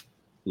season?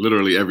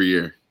 Literally every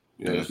year.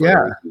 Yeah.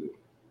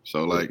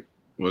 So, like,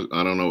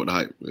 I don't know what the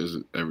hype is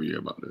every year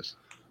about this.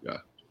 Yeah.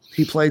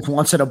 He plays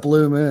once in a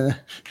blue moon.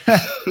 Oh,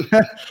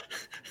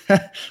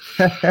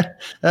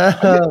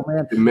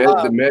 man.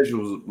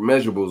 The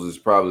measurables is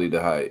probably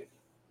the hype.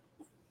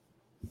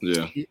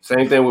 Yeah.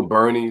 Same thing with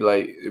Bernie.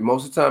 Like,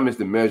 most of the time it's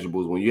the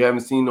measurables. When you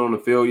haven't seen him on the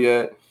field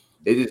yet,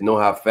 they just know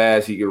how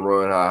fast he can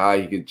run, how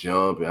high he can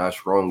jump, and how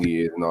strong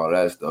he is and all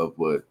that stuff.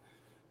 But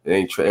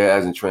it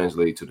hasn't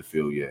translated to the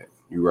field yet.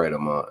 You're right,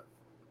 Ahmad.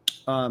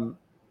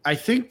 I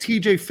think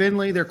TJ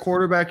Finley, their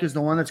quarterback, is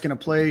the one that's going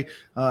to play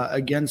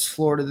against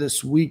Florida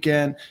this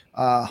weekend.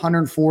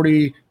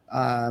 140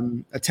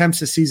 attempts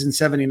this season,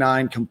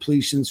 79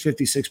 completions,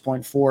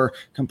 56.4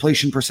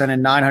 completion percent,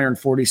 and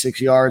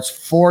 946 yards,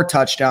 4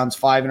 touchdowns,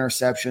 5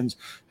 interceptions.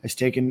 Has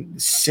taken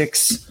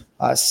 6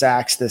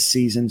 sacks this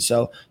season,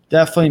 so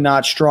definitely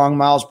not strong.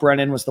 Miles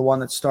Brennan was the one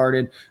that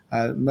started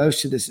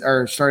most of this,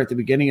 or started at the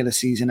beginning of the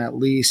season at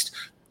least.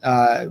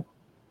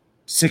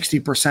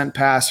 60%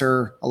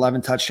 passer,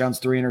 11 touchdowns,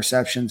 3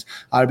 interceptions.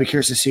 I'd be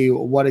curious to see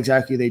what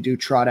exactly they do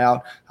trot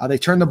out. They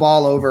turn the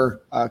ball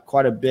over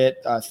quite a bit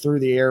through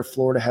the air.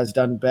 Florida has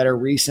done better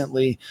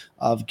recently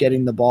of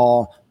getting the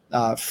ball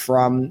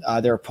from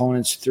their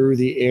opponents through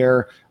the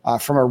air.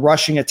 From a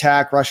rushing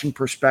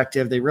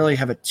perspective, they really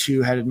have a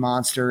 2-headed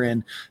monster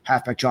in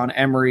halfback John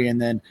Emery and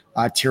then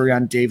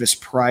Tyrion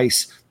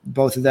Davis-Price.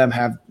 Both of them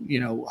have,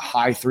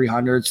 high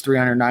 300s,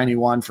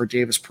 391 for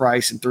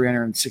Davis-Price and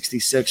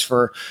 366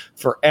 for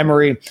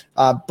Emery.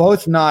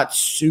 Both not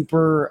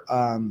super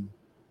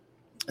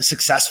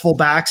successful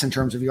backs in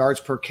terms of yards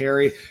per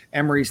carry.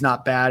 Emery's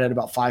not bad at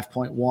about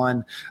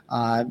 5.1,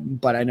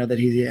 but I know that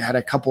he had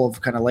a couple of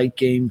kind of late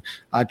game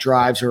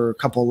drives or a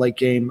couple of late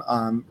game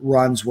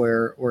runs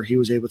where he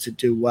was able to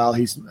do well.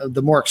 He's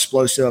the more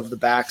explosive of the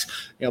backs,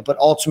 but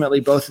ultimately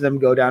both of them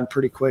go down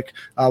pretty quick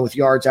with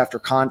yards after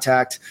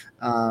contact,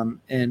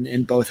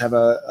 and both have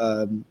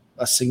a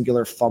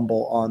singular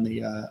fumble on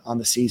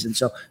the season.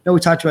 So we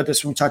talked about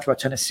this when we talked about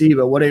Tennessee,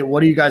 but what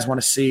do you guys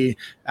want to see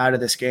out of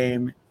this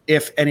game,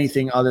 if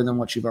anything other than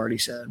what you've already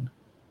said?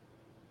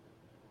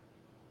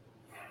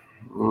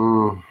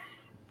 I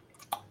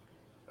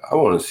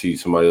want to see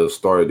somebody else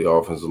start at the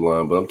offensive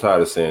line, but I'm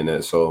tired of saying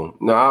that. So,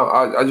 no,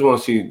 I just want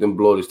to see them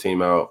blow this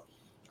team out.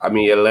 I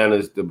mean,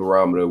 Atlanta's the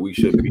barometer. We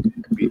should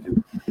beat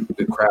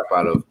the crap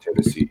out of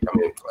Tennessee. I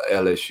mean,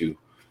 LSU.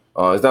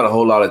 It's not a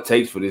whole lot of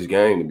takes for this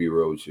game, to be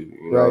real with you.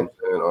 You know what I'm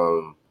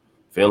saying?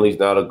 Finley's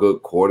not a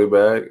good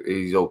quarterback.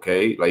 He's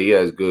okay. Like, he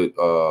has a good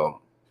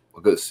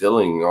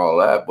ceiling and all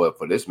that, but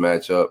for this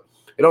matchup,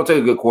 it don't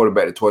take a good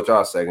quarterback to torch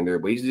our secondary,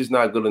 but he's just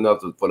not good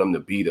enough for them to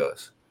beat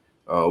us.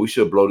 We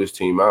should blow this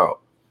team out.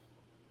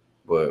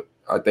 But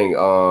I think a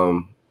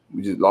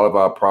lot of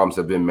our problems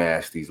have been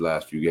masked these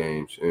last few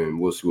games, and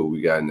we'll see what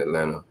we got in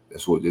Atlanta.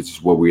 This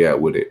is where we're at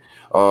with it.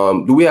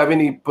 Do we have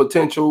any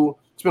potential?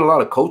 It's been a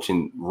lot of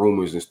coaching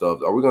rumors and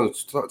stuff. Are we going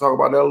to talk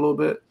about that a little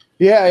bit?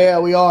 Yeah,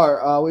 we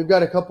are. We've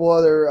got a couple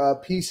other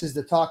pieces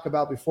to talk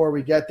about before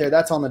we get there.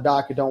 That's on the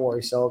docket. Don't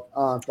worry. So,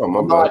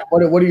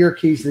 what are your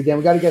keys to the game?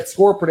 We got to get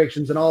score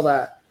predictions and all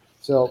that.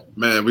 So,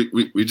 man,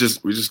 we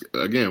just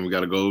again, we got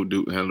to go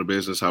handle the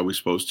business how we're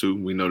supposed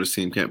to. We know this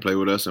team can't play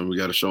with us, and we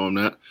got to show them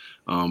that.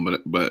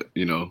 But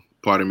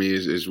part of me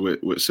is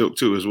with Silk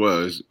too as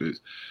well. Is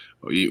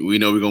we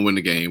know we're gonna win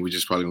the game. We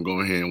just probably gonna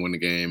go in here and win the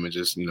game, and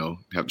just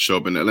have to show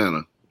up in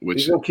Atlanta.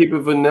 He's gonna keep it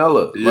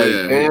vanilla. Like,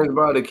 fans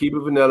about to keep it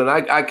vanilla,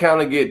 and I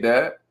kind of get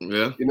that.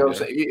 Yeah, you know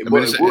what I'm saying.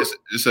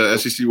 It's a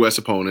SEC West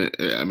opponent.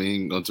 I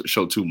mean, gonna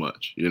show too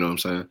much. You know what I'm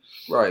saying?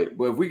 Right,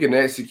 but if we can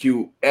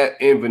execute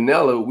in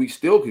vanilla, we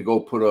still could go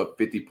put up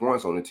 50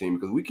 points on the team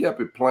because we kept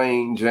it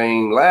plain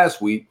Jane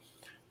last week.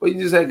 But you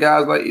just had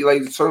guys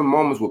like certain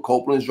moments where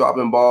Copeland's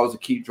dropping balls to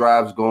keep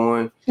drives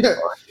going. Yeah.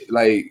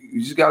 Like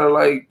you just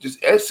gotta just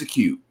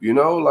execute,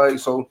 like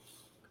so.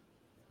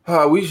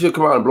 We should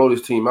come out and blow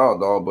this team out,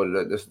 dog.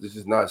 But this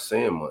is not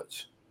saying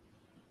much.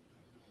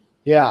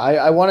 Yeah,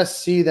 I want to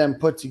see them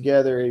put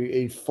together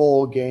a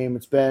full game.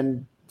 It's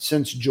been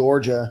since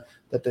Georgia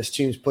that this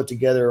team's put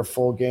together a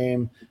full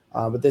game,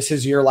 but this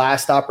is your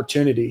last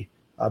opportunity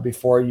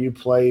before you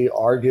play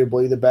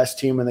arguably the best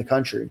team in the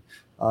country.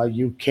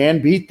 You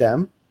can beat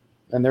them,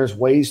 and there's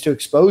ways to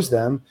expose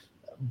them,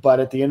 but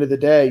at the end of the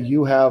day,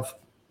 you have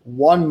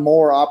one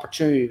more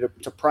opportunity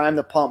to prime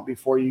the pump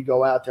before you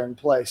go out there and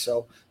play.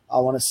 So I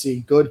want to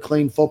see good,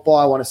 clean football.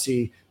 I want to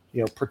see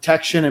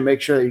protection and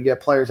make sure that you get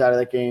players out of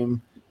that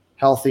game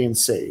healthy and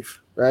safe,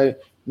 right?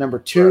 Number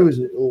two is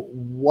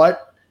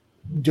what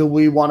do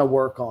we want to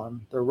work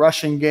on? The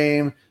rushing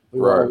game.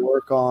 We want to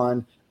work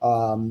on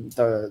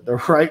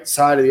the right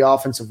side of the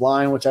offensive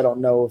line, which I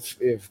don't know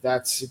if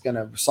that's going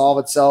to solve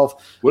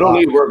itself. We don't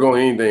need to work on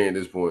anything at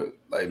this point.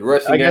 Like the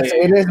rushing game, I guess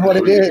it is what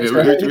it is.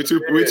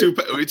 We too.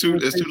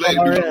 It's too late.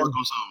 We gotta work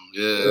on something.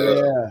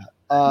 Yeah.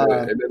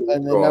 And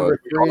then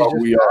number three is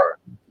we are.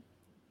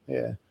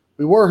 Yeah,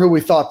 we were who we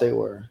thought they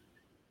were.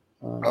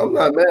 I'm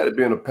not mad at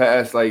being a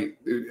pass. Like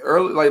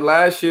early, like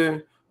last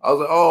year, I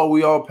was like, "Oh,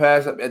 we all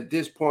pass." At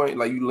this point,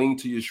 like you lean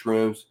to your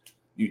shrimps.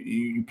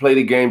 You play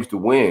the games to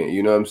win.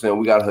 You know what I'm saying?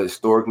 We got a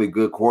historically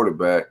good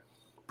quarterback.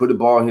 Put the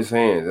ball in his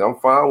hands. And I'm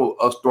fine with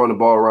us throwing the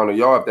ball around the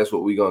yard if that's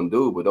what we're gonna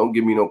do. But don't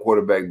give me no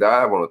quarterback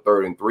dive on a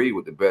 3rd and 3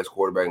 with the best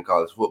quarterback in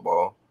college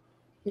football.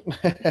 They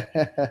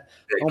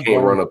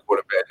can't run a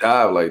quarterback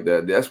dive like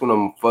that. That's when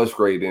I'm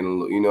frustrated.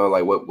 And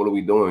like what are we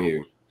doing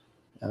here?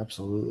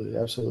 Absolutely.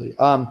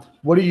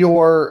 What do you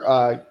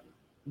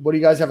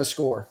guys have a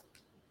score?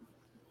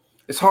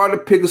 It's hard to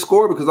pick a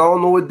score because I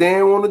don't know what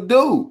Dan want to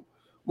do.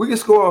 We can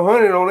score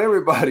 100 on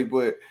everybody,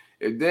 but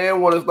if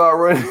Dan want to start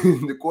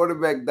running the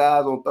quarterback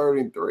dives on 3rd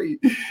and 3,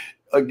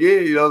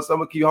 again, so I'm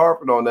going to keep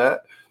harping on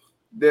that.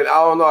 Then I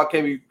don't know. I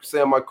can't be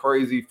saying my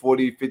crazy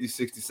 40, 50,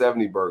 60,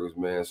 70 burgers,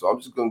 man. So I'm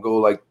just going to go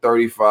like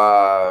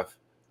 35-13,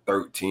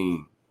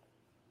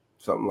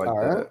 something like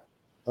that.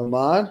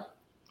 Ahmad?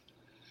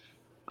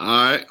 All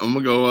right, I'm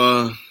gonna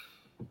go.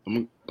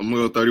 I'm gonna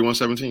go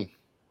 31-17.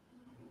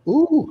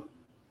 Ooh,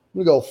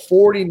 I'm gonna go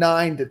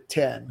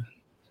 49-10.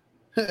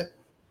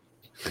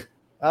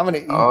 I'm gonna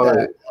eat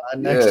that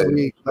next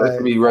week.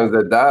 He runs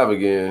that dive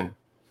again.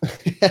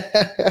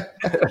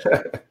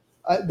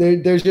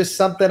 There's just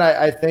something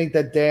I think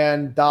that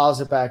Dan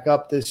dials it back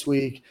up this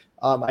week.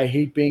 I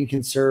hate being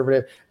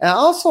conservative, and I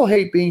also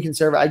hate being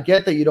conservative. I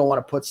get that you don't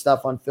want to put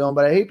stuff on film,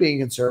 but I hate being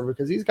conservative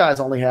because these guys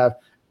only have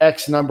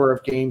X number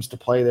of games to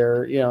play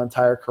their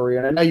entire career.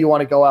 And I know you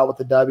want to go out with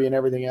the W and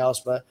everything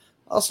else, but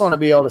I also want to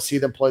be able to see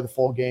them play the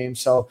full game,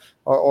 so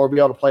or be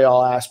able to play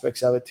all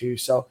aspects of it too.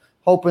 So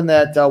hoping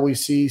that we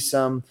see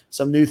some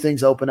new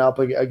things open up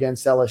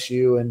against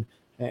LSU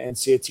and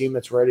see a team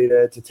that's ready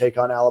to take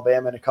on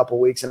Alabama in a couple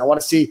of weeks. And I want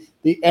to see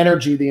the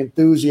energy, the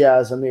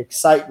enthusiasm, the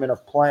excitement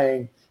of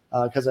playing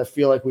because I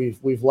feel like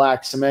we've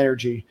lacked some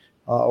energy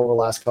over the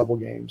last couple of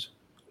games.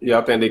 Yeah,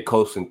 I think they're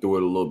coasting through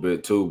it a little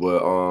bit too,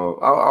 but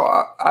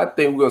I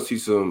think we're gonna see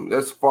some.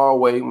 That's far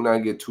away. We're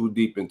not get too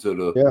deep into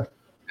the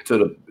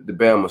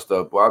Bama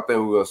stuff, but I think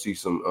we're gonna see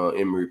some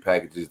Emory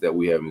packages that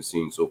we haven't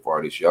seen so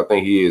far this year. I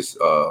think he is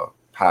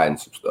hiding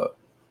some stuff.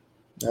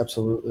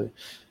 Absolutely.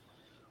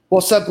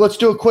 Well, Seth, let's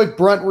do a quick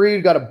Brunt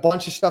read. Got a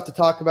bunch of stuff to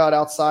talk about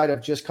outside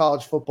of just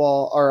college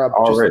football or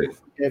already.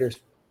 Just Gators.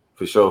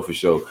 For sure.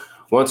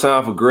 One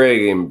time for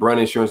Greg and Brunt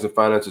Insurance and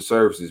Financial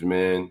Services,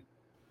 man.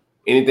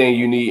 Anything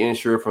you need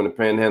insured from the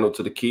Panhandle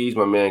to the Keys,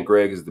 my man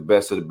Greg is the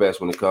best of the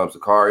best when it comes to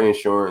car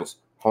insurance,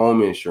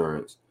 home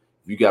insurance.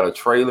 If you got a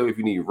trailer, if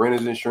you need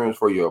renter's insurance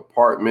for your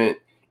apartment,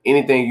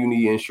 anything you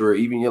need insured,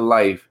 even your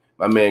life,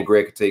 my man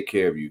Greg can take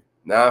care of you.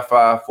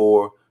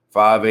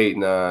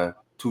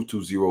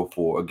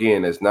 954-589-2204.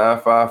 Again, that's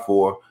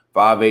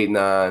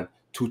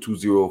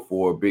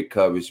 954-589-2204. Big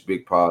coverage,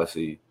 big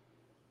policy.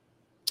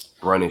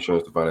 Brunt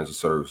Insurance and Financial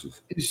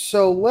Services.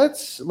 So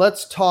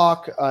let's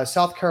talk.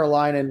 South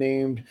Carolina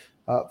named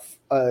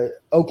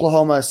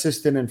Oklahoma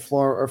assistant and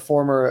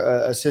former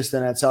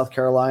assistant at South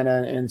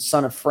Carolina and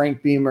son of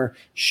Frank Beamer,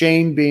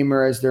 Shane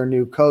Beamer, as their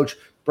new coach.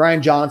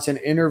 Brian Johnson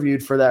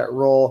interviewed for that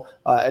role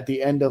at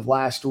the end of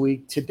last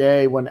week.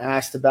 Today, when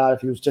asked about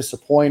if he was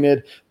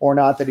disappointed or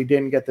not that he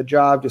didn't get the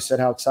job, just said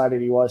how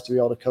excited he was to be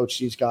able to coach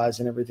these guys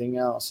and everything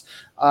else.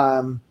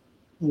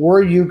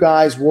 Were you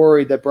guys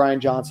worried that Brian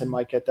Johnson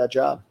might get that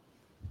job?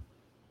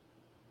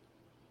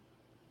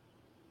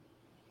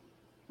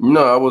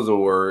 No, I wasn't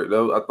worried.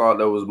 I thought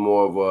that was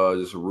more of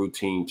just a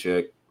routine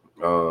check,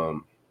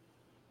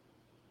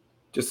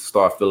 just to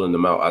start filling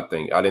them out. I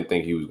didn't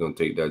think he was going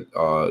to take that.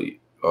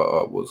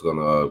 Was going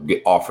to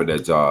get offered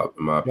that job,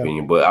 in my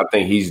opinion. But I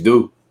think he's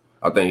due.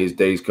 I think his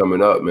day's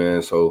coming up,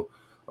 man. So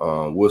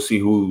we'll see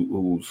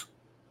who's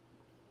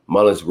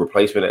Mullen's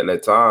replacement at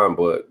that time.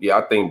 But yeah,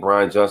 I think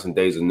Brian Johnson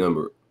days are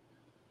numbered.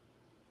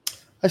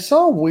 I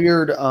saw a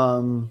weird,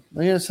 I'm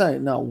gonna say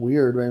not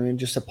weird, but I mean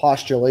just a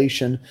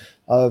postulation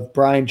of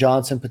Brian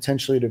Johnson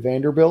potentially to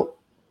Vanderbilt.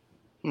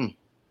 I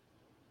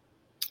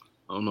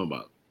don't know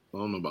about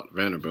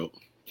Vanderbilt,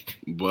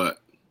 but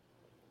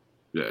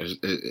yeah,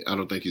 I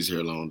don't think he's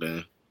here long,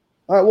 Dan.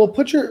 All right, well,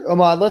 put your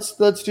Ahmad.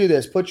 Let's do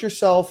this. Put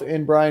yourself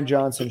in Brian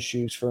Johnson's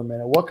shoes for a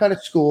minute. What kind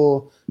of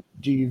school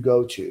do you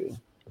go to?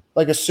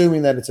 Like,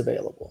 assuming that it's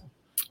available.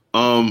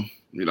 I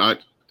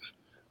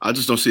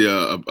just don't see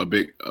a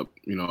big,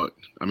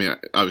 I mean,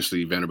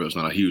 obviously Vanderbilt's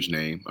not a huge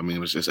name. I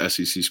mean, it's just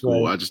SEC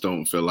school. Right. I just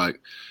don't feel like,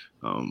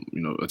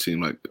 a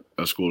team like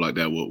a school like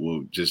that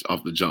will just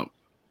off the jump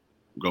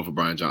go for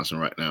Brian Johnson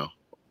right now.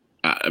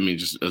 I mean,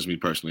 just as me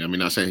personally. I mean,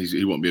 not saying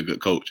he won't be a good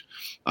coach.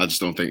 I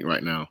just don't think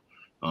right now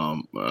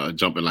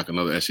jumping like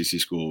another SEC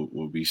school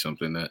will be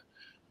something that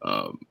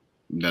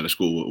that a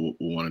school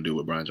will want to do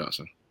with Brian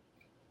Johnson.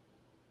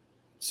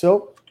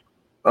 So,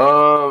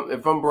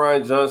 if I'm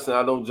Brian Johnson,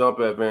 I don't jump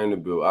at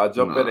Vanderbilt. I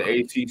jump at an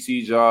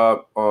ACC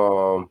job,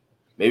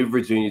 maybe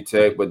Virginia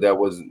Tech, but they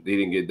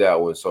didn't get that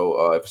one.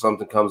 So if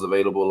something comes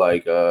available,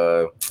 like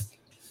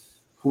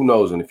who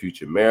knows in the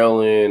future,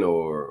 Maryland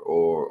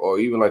or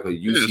even like a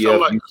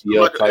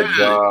UCF type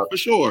job, for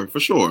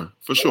sure.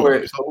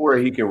 Somewhere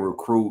he can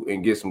recruit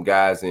and get some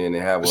guys in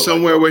and have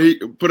somewhere where he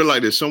put it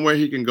like this, somewhere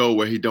he can go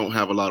where he don't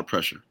have a lot of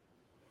pressure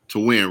to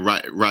win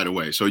right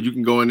away. So you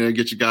can go in there and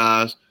get your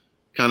guys.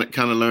 Kind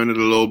of learn it a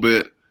little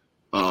bit,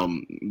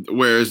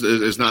 whereas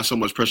it's not so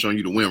much pressure on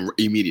you to win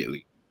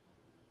immediately.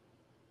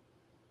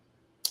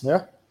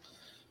 Yeah.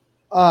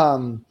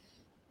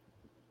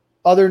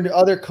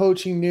 Other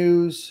coaching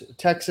news: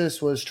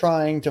 Texas was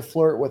trying to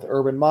flirt with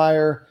Urban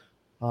Meyer.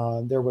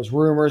 There was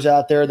rumors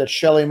out there that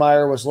Shelley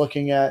Meyer was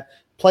looking at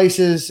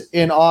places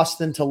in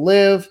Austin to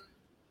live.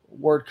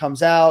 Word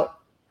comes out,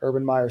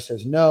 Urban Meyer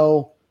says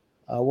no.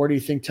 Where do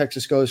you think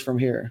Texas goes from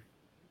here?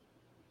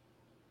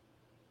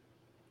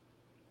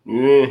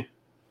 Yeah,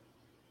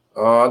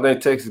 I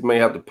think Texas may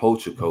have to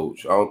poach a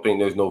coach. I don't think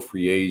there's no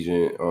free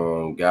agent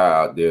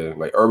guy out there.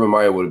 Like Urban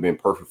Meyer would have been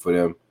perfect for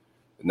them.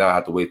 Not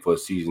have to wait for a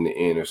season to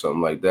end or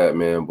something like that,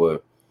 man.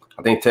 But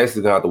I think Texas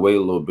is gonna have to wait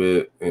a little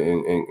bit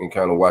and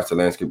kind of watch the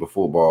landscape of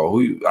football.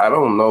 I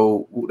don't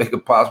know who they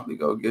could possibly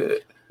go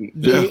get.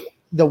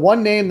 The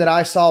one name that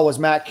I saw was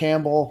Matt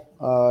Campbell,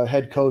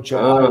 head coach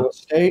at Iowa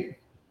State.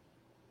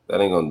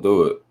 That ain't gonna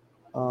do it.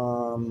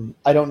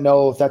 I don't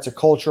know if that's a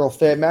cultural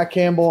fit. Matt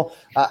Campbell,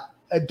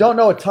 I don't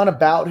know a ton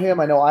about him.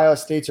 I know Iowa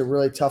State's a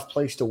really tough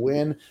place to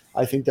win.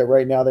 I think that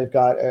right now they've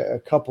got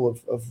a couple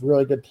of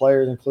really good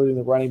players, including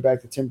the running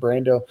back that Tim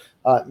Brando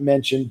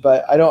mentioned.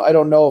 But I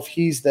don't know if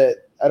he's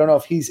that. I don't know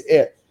if he's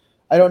it.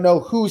 I don't know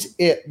who's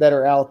it that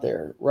are out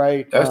there,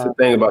 right? That's the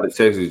thing about the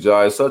Texas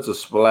job. It's such a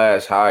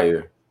splash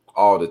hire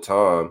all the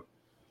time.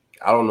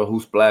 I don't know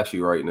who's splashy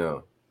right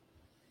now.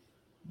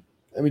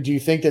 I mean, do you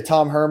think that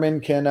Tom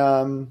Herman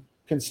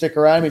can stick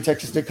around? I mean,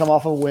 Texas did come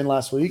off of a win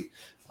last week.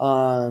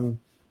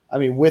 I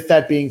mean, with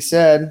that being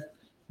said,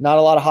 not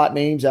a lot of hot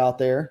names out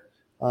there.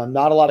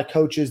 Not a lot of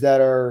coaches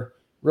that are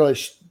really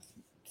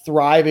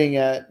thriving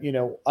at,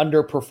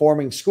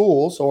 underperforming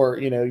schools or,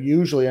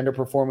 usually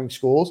underperforming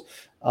schools.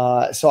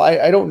 So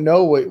I don't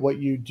know what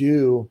you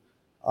do.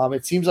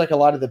 It seems like a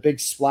lot of the big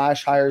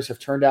splash hires have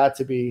turned out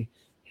to be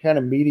kind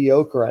of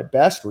mediocre at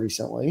best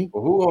recently.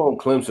 Well, who on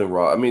Clemson,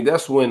 Rob? I mean,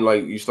 that's when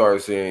you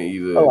started saying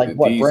either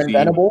Brent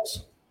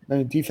Venables,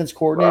 defense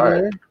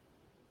coordinator.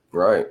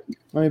 Right.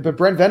 I mean, but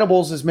Brent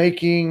Venables is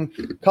making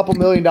a couple $1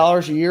 million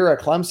a year at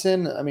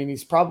Clemson. I mean,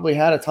 he's probably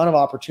had a ton of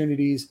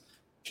opportunities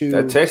to.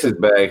 That Texas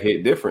bag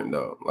hit different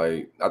though.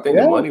 Like I think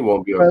the money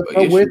won't be an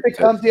issue. With it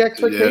comes the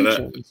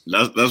expectations.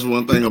 That's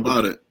one thing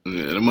about it.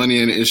 Yeah, the money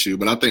ain't an issue,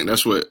 but I think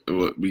that's what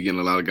we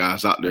getting a lot of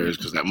guys out there is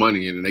because that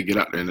money, and then they get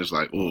out there and it's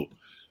like, oh,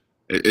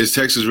 is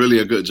Texas really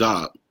a good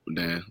job,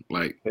 Dan?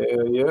 Like,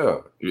 hell yeah.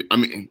 I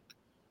mean,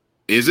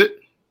 is it?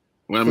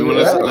 Well,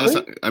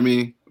 I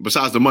mean,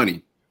 besides the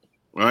money.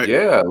 Right.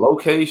 Yeah,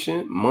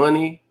 location,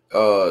 money,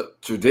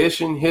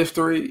 tradition,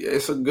 history.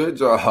 It's a good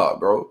job,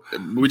 bro.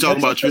 We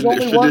talking about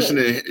tradition.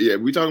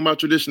 We talking about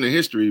tradition and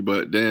history,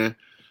 but then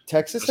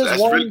Texas has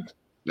won.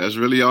 That's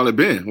really all it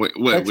been.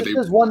 Texas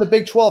has won the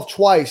Big 12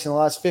 twice in the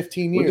last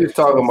 15 years. We're just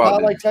talking about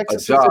not like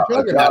Texas is a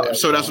juggernaut.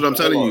 So that's what I'm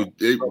telling you.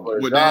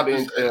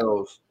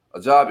 A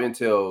job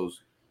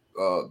entails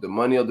the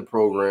money of the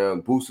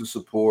program, boosted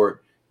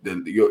support,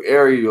 your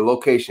area, your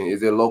location. Is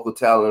there local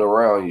talent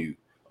around you?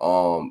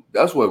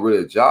 That's what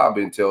really a job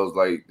entails,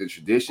 like the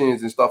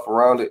traditions and stuff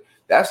around it.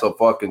 That's a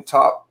fucking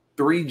top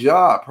 3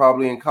 job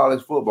probably in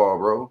college football,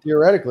 bro.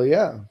 Theoretically,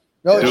 yeah.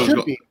 No, it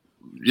should be.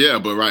 Yeah,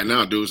 but right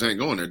now, dudes ain't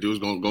going there. Dudes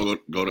going to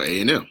go to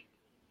A&M.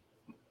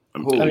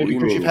 Because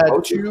you've had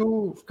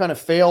two kind of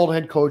failed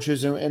head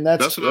coaches, and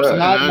that's what I'm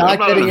saying. I'm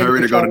not in a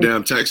hurry to go to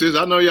damn Texas.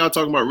 I know y'all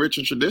talking about rich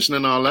and tradition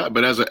and all that,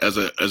 but as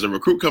a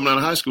recruit coming out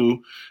of high school,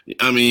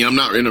 I mean, I'm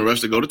not in a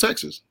rush to go to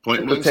Texas.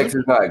 But Texas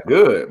is not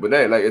good, but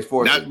as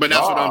far as that's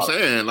what I'm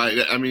saying. Like,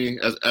 I mean,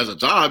 as a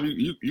job,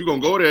 you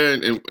gonna go there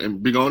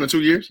and be going in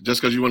 2 years just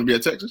because you want to be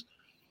at Texas?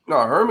 No,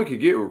 Herman could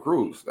get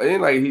recruits. It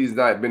ain't like he's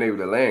not been able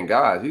to land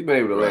guys. He's been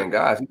able to land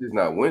guys. He's just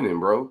not winning,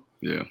 bro.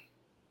 Yeah,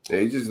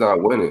 he's just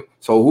not winning.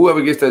 So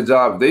whoever gets that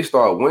job, if they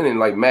start winning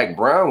like Mac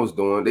Brown was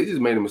doing, they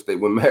just made a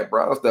mistake. When Mac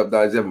Brown stepped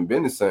down, he haven't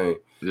been the same.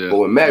 Yeah. But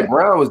when Mac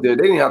Brown was there,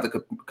 they didn't have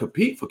to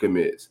compete for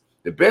commits.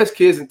 The best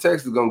kids in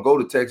Texas are gonna go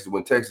to Texas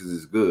when Texas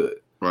is good.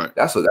 Right.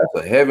 That's a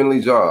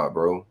heavenly job,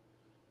 bro.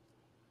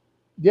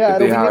 Yeah, if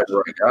they hire the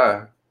right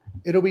guy.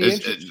 It'll be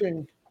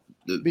interesting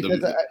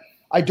because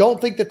I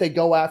don't think that they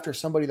go after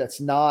somebody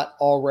that's not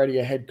already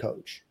a head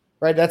coach,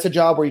 right? That's a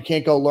job where you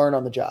can't go learn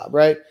on the job,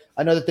 right?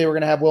 I know that they were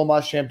going to have Will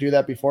Muschamp do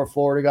that before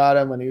Florida got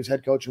him when he was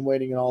head coach in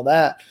waiting and all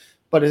that.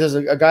 But it is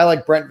a guy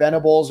like Brent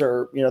Venables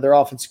or, their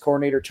offensive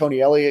coordinator,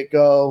 Tony Elliott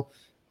go.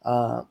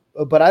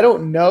 But I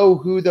don't know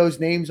who those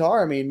names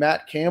are. I mean,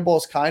 Matt Campbell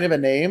is kind of a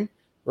name,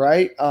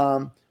 right?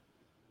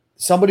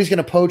 Somebody's going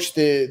to poach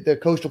the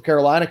Coastal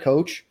Carolina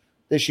coach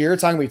this year.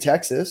 It's not going to be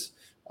Texas.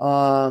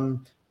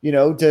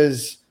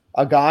 Does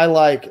a guy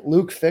like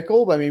Luke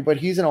Fickell, but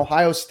he's an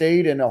Ohio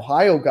State and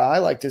Ohio guy.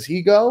 Like, does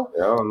he go?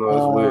 Yeah, I don't know.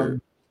 It's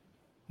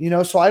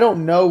weird. So I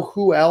don't know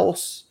who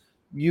else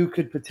you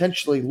could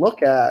potentially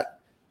look at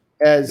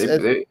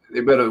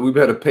we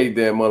better pay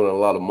Dan Mullen a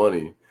lot of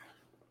money.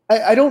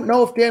 I don't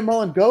know if Dan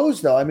Mullen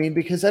goes though.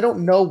 Because I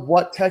don't know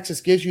what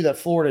Texas gives you that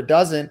Florida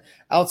doesn't,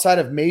 outside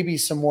of maybe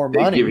some more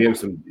money. They give him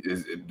some.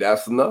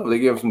 That's enough. They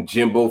give him some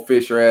Jimbo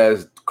Fisher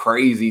ass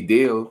crazy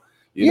deal.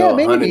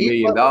 $100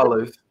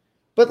 million.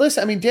 But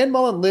listen, Dan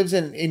Mullen lives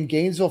in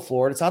Gainesville,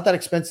 Florida. It's not that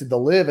expensive to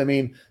live.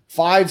 $5, $7,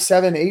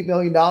 $8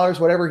 million,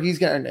 whatever he's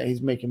getting.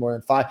 He's making more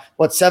than $7,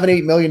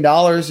 $8 million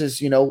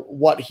is,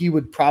 what he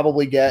would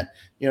probably get,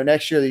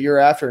 next year, the year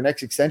after,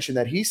 next extension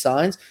that he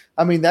signs.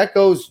 That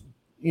goes,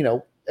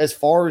 as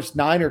far as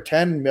 9 or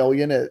 10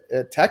 million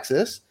at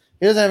Texas.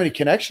 He doesn't have any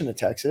connection to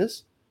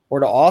Texas or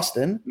to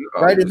Austin,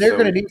 right? And they're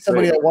going to need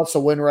somebody that wants to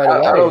win right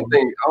away. I don't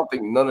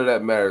think none of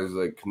that matters.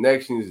 Like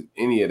connections,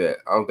 any of that.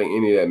 I don't think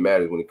any of that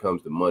matters when it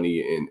comes to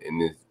money in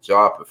this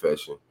job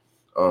profession.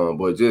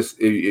 But just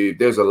if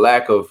there's a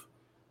lack of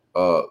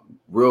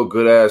real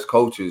good ass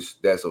coaches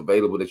that's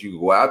available that you can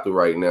go after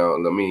right now,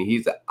 and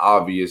he's an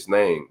obvious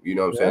name. You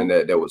know what I'm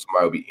saying? That what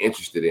somebody would be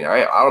interested in.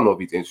 I don't know if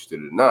he's interested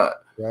or not.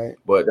 Right.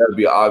 But that would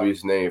be an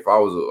obvious name. If I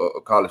was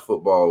a college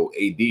football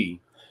AD,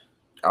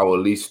 I would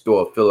at least throw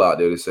a fill out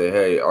there to say,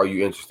 hey, are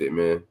you interested,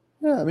 man?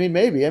 Yeah,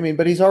 maybe.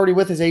 But he's already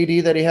with his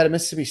AD that he had at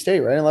Mississippi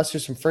State, right? Unless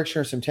there's some friction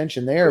or some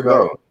tension there.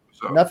 But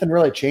nothing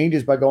really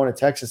changes by going to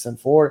Texas and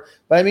Florida.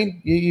 But,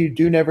 you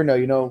do never know.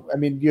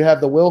 You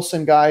have the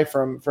Wilson guy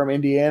from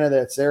Indiana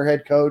that's their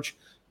head coach.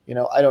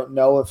 I don't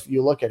know if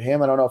you look at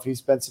him. I don't know if he's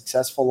been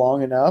successful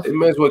long enough. They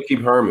may as well keep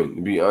Herman,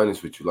 to be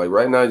honest with you. Like,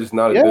 right now, just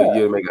not a good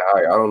year to make a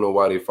hire. I don't know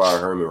why they fire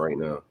Herman right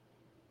now.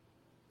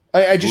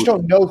 I just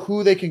don't know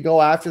who they can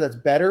go after that's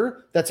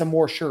better. That's a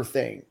more sure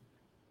thing.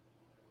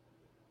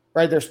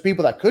 Right? There's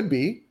people that could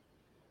be.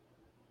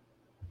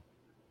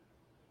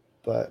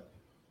 But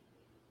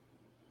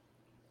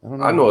I don't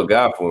know. I know a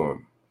guy for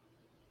him.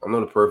 I know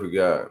the perfect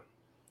guy.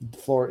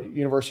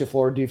 University of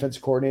Florida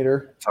defensive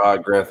coordinator.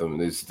 Todd Grantham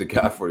is the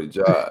guy for the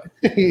job.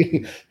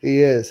 He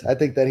is. I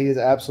think that he is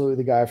absolutely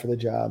the guy for the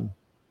job.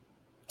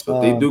 So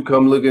if they do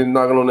come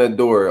knocking on that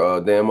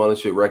door, Dan Mullen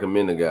should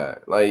recommend a guy.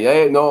 Like,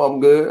 yeah, no,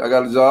 I'm good. I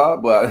got a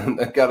job, but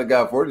I got a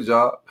guy for the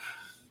job.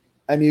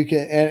 And you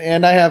can,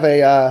 and I have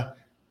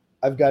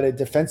I've got a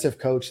defensive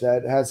coach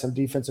that has some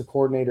defensive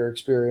coordinator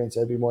experience.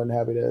 I'd be more than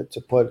happy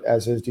to put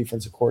as his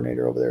defensive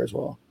coordinator over there as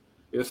well.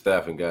 You're a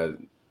staffing guy,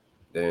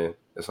 Dan.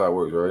 That's how it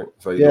works, right?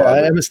 So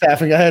I'm a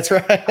staffing guy. That's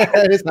right.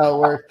 That is how it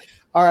works.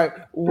 All right.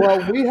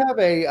 Well, we have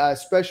a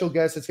special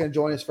guest that's going to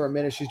join us for a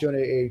minute. She's doing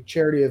a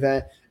charity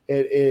event.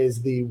 It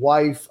is the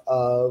wife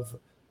of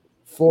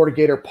Florida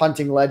Gator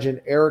punting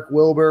legend Eric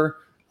Wilbur,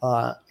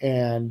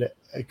 and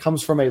it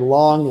comes from a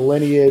long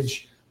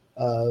lineage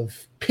of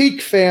Peak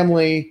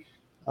family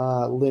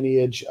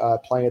lineage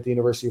playing at the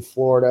University of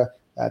Florida.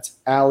 That's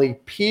Allie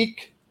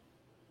Peak.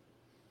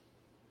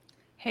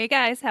 Hey,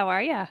 guys. How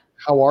are you?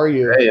 How are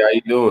you? Hey, how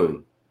you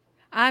doing?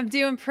 I'm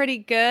doing pretty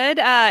good.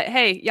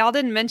 Hey, y'all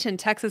didn't mention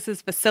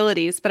Texas's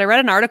facilities, but I read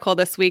an article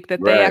this week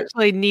that they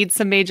actually need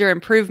some major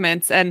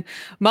improvements, and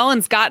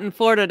Mullen's gotten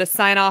Florida to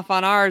sign off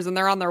on ours, and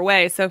they're on their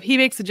way. So if he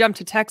makes a jump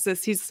to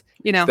Texas, he's,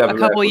 a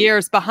couple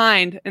years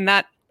behind in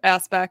that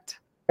aspect.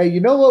 Hey, you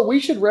know what? We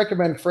should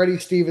recommend Freddie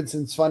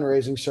Stevenson's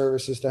fundraising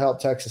services to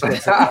help Texas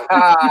get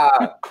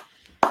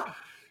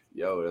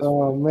Yo, that's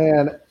funny.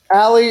 Man.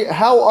 Allie,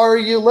 how are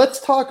you? Let's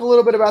talk a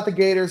little bit about the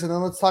Gators, and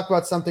then let's talk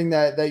about something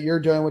that you're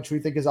doing, which we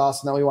think is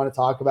awesome, that we want to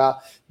talk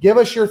about. Give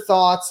us your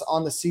thoughts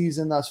on the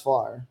season thus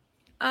far.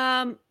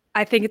 I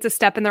think it's a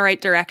step in the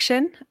right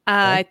direction.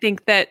 I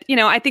think that,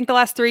 I think the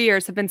last 3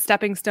 years have been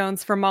stepping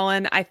stones for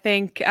Mullen. I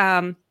think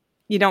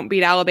you don't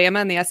beat Alabama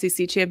in the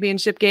SEC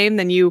championship game,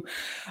 then you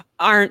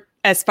aren't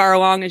as far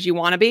along as you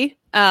want to be.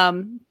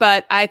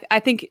 But I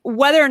think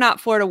whether or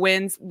not Florida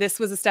wins, this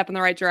was a step in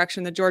the right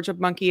direction. The Georgia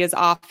monkey is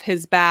off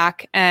his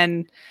back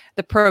and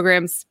the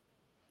program's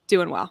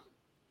doing well.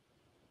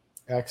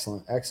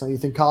 Excellent. You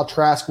think Kyle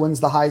Trask wins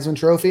the Heisman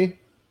Trophy?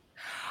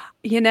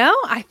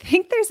 I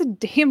think there's a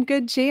damn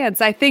good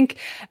chance. I think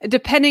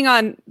depending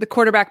on the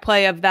quarterback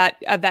play of that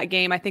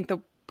game, I think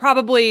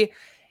probably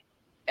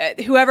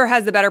whoever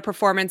has the better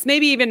performance,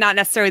 maybe even not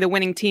necessarily the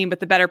winning team, but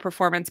the better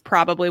performance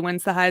probably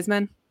wins the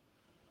Heisman.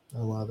 I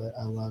love it.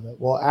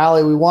 Well,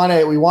 Allie, we want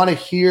to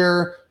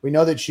hear. We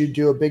know that you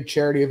do a big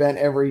charity event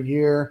every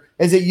year.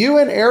 Is it you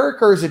and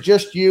Eric, or is it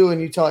just you and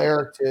you tell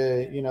Eric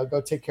to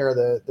go take care of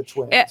the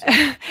twins?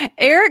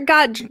 Eric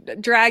got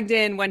dragged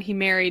in when he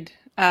married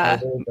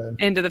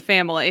into the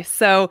family,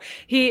 so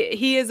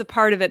he is a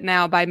part of it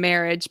now by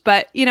marriage.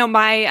 But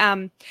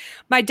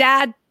my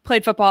dad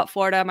played football at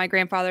Florida. My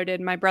grandfather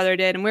did, and my brother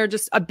did, and we were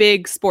just a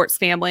big sports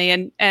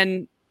family.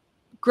 And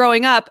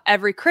growing up,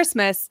 every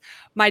Christmas,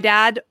 my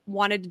dad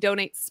wanted to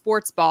donate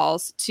sports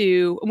balls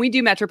and we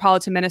do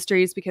Metropolitan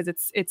Ministries because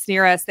it's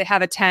near us. They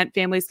have a tent.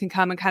 Families can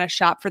come and kind of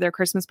shop for their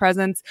Christmas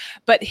presents.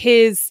 But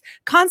his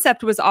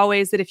concept was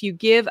always that if you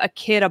give a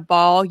kid a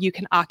ball, you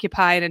can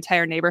occupy an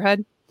entire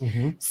neighborhood.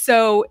 Mm-hmm.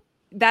 So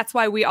that's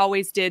why we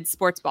always did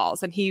sports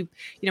balls. And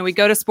we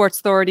go to Sports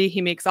Authority.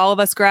 He makes all of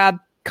us grab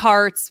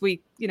carts.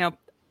 We,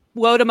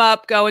 load them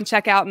up, go and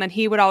check out. And then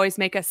he would always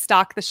make us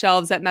stock the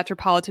shelves at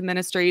Metropolitan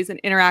Ministries and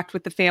interact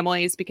with the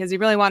families because he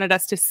really wanted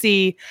us to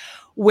see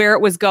where it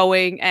was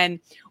going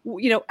and,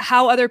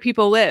 how other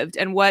people lived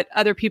and what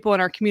other people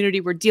in our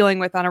community were dealing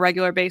with on a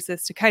regular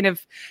basis to kind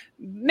of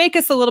make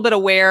us a little bit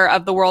aware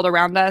of the world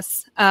around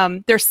us.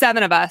 There's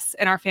 7 of us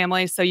in our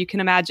family. So you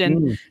can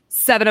imagine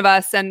 7 of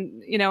us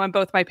and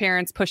both my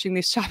parents pushing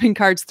these shopping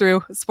carts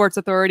through Sports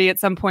Authority. At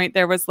some point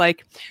there was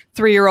like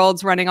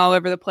 3-year-olds running all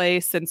over the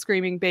place and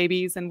screaming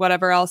babies and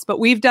whatever else. But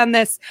we've done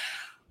this.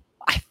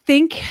 I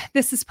think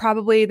this is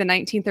probably the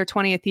 19th or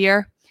 20th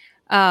year.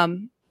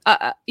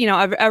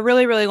 A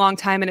really, really long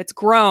time, and it's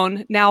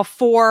grown. Now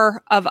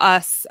 4 of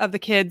us, of the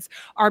kids,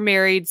 are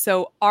married,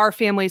 so our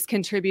families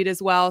contribute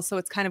as well. So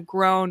it's kind of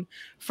grown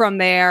from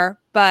there.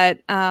 But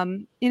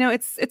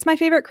it's my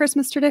favorite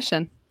Christmas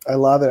tradition. I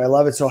love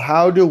it. So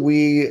how do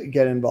we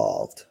get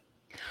involved?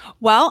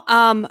 Well,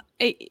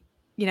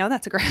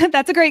 that's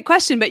a great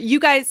question. But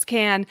you guys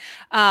can,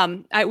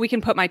 we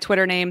can put my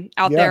Twitter name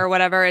out there or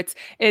whatever.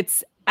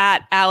 It's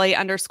at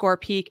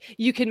Allie_Peak.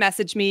 You can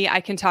message me.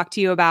 I can talk to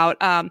you about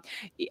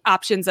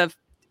options of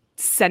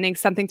sending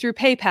something through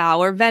PayPal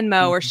or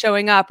Venmo or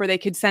showing up, or they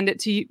could send it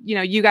to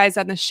you guys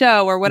on the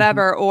show or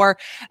whatever. Or,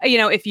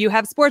 if you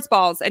have sports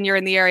balls and you're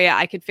in the area,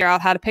 I could figure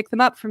out how to pick them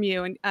up from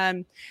you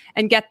and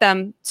get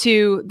them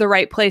to the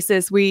right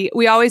places. We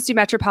always do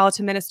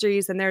Metropolitan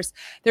Ministries, and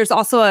there's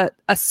also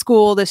a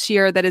school this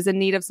year that is in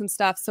need of some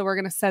stuff. So we're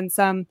going to send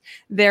some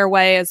their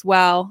way as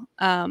well.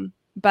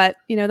 But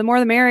the more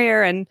the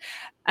merrier,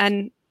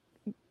 and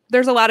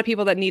there's a lot of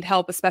people that need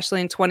help,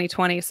 especially in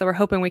 2020. So we're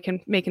hoping we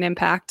can make an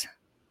impact.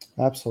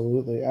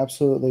 Absolutely.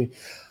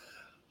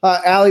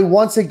 Allie,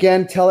 once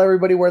again, tell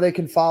everybody where they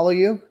can follow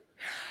you.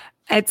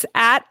 It's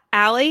at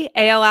Allie,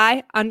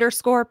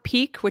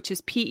 ALI_Peak, which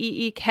is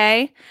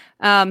PEEK.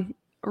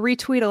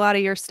 Retweet a lot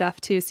of your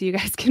stuff too, so you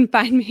guys can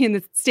find me in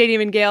the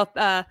Stadium and Gale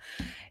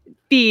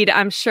feed,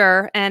 I'm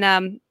sure.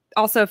 And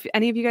also, if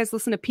any of you guys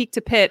listen to Peak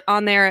to Pit,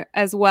 on there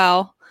as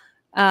well.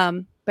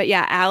 But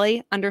yeah,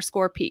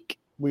 Allie_Peak.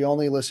 We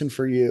only listen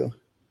for you.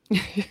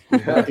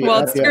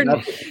 Well,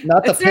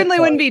 it certainly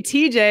wouldn't be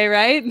TJ,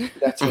 right?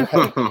 That's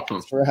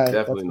right.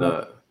 Definitely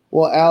not.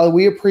 Well, Allie,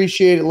 we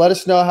appreciate it. Let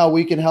us know how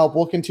we can help.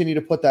 We'll continue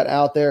to put that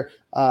out there.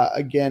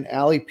 Again,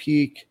 Allie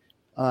Peak.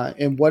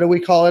 And what do we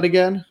call it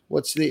again?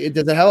 Does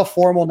it have a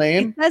formal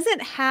name? It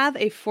doesn't have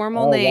a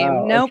formal name.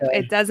 Wow. Nope, okay.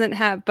 It doesn't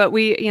have, but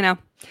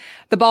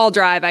the ball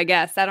drive, I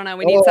guess. I don't know.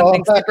 We need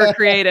something super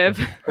creative.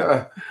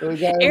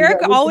 Eric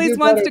always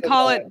wants to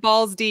call it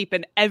balls deep,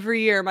 and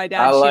every year my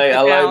dad shoots it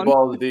down. I like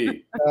balls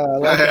deep.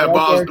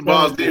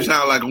 Balls deep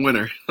sound like a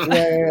winner.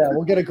 Yeah.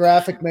 We'll get a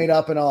graphic made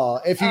up and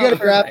all. If you get a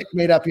graphic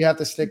made up, you have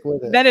to stick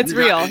with it. Then it's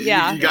real.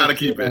 Yeah. You got to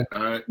keep it.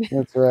 All right.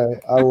 That's right.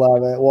 I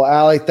love it. Well,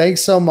 Allie,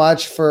 thanks so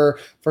much for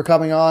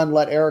coming on.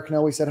 Let Eric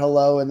know we said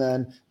hello. And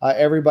then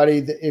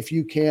everybody, if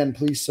you can,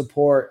 please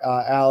support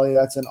Allie.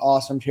 That's an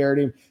awesome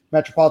charity.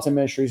 Metropolitan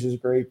Ministries is a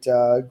great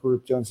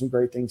group doing some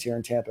great things here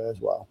in Tampa as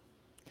well.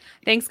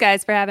 Thanks,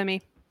 guys, for having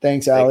me.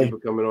 Thanks, Allie. Thank you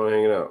for coming on and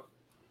hanging out.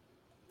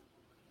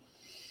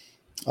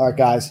 All right,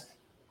 guys.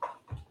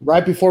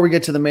 Right before we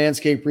get to the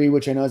Manscaped read,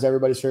 which I know is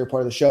everybody's favorite part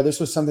of the show, this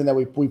was something that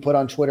we put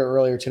on Twitter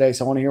earlier today,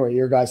 so I want to hear what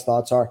your guys'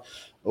 thoughts are.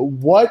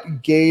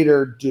 What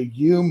Gator do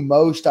you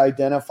most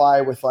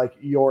identify with, like,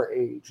 your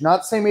age? Not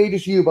the same age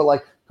as you, but,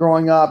 like,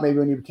 growing up, maybe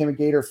when you became a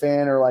Gator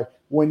fan, or, like,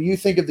 when you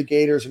think of the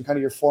Gators and kind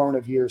of your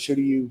formative years, who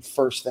do you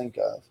first think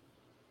of?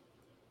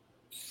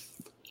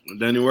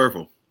 Danny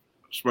Werfel,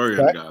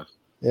 Spurrier guys.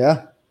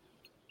 Yeah.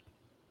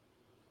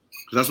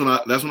 That's when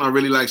I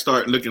really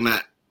start looking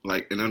at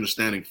and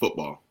understanding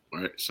football,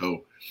 right?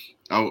 So,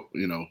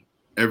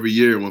 every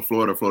year when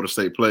Florida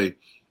State play,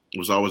 it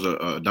was always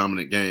a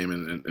dominant game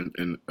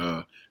and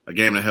a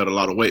game that held a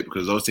lot of weight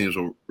because those teams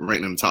were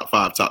ranked in the top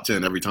 5, top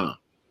 10 every time.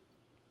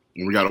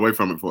 And we got away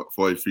from it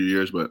for a few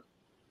years, but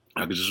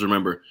I could just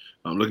remember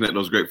looking at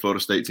those great Florida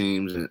State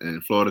teams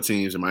and Florida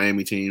teams and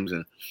Miami teams,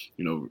 and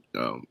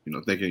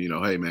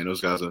thinking, hey man,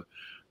 those guys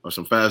are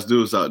some fast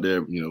dudes out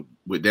there.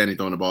 With Danny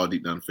throwing the ball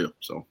deep down the field.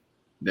 So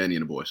Danny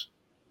and the boys.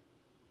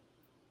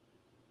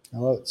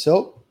 Hello,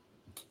 so.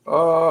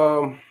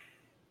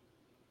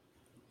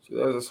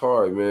 That's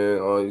hard,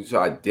 man. To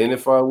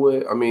identify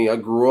with. I mean, I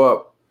grew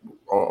up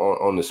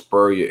on the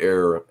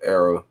Spurrier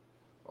era.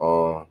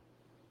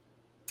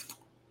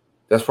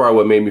 That's probably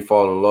what made me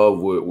fall in love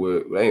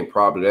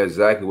with. That's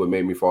exactly what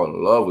made me fall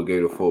in love with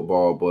Gator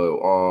football. But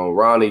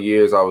around the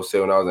years, I would say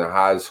when I was in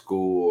high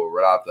school or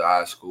right after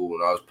high school,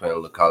 when I was playing a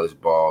little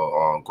college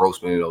ball,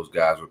 Grossman and those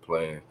guys were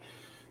playing,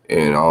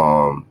 and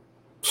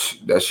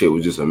that shit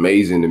was just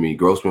amazing to me.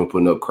 Grossman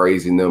putting up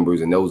crazy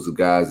numbers, and those are the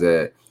guys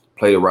that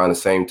played around the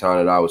same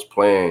time that I was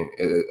playing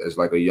as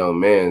like a young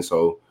man.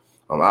 So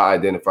I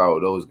identify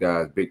with those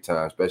guys big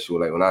time, especially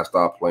like when I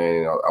stopped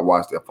playing. I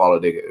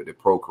followed their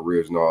pro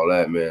careers and all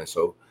that, man.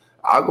 So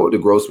I'll go with the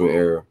Grossman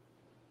era.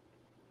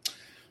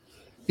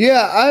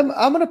 Yeah,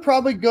 I'm gonna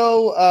probably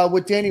go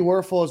with Danny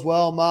Werfel as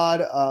well,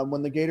 Mod.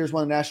 When the Gators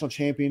won the national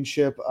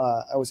championship,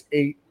 I was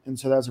 8, and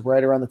so that was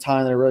right around the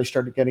time that I really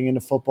started getting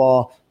into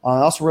football.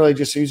 I also he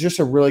was just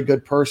a really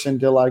good person,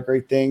 did a lot of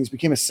great things.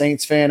 Became a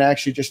Saints fan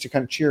actually just to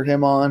kind of cheer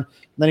him on. And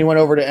then he went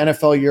over to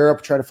NFL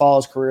Europe, tried to follow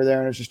his career there,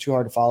 and it was just too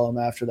hard to follow him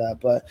after that.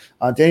 But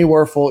Danny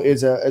Werfel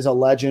is a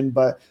legend.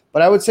 But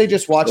I would say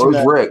just watching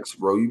that. Rex,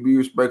 bro, you be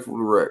respectful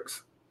to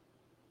Rex.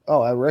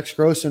 Oh, Rex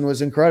Grossman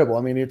was incredible.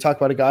 I mean, you talk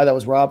about a guy that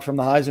was robbed from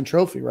the Heisman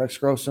Trophy. Rex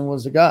Grossman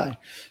was the guy.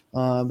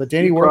 But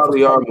Danny Werfel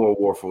probably are more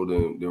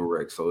Werfel than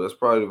Rex, so that's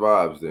probably the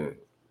vibes then.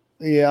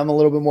 Yeah, I'm a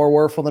little bit more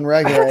Werfel than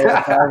regular.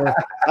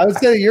 I would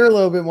say you're a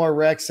little bit more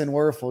Rex than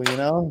Werfel,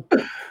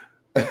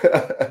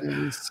 Let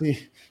me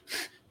see.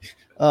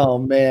 Oh,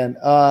 man.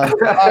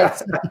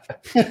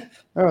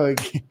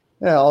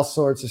 Yeah, all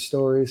sorts of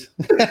stories.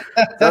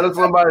 Telling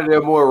somebody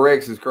they're more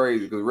Rex is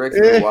crazy because Rex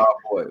is a wild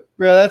boy.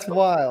 Bro, that's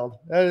wild.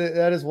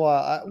 That is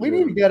wild. We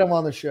need to get him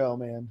on the show,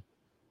 man.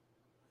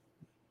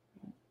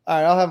 All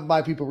right, I'll have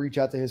my people reach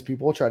out to his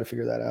people. We'll try to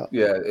figure that out.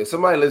 Yeah, if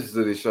somebody listens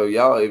to this show,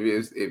 y'all,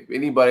 if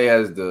anybody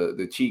has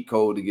the cheat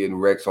code to getting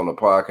Rex on the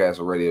podcast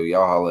or radio,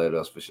 y'all holler at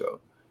us for sure.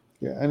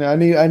 Yeah, and I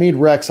need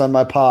Rex on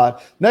my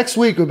pod. Next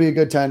week would be a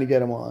good time to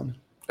get him on.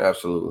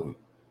 Absolutely.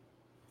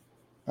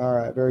 All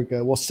right, very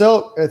good. Well,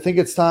 Silk, I think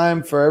it's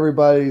time for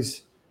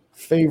everybody's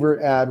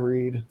favorite ad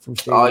read from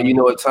Stadium. Oh, you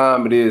know what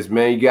time it is,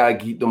 man. You got to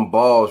keep them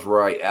balls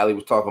right. Allie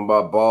was talking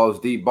about balls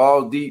deep.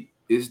 Balls deep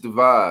is the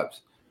vibes.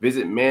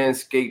 Visit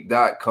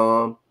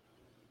manscaped.com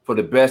for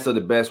the best of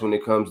the best when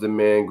it comes to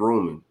man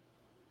grooming.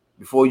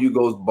 Before you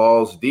go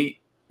balls deep,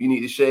 you need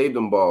to shave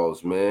them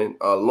balls, man.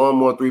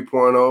 Lawnmower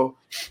 3.0,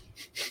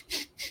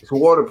 it's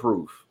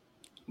waterproof.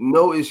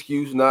 No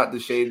excuse not to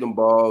shave them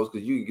balls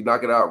because you can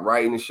knock it out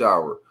right in the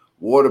shower.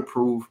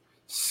 Waterproof,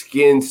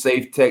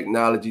 skin-safe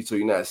technology so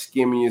you're not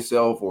skimming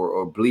yourself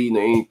or bleeding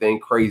or anything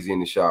crazy in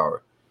the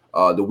shower.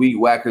 The Weed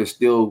Whacker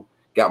still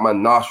got my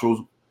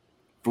nostrils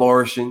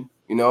flourishing,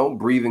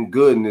 breathing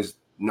good in this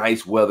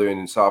nice weather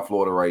in South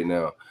Florida right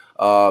now.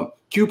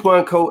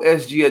 Coupon code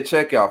SG at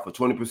checkout for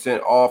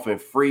 20% off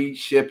and free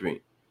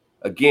shipping.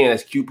 Again,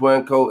 that's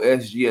coupon code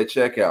SG at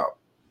checkout.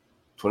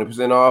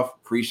 20% off,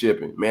 free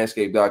shipping,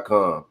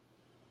 manscaped.com.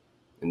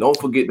 And don't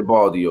forget the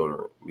ball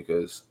deodorant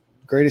because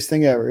greatest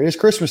thing ever. It is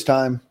Christmas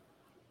time.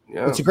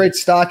 Yeah. It's a great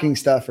stocking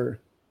stuffer.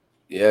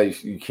 Yeah,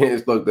 you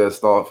can't look that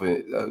stuff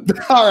in.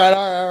 All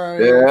right.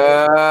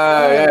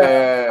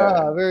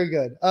 Yeah. Very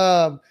good.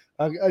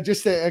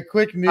 Just a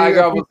quick news.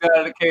 Tiger almost got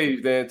out of the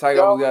cage, man.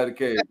 Tiger almost got out of the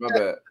cage. My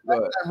bad.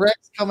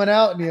 Rex coming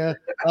out in you.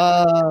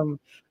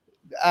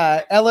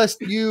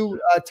 LSU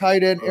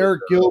tight end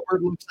Eric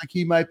Gilbert looks like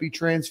he might be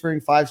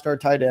transferring, 5-star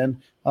tight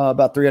end,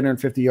 about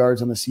 350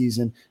 yards on the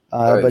season.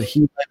 Nice. But he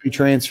might be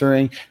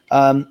transferring.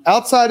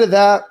 Outside of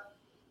that,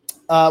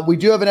 we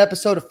do have an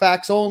episode of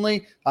Facts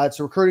Only. It's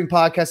a recruiting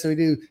podcast that we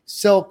do.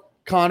 Silk,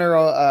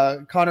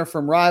 Connor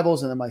from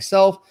Rivals, and then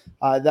myself.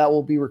 That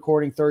will be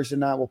recording Thursday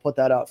night. We'll put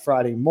that out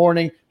Friday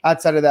morning.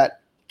 Outside of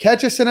that,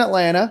 catch us in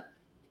Atlanta.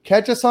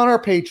 Catch us on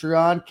our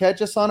Patreon.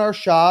 Catch us on our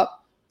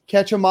shop.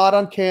 Catch Ahmad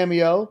on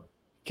Cameo.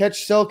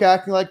 Catch Silk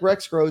acting like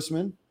Rex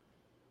Grossman.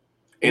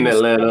 In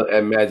Atlanta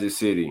at Magic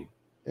City.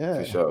 Yeah.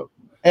 For sure.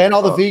 And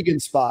all the vegan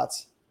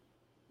spots.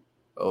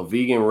 Oh,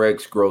 vegan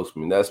Rex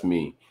Grossman. That's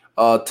me.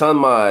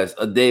 Tunmaz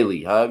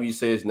Adeli, however you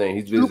say his name.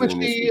 He's visiting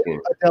this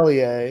weekend.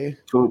 Adelier.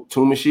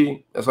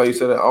 Tumashi? That's how you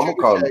say that? I'm going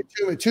to call him.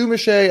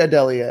 Tumashi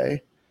Adelier.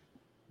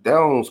 I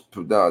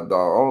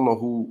don't know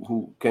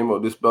who came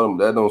up with this spelling,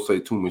 but that don't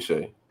say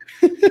Tumashi.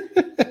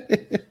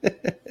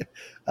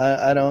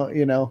 I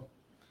don't,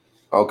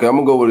 Okay, I'm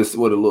going to go with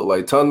what it looked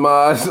like.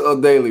 Tunmaz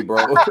Adeli,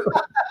 bro.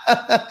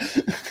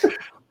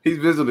 He's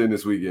visiting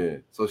this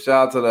weekend. So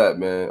shout out to that,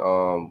 man.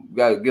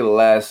 Got to get a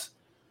last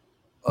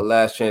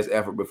chance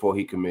effort before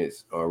he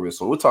commits real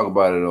soon. We'll talk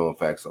about it on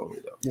Facts Only,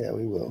 though. Yeah,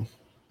 we will.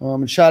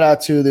 And shout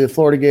out to the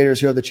Florida Gators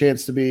who have the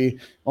chance to be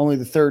only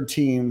the third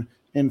team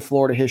in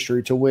Florida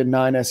history to win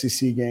 9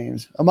 SEC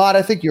games. Ahmad,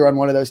 I think you're on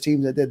one of those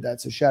teams that did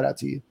that, so shout out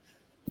to you.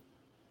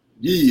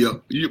 Yeah.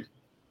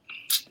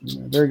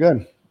 Very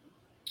good.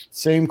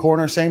 Same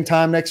corner, same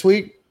time next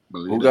week.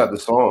 Who got the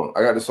song?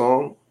 I got the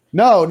song.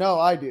 No,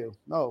 I do.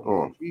 No.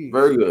 Oh,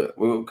 very good.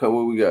 What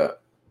we got?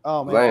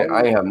 Oh man,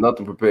 I ain't have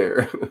nothing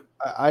prepared.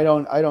 I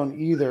don't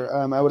either.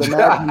 I would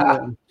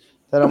imagine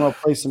that I'm gonna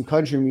play some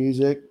country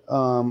music.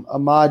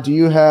 Ahmad, do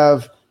you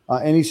have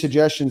any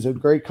suggestions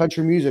of great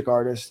country music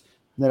artists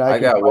that I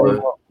can play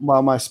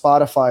while my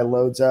Spotify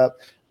loads up?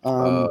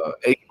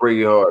 Ache Break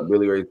Your Heart,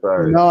 Billy Ray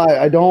Cyrus. No,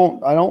 I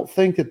don't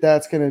think that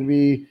that's going to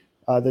be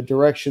the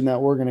direction that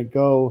we're going to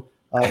go.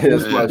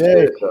 That's my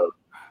shit,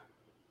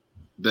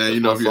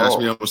 Dan, if you ask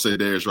me, I'm gonna say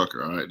Darius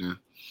Rucker. All right, then.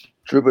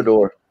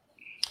 Troubadour.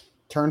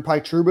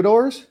 Turnpike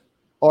Troubadours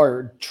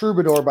or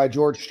Troubadour by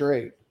George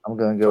Strait. I'm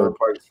gonna go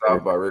Turnpike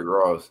South by Rick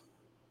Ross.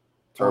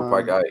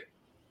 Turnpike Ike.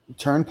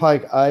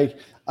 Turnpike Ike.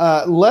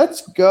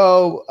 Let's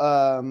go.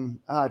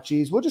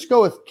 We'll just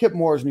go with Kip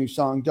Moore's new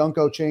song, "Don't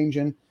Go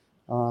Changin'."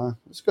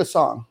 It's a good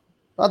song.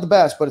 Not the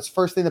best, but it's the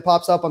first thing that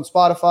pops up on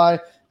Spotify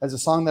as a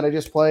song that I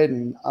just played,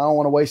 and I don't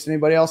want to waste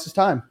anybody else's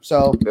time.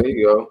 So there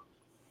you go.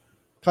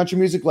 Country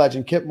music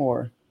legend, Kip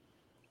Moore.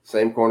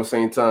 Same corner,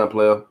 same time,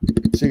 player.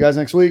 See you guys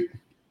next week.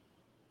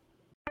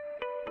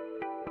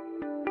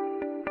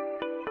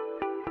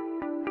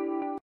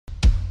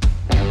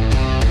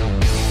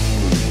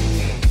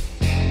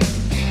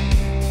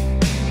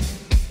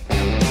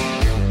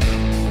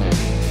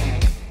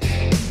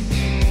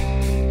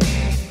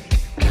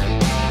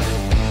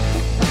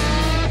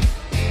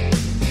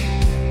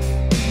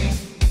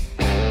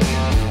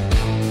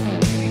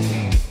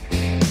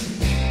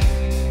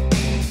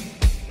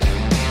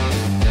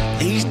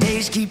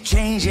 Keep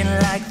changing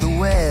like the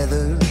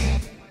weather.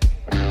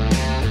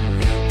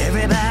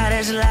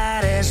 Everybody's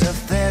light as a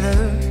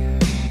feather.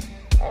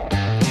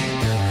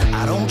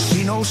 I don't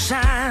see no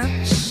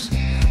signs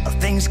of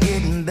things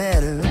getting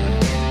better.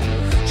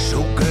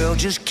 So girl,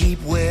 just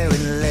keep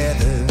wearing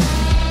leather.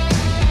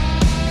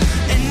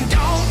 And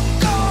don't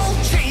go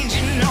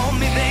changing on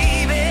me,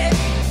 baby,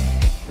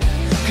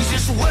 'cause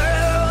this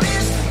world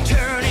is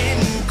turning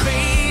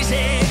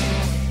crazy.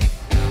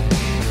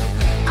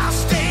 I'll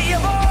stay your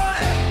boy.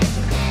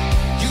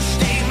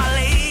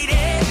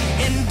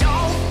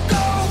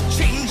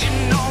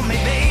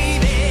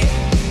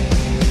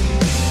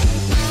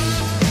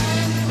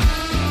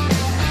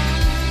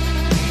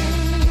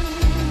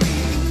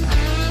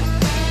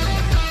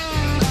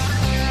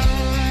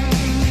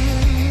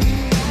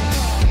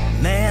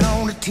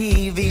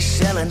 TV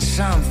selling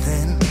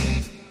something,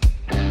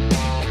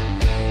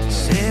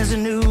 says the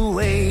new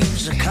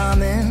waves are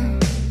coming.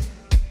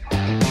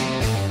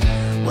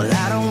 Well,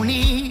 I don't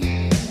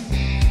need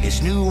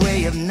this new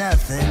way of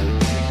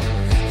nothing,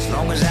 as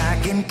long as I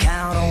can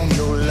count on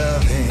your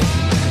loving.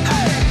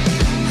 Hey!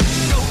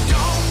 So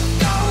don't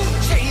go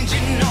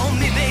changing on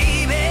me,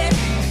 baby,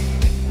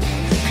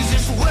 'cause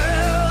this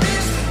world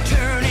is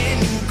turning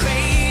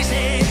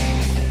crazy.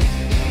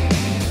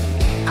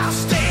 I'll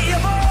stay your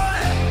boy.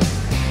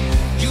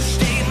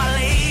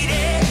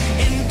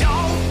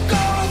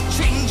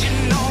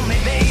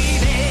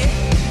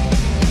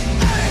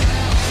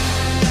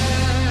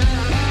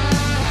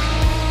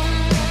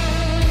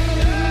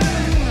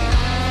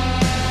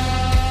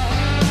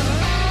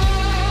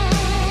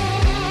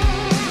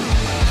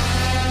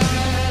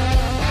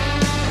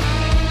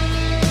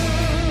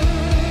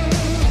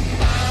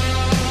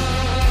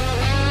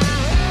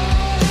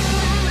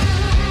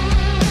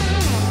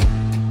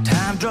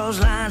 Draws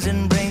lines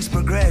and brings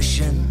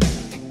progression.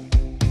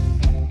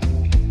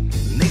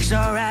 Makes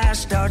our eyes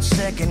start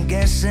second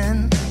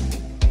guessing.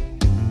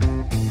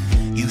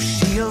 You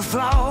see a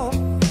flaw,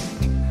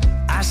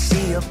 I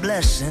see a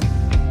blessing,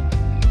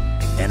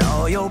 and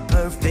all your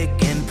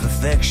perfect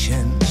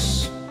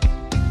imperfections.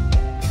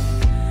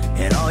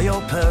 And all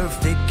your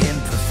perfect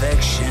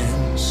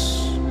imperfections.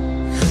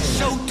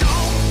 So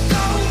don't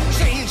go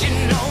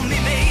changing on me.